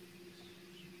movie.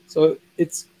 So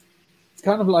it's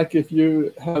kind of like if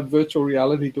you have virtual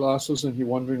reality glasses and you're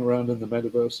wandering around in the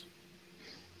metaverse,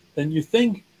 then you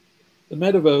think the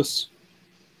metaverse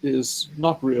is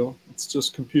not real. It's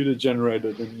just computer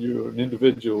generated and you're an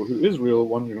individual who is real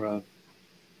wandering around.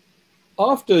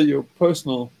 After your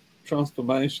personal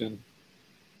transformation,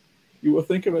 you will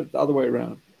think of it the other way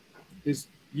around. Is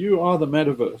you are the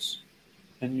metaverse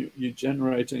and you're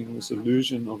generating this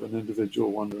illusion of an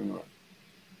individual wandering around.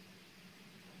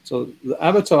 So the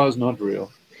avatar is not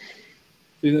real.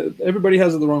 Everybody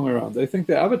has it the wrong way around. They think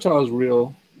the avatar is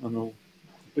real and the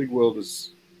big world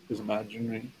is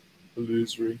imaginary,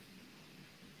 illusory,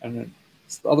 and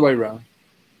it's the other way around.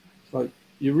 It's like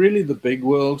you're really the big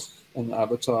world and the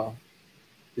avatar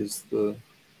is the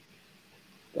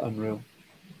unreal.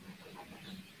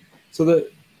 So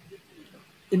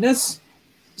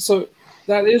so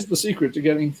that is the secret to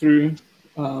getting through,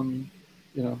 you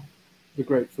know, the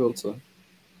great filter.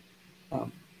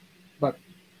 But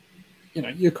you know,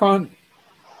 you can't.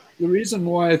 The reason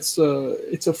why it's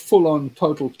a full-on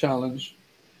total challenge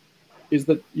is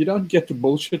that you don't get to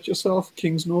bullshit yourself,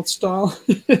 King's North style.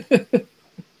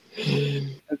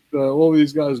 And, all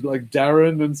these guys like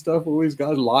Darren and stuff, all these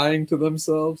guys lying to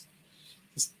themselves,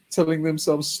 just telling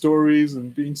themselves stories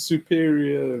and being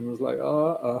superior, and it was like,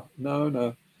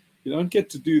 no, you don't get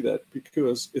to do that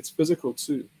because it's physical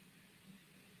too.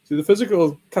 See, the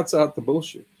physical cuts out the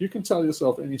bullshit. You can tell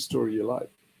yourself any story you like,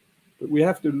 but we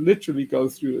have to literally go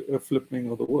through a flipping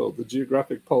of the world. The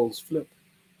geographic poles flip.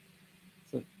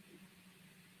 So,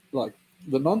 like,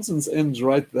 the nonsense ends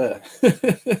right there.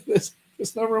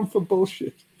 There's no room for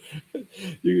bullshit.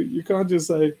 You can't just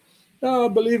say, "No, I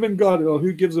believe in God." Or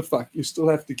who gives a fuck? You still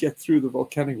have to get through the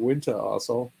volcanic winter,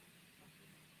 asshole.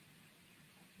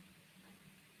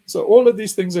 So all of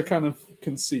these things are kind of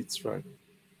conceits, right?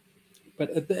 But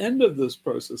at the end of this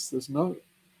process, there's no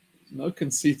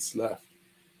conceits left.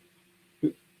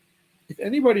 If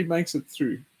anybody makes it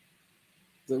through,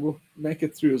 they will make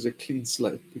it through as a clean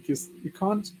slate, because you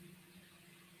can't.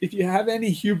 If you have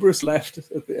any hubris left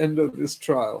at the end of this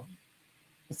trial,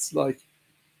 it's like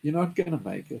you're not going to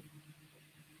make it.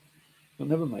 You'll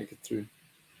never make it through.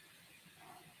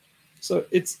 So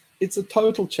it's a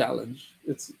total challenge.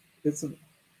 It's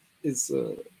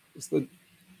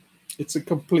a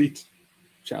complete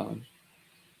challenge.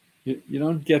 You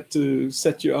don't get to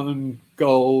set your own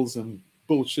goals and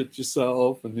bullshit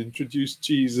yourself and introduce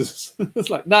Jesus. It's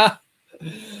like, nah,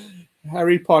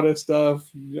 Harry Potter stuff,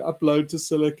 you upload to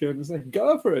Silicon. It's like,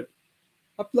 go for it.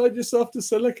 Upload yourself to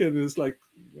Silicon. It's like,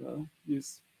 you know,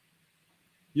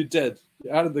 you're dead.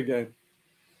 You're out of the game.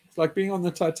 It's like being on the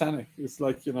Titanic. It's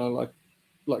like, you know,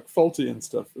 like faulty and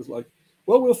stuff. It's like,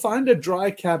 well, we'll find a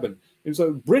dry cabin. And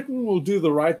so Britain will do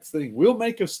the right thing. We'll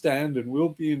make a stand and we'll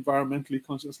be environmentally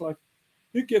conscious. Like,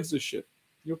 who gives a shit?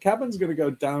 Your cabin's going to go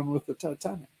down with the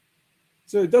Titanic.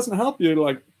 So it doesn't help you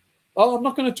like, oh, I'm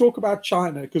not going to talk about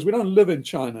China because we don't live in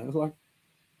China. It's like,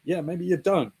 yeah, maybe you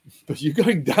don't, but you're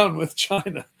going down with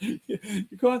China. You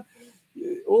can't.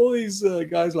 All these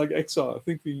guys like XR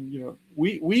thinking, you know,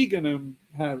 we're going to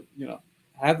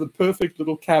have the perfect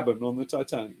little cabin on the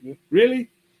Titanic. Really?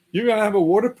 You're going to have a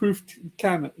waterproof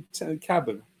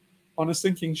cabin on a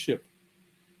sinking ship?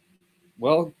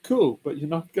 Well, cool, but you're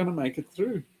not going to make it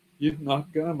through. You're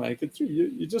not going to make it through.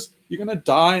 You're going to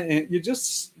die, and you're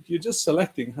just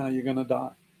selecting how you're going to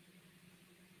die.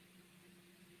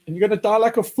 And you're going to die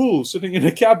like a fool sitting in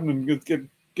a cabin and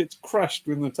gets crushed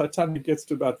when the Titanic gets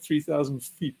to about 3,000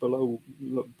 feet below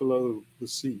the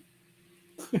sea.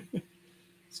 So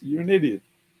you're an idiot.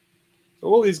 So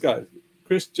all these guys,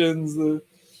 Christians, the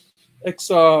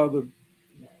XR, the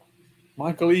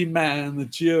Michael E. Mann, the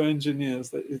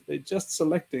geoengineers, they're just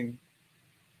selecting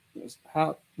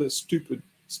how the stupid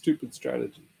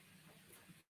strategy.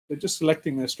 They're just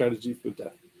selecting their strategy for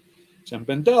death. Jem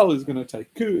Bendel is going to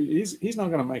take coup. He's not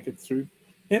going to make it through.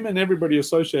 Him and everybody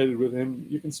associated with him,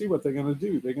 you can see what they're going to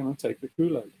do. They're going to take the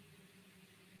Kool-Aid.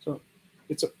 So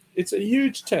it's a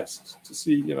huge test to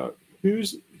see, you know,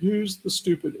 who's the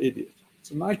stupid idiot.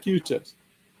 It's an IQ test.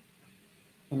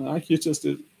 And the IQ test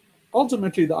is,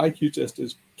 ultimately the IQ test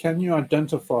is, can you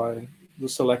identify the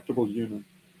selectable unit?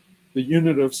 The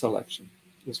unit of selection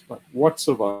is what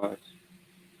survives.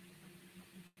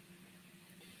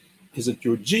 Is it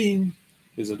your gene?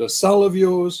 Is it a cell of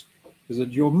yours? Is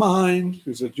it your mind?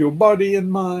 Is it your body and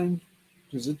mind?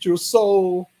 Is it your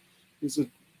soul? Is it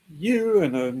you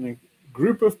and a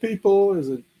group of people? Is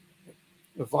it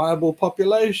a viable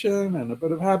population and a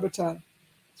bit of habitat?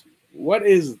 What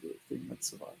is the thing that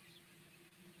survives?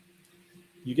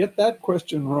 You get that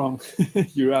question wrong,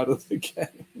 you're out of the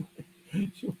game.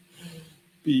 You'll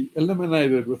be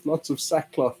eliminated with lots of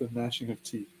sackcloth and gnashing of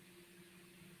teeth.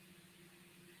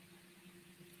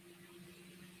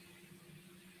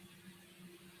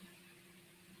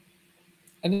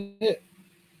 And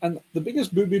the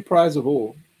biggest booby prize of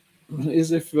all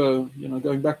is if,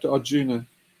 going back to Arjuna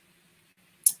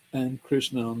and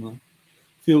Krishna on the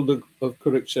field of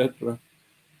Kurukshetra,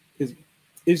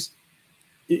 is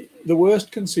the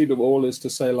worst conceit of all is to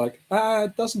say, like,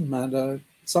 it doesn't matter,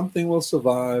 something will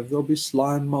survive, there'll be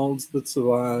slime molds that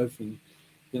survive, and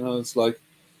it's like,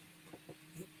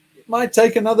 it might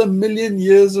take another billion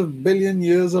years of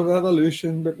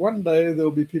evolution, but one day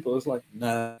there'll be people. It's like,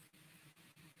 nah.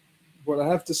 What I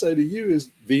have to say to you is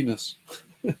Venus.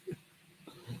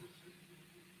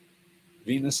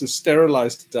 Venus is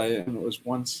sterilized today, and it was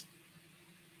once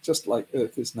just like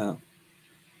Earth is now.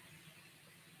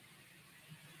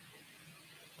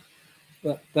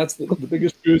 That's the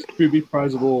biggest booby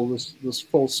prize of all, this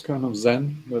false kind of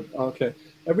Zen, that, okay,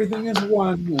 everything is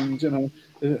one, and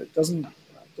it doesn't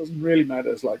really matter.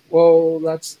 It's like, well,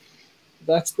 that's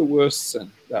the worst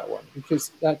sin, that one, because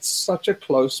that's such a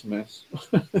close mess.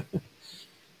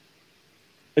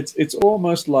 It's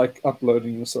almost like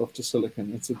uploading yourself to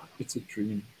silicon. It's a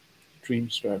dream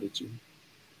strategy.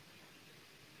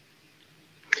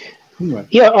 Anyway.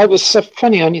 Yeah, I was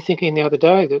funny only thinking the other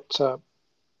day that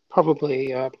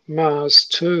probably Mars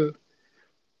too,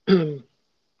 that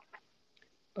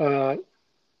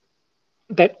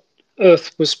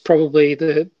Earth was probably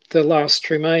the last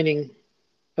remaining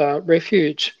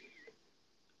refuge.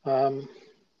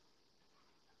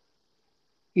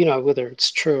 Whether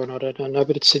it's true or not, I don't know,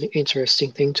 but it's an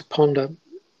interesting thing to ponder.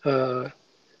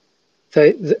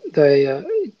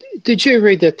 Did you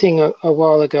read that thing a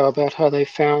while ago about how they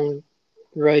found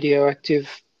radioactive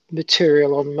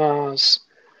material on Mars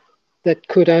that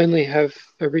could only have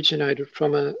originated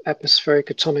from an atmospheric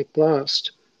atomic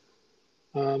blast?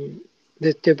 Whether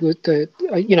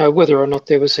or not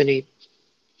there was any,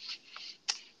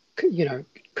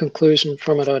 conclusion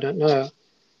from it, I don't know.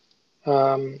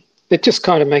 It just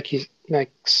kind of makes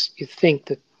you think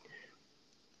that,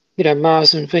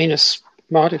 Mars and Venus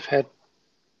might have had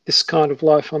this kind of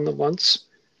life on them once,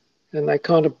 and they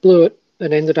kind of blew it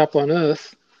and ended up on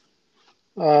Earth.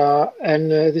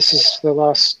 This is the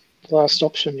last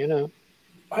option,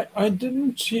 I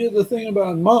didn't hear the thing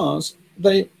about Mars.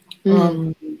 They,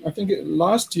 I think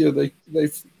last year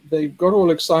they got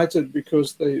all excited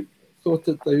because they thought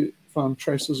that they found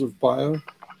traces of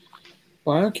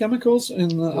biochemicals in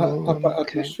the upper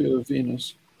atmosphere of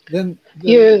Venus. Then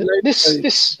they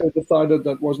decided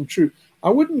that wasn't true. I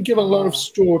wouldn't give a lot of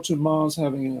store to Mars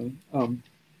having a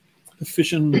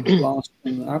fission blast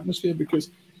in the atmosphere, because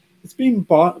it's being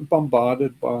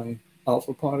bombarded by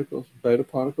alpha particles, beta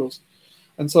particles,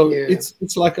 and so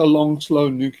it's like a long, slow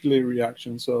nuclear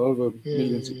reaction. So over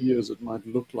millions of years, it might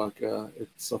look like it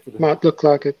suffered. Might look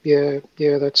like it. Yeah,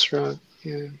 that's right.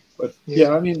 Yeah, but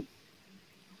I mean,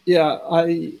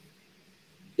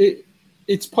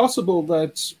 it's possible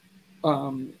that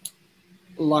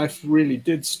life really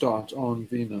did start on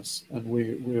Venus, and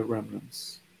we're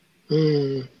remnants.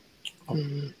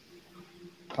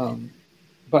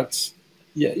 But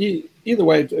yeah, either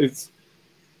way,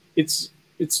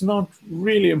 it's not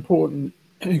really important,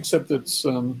 except that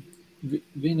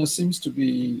Venus seems to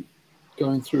be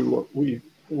going through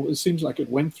it seems like it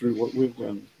went through what we're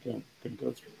going to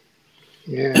go through.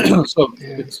 Yeah. So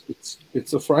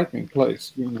it's a frightening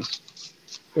place, Venus.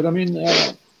 But I mean,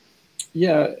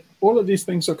 all of these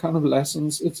things are kind of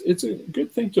lessons. It's a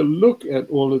good thing to look at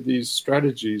all of these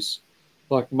strategies,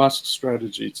 like Musk's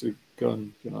strategy to go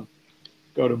and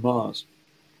go to Mars.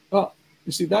 Well,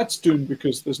 you see, that's doomed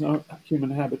because there's no human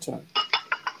habitat.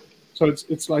 So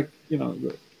it's like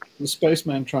the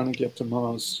spaceman trying to get to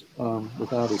Mars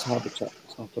without his habitat.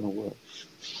 It's not going to work.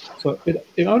 So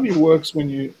it only works when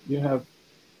you have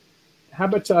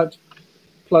habitat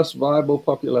plus viable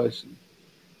population.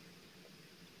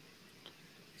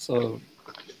 So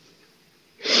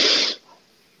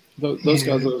those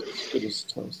guys are as good as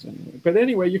toast anyway. But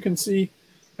anyway, you can see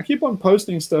I keep on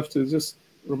posting stuff to just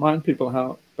remind people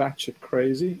how batshit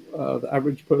crazy the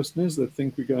average person is that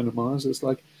think we're going to Mars. It's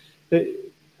like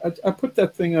I put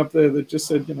that thing up there that just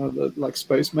said, like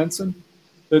space medicine,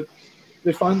 that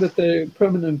they find that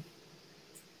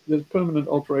there's permanent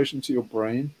alteration to your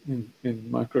brain in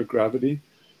microgravity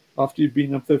after you've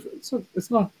been up there. So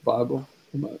it's not viable.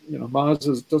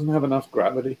 Mars doesn't have enough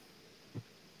gravity.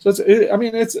 So so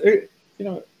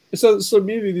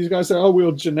immediately these guys say, oh,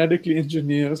 we'll genetically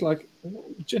engineer. It's like,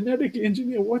 genetically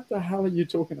engineer? What the hell are you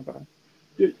talking about?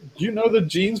 Do you know the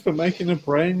genes for making a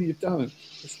brain? You don't.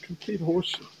 It's complete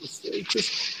horseshit.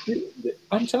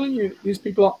 I'm telling you, these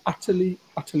people are utterly,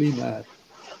 utterly mad.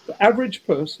 The average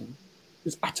person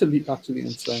is utterly, utterly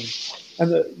insane.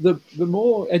 And the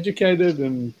more educated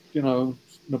and,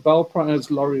 Nobel Prize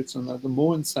laureates and that, the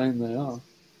more insane they are.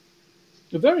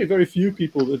 There are very, very few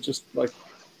people that just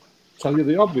tell you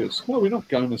the obvious. No, we're not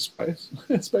going to space.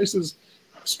 Space is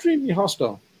extremely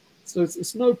hostile. So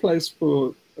it's no place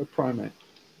for a primate.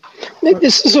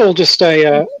 This is all just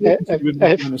space,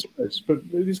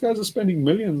 but these guys are spending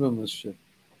millions on this shit.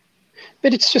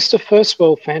 But it's just a first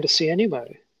world fantasy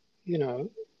anyway.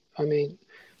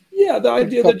 Yeah, the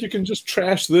idea that you can just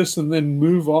trash this and then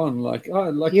move on,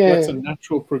 that's a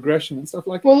natural progression and stuff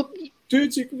like. Well,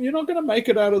 dudes, you're not going to make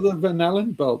it out of the Van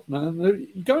Allen belt, man.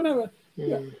 You're going to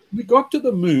we got to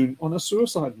the moon on a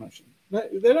suicide mission.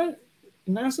 They don't.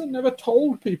 NASA never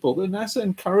told people. The NASA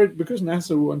encouraged, because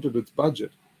NASA wanted its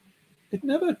budget. It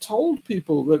never told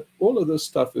people that all of this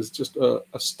stuff is just a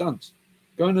stunt.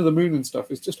 Going to the moon and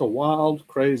stuff is just a wild,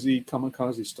 crazy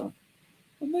kamikaze stunt.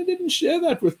 And they didn't share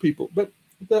that with people. But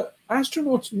the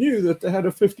astronauts knew that they had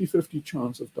a 50-50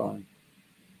 chance of dying.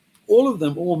 All of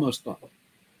them almost died.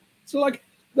 So,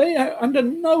 they are under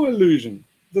no illusion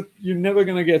that you're never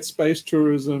going to get space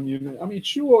tourism.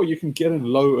 Sure, you can get in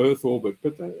low Earth orbit,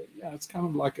 but it's kind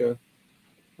of like a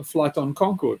flight on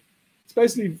Concorde. It's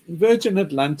basically Virgin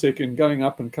Atlantic and going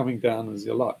up and coming down as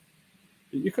you like.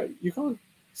 You can't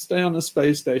stay on a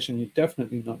space station. You're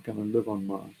definitely not going to live on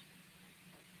Mars.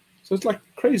 So it's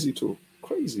crazy talk,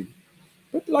 crazy.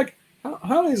 But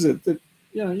how is it that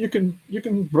you can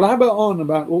blabber on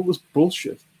about all this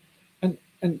bullshit, and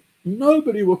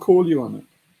nobody will call you on it?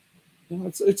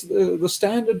 It's the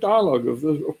standard dialogue of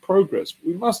progress.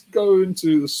 We must go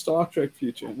into the Star Trek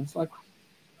future, and it's a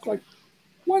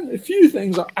few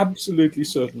things are absolutely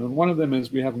certain, and one of them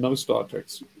is we have no Star Trek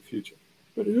future.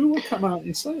 But who will come out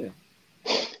and say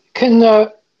it? Can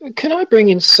I bring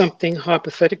in something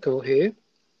hypothetical here,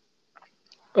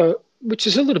 which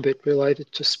is a little bit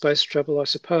related to space travel, I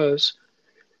suppose,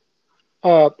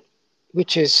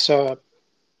 which is, a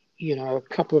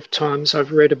couple of times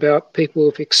I've read about people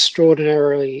with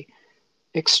extraordinarily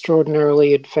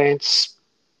advanced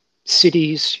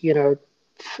cities,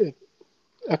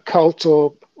 occult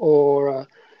or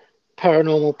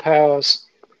paranormal powers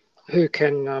who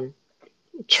can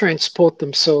transport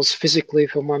themselves physically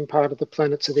from one part of the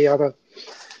planet to the other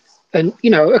and,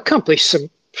 accomplish some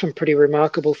pretty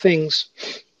remarkable things.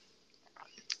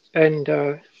 And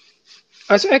I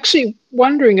was actually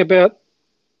wondering about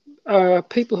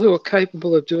people who are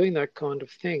capable of doing that kind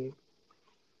of thing,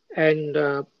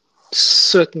 and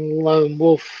certain lone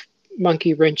wolf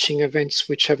monkey wrenching events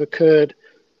which have occurred,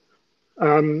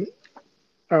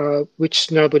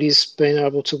 which nobody's been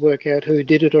able to work out who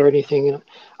did it or anything.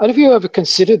 Have you ever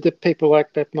considered that people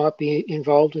like that might be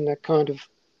involved in that kind of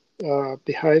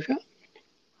behavior?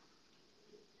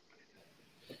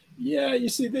 Yeah, you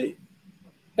see,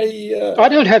 I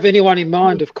don't have anyone in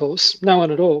mind, of course. No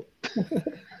one at all.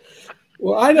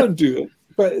 Well, I don't do it,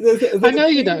 but I know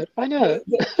you don't. I know.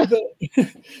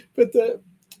 But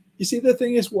you see, the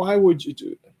thing is, why would you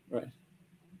do it, right?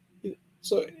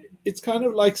 So it's kind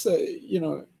of like,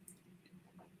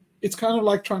 it's kind of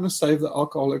like trying to save the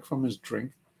alcoholic from his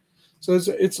drink. So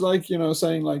it's like,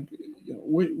 saying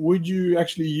would you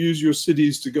actually use your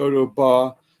cities to go to a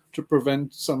bar to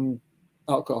prevent some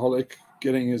alcoholic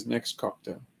getting his next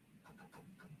cocktail?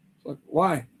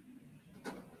 Why?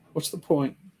 What's the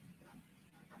point?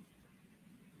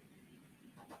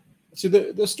 See,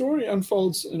 the story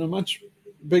unfolds in a much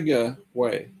bigger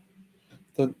way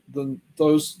than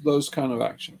those kind of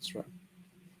actions, right?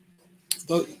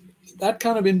 That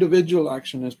kind of individual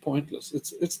action is pointless.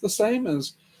 It's the same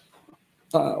as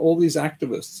all these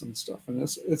activists and stuff, and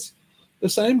it's the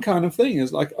same kind of thing.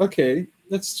 Is okay,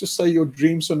 let's just say your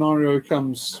dream scenario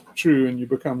comes true and you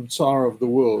become Tsar of the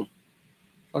world.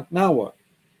 Now what?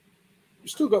 You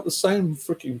still got the same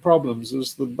freaking problems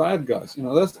as the bad guys.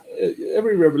 That's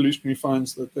every revolutionary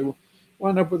finds that they will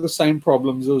wind up with the same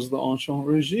problems as the ancient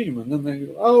regime, and then they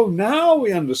go, oh, now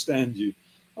we understand you.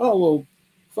 Oh, well,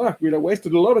 fuck, we'd have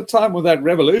wasted a lot of time with that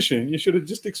revolution. You should have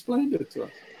just explained it to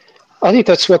us. I think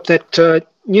that's what that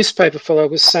newspaper fellow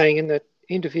was saying in that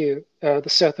interview, the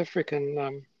South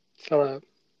African fellow.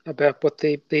 about what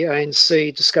the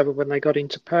ANC discovered when they got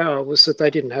into power was that they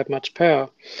didn't have much power.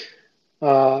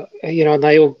 And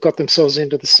they all got themselves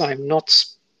into the same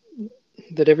knots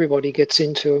that everybody gets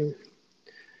into.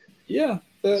 Yeah,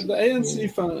 the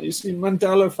ANC found, you see,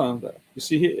 Mandela found that. You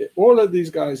see, all of these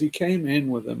guys, he came in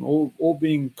with them, all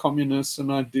being communists and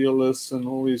idealists and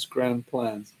all these grand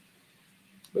plans.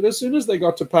 But as soon as they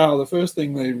got to power, the first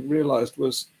thing they realized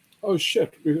was, oh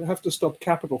shit, we have to stop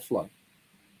capital flow.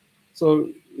 So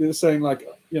they're saying like,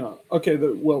 okay,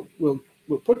 we'll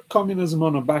put communism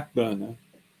on a back burner,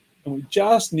 and we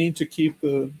just need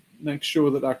to make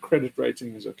sure that our credit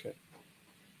rating is okay.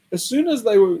 As soon as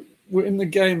they were in the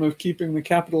game of keeping the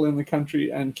capital in the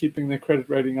country and keeping their credit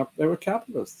rating up, they were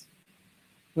capitalists.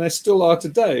 And they still are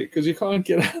today, because you can't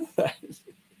get out of that.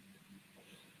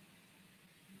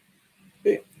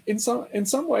 In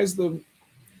some ways, the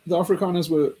Afrikaners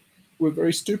were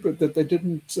very stupid that they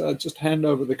didn't just hand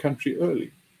over the country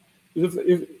early. If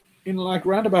in like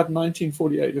around about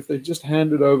 1948, if they just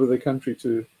handed over the country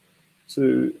to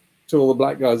all the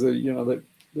black guys, they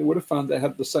would have found they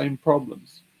had the same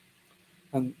problems,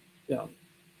 and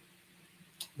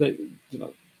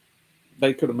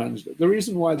they could have managed it. The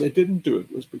reason why they didn't do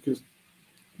it was because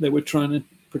they were trying to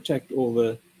protect all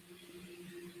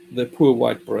their poor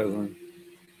white brethren.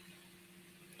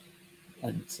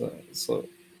 And so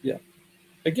yeah,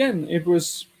 again, it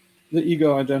was the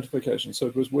ego identification. So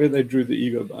it was where they drew the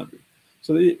ego boundary.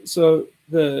 So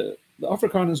the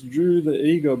Afrikaners drew the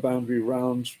ego boundary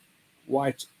around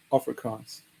white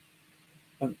Afrikaans,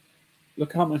 and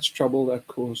look how much trouble that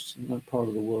caused in that part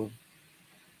of the world.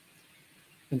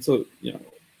 And so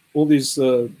all these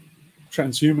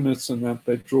transhumanists and that,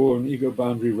 they draw an ego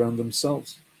boundary around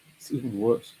themselves. It's even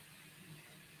worse.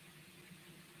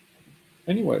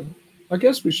 Anyway, I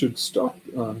guess we should stop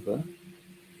there.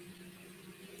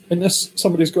 Unless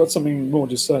somebody's got something more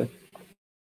to say.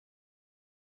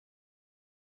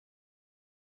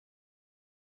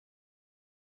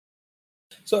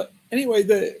 So anyway,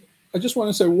 I just want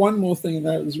to say one more thing, and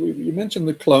that is you mentioned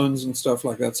the clones and stuff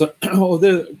like that. So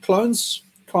the clones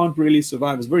can't really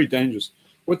survive. It's very dangerous.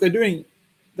 What they're doing,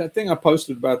 that thing I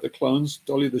posted about the clones,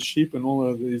 Dolly the sheep and all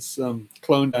of these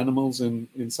cloned animals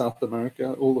in South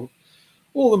America, all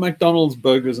the McDonald's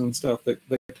burgers and stuff, they're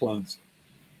clones.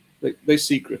 They're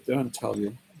secret. They don't tell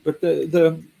you. But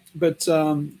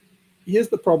here's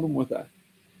the problem with that: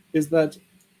 is that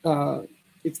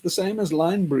it's the same as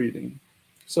line breeding.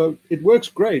 So it works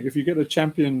great if you get a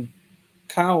champion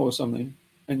cow or something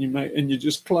and you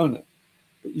just clone it.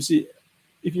 But you see,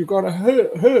 if you've got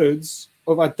herds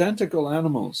of identical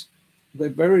animals, they're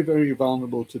very, very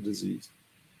vulnerable to disease.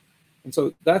 And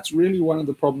so that's really one of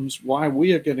the problems why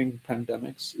we are getting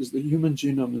pandemics, is the human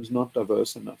genome is not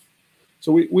diverse enough.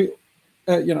 So we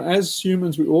as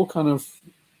humans, we're all kind of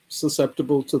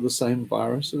susceptible to the same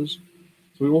viruses.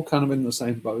 So we're all kind of in the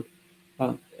same boat.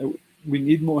 We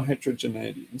need more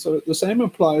heterogeneity. And so the same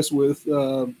applies with,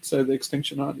 say, the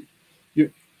Extinctionati.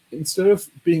 Instead of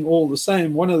being all the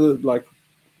same, one of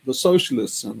the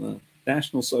socialists and the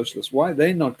National Socialists, why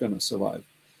they're not going to survive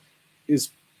is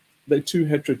they're too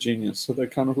heterogeneous. So they're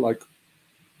kind of like,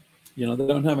 they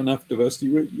don't have enough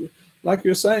diversity. Like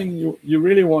you're saying, you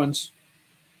really want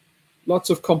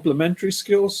lots of complementary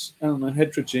skills and a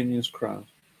heterogeneous crowd.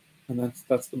 And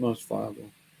that's the most viable.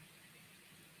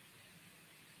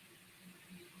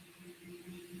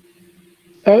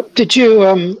 Did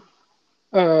you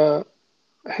have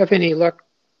any luck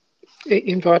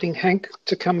inviting Hank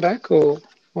to come back, or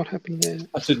what happened there?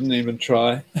 I didn't even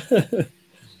try.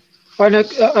 I know.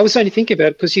 I was only thinking about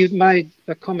it because you made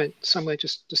a comment somewhere.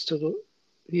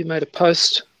 You made a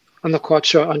post. I'm not quite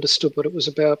sure I understood what it was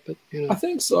about, but I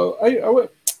think so. I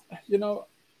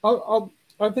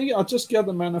think I'll just get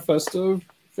the manifesto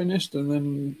finished, and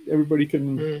then everybody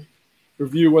can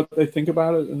review what they think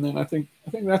about it, and then I think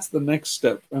that's the next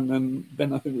step, and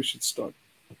then I think we should start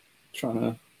trying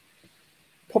to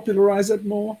popularize it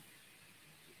more,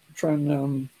 try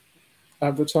and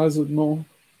advertise it more.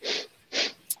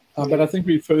 But I think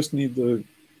we first need the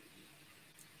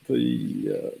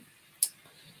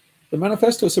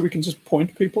manifesto, so we can just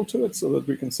point people to it, so that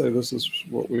we can say this is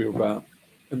what we're about,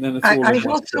 and then it's all.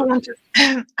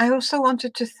 I also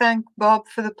wanted to thank Bob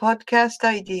for the podcast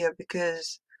idea,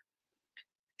 because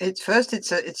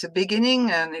it's a beginning,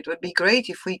 and it would be great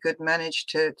if we could manage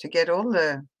to get all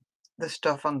the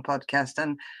stuff on podcast,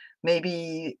 and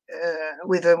maybe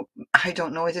I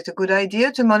don't know, is it a good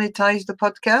idea to monetize the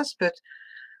podcast? But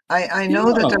I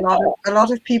know that a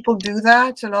lot of people do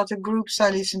that. A lot of groups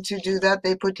I listen to do that.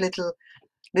 They put little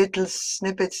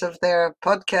snippets of their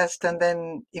podcast, and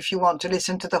then if you want to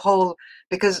listen to the whole,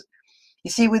 because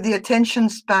You see, with the attention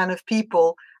span of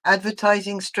people,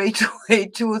 advertising straight away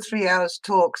 2 or 3 hours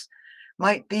talks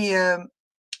might be,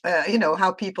 you know,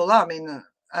 how people are. I mean,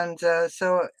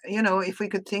 so, you know, if we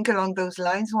could think along those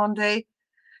lines one day,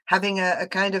 having a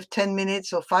kind of 10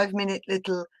 minutes or 5-minute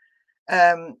little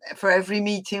for every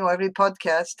meeting or every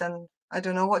podcast. And I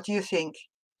don't know, what do you think?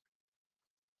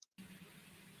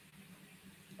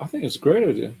 I think it's a great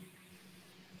idea.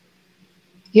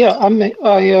 Yeah, I mean,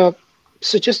 I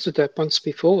suggested that once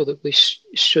before, that we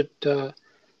should.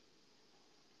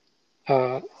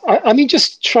 I mean,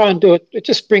 just try and do it.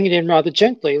 Just bring it in rather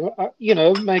gently. You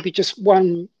know, maybe just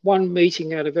one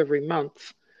meeting out of every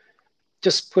month.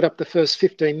 Just put up the first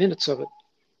 15 minutes of it,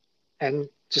 and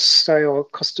just say, "Oh,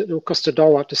 it'll cost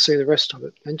 $1 to see the rest of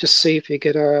it," and just see if you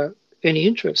get any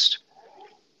interest.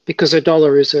 Because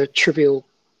 $1 is a trivial.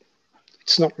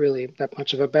 It's not really that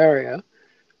much of a barrier,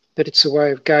 but it's a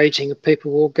way of gauging if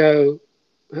people will go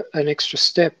an extra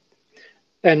step.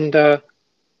 And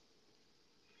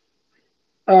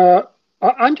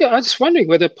I'm just wondering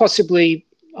whether possibly,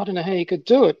 I don't know how you could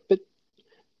do it, but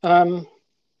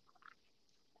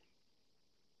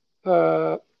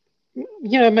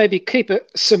you know, maybe keep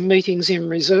some meetings in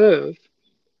reserve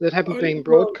that haven't been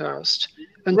broadcast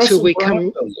until Russell we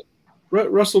Brand come. does it.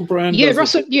 Russell Brand Yeah, does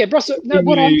Russell. it. Yeah, Russell. No,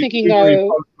 what I'm thinking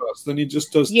though. Then he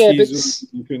just does Yeah, teasers.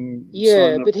 You can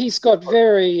yeah, sign up. but he's got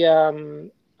very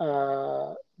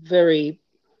very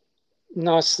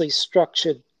nicely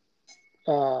structured.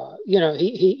 You know,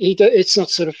 it's not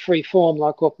sort of free form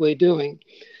like what we're doing,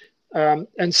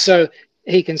 and so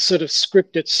he can sort of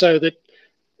script it so that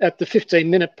at the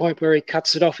 15-minute point where he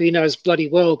cuts it off, he knows bloody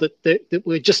well that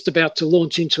we're just about to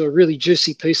launch into a really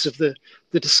juicy piece of the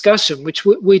discussion, which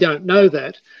we don't know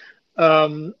that.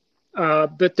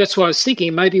 But that's why I was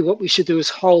thinking maybe what we should do is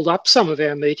hold up some of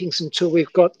our meetings until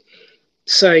we've got,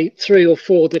 say, 3 or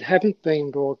 4 that haven't been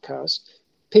broadcast.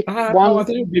 Pick one. No, I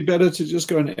think it'd be better to just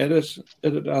go and edit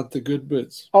out the good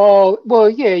bits. Oh, well,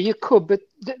 yeah, you could, but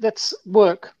that's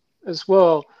work as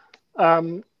well.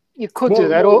 You could do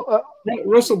that.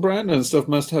 Russell Brand and stuff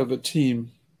must have a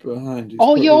team behind.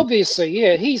 Yeah, obviously,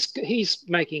 yeah. He's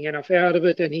making enough out of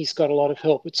it, and he's got a lot of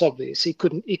help. It's obvious he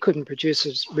couldn't produce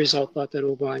a result like that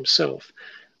all by himself.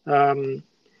 But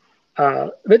no,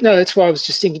 that's why I was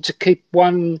just thinking to keep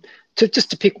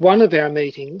to pick one of our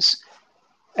meetings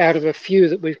out of a few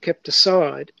that we've kept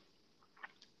aside.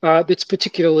 That's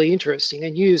particularly interesting,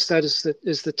 and use that as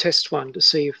the test one to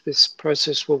see if this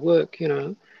process will work. You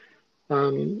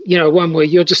know, one where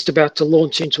you're just about to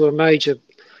launch into a major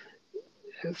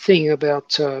thing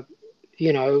about,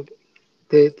 you know,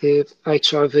 the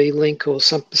HIV link or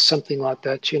something like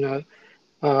that. You know,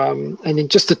 and then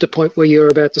just at the point where you're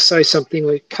about to say something,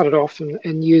 we cut it off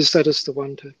and use that as the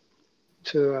one to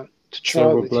try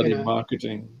so with. Bloody you know,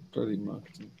 marketing.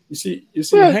 You see,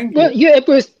 well, Hank. Well, yeah,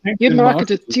 you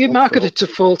market it to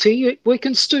faulty. We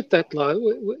can stoop that low.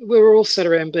 We're all sat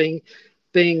around being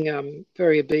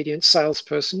very obedient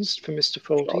salespersons for Mr.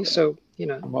 Faulty. So you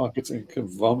know, marketing can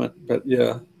vomit, but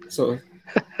yeah. So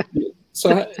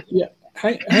yeah,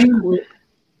 Hank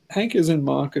is in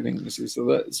marketing. You see,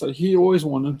 so he always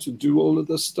wanted to do all of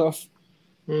this stuff,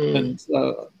 and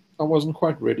I wasn't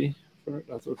quite ready for it.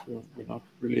 I thought we're not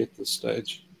really at this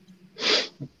stage.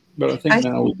 But I think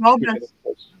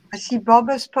I see Bob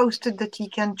has posted that he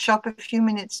can chop a few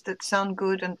minutes that sound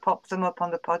good and pop them up on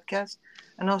the podcast.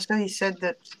 And also he said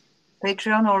that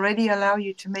Patreon already allow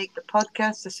you to make the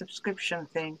podcast a subscription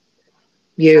thing.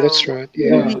 Yeah, so that's right.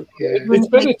 Yeah. It's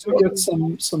better to get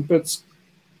some bits,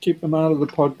 keep them out of the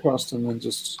podcast, and then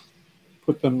just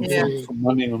put them for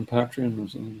money on Patreon or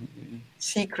something. Yeah.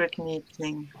 Secret neat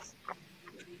things.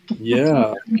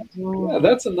 Yeah. Yeah,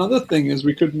 that's another thing, is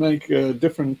we could make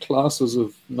different classes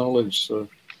of knowledge. So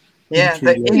yeah,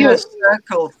 the inner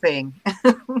circle thing.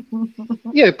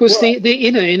 Yeah, because the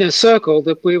inner circle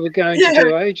that we were going to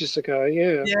do ages ago.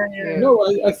 Yeah. No,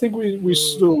 I think we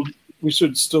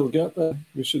should still get that.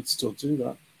 We should still do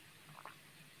that.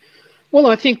 Well,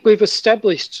 I think we've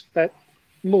established that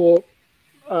more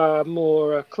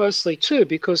closely too,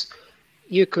 because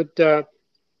you could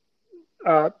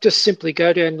just simply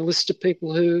go down the list of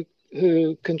people who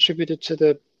contributed to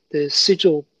the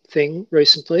Sigil thing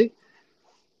recently,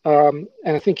 and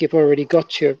I think you've already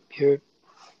got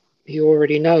you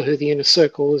already know who the inner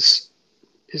circle is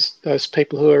those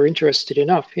people who are interested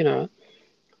enough, you know.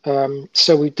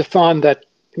 So we defined that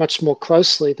much more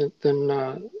closely than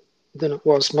it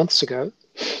was months ago.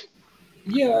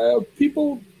 Yeah,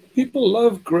 people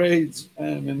love grades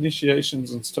and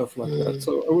initiations and stuff like that.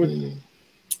 So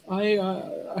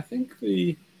I think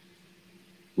we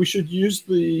should use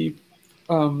the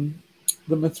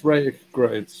the Mithraic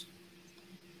grades.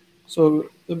 So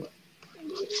the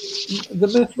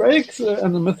Mithraics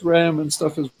and the Mithraeum and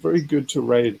stuff is very good to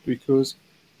raid because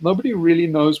nobody really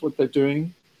knows what they're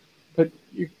doing, but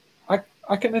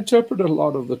I can interpret a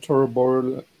lot of the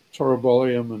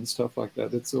Torobolium and stuff like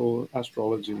that. It's all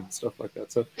astrology and stuff like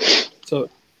that. So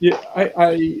yeah,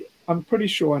 I'm pretty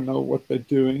sure I know what they're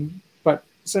doing, but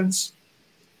since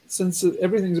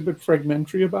everything's a bit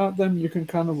fragmentary about them, you can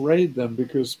kind of raid them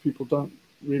because people don't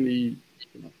really,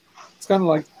 it's kind of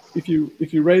like if you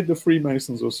raid the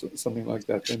Freemasons or something like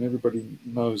that, then everybody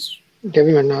knows.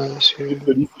 Everyone knows. Yeah.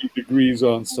 33 degrees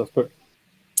on stuff, but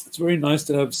it's very nice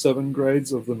to have 7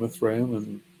 grades of the Mithraeum,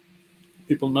 and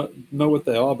people know what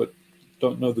they are, but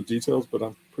don't know the details. But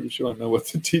I'm pretty sure I know what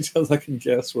the details. I can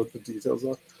guess what the details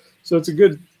are. So it's a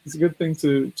good thing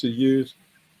to use.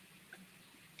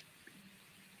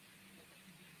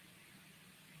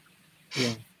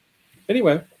 Yeah.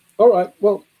 Anyway, all right.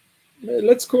 Well,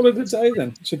 let's call it a day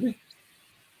then, should we?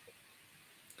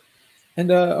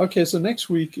 And okay, so next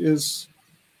week is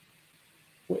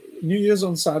New Year's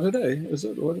on Saturday, is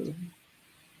it? What is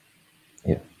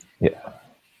it? Yeah.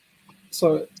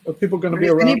 So are people going to be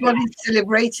If around? anybody's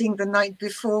celebrating the night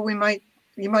before,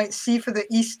 you might see for the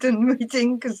Eastern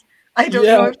meeting, because I don't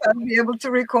know if I'll be able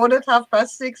to record at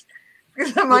 6:30,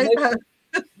 because I might have.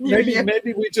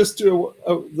 Maybe we just do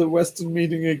the Western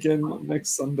meeting again next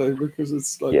Sunday, because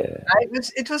it's like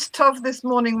It was tough this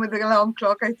morning with the alarm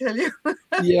clock, I tell you.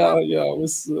 it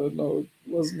was no, it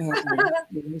wasn't happening.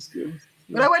 It was good.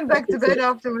 But I went back to bed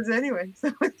afterwards anyway.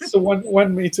 So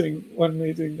one meeting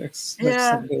next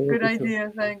Sunday. Good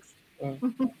idea. Thanks.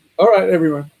 All right,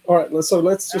 everyone. All right, so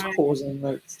let's just pause and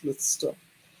let's stop.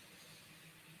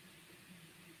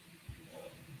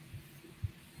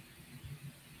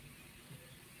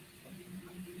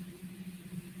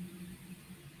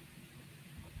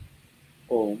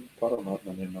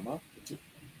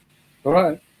 All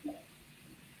right.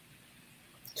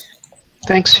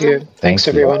 Thanks, Hugh. Thanks,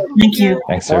 everyone. Thank you.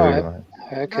 Thanks, everyone.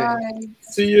 Okay. Bye.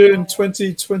 See you in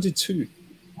 2022.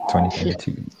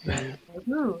 2022.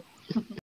 Woohoo.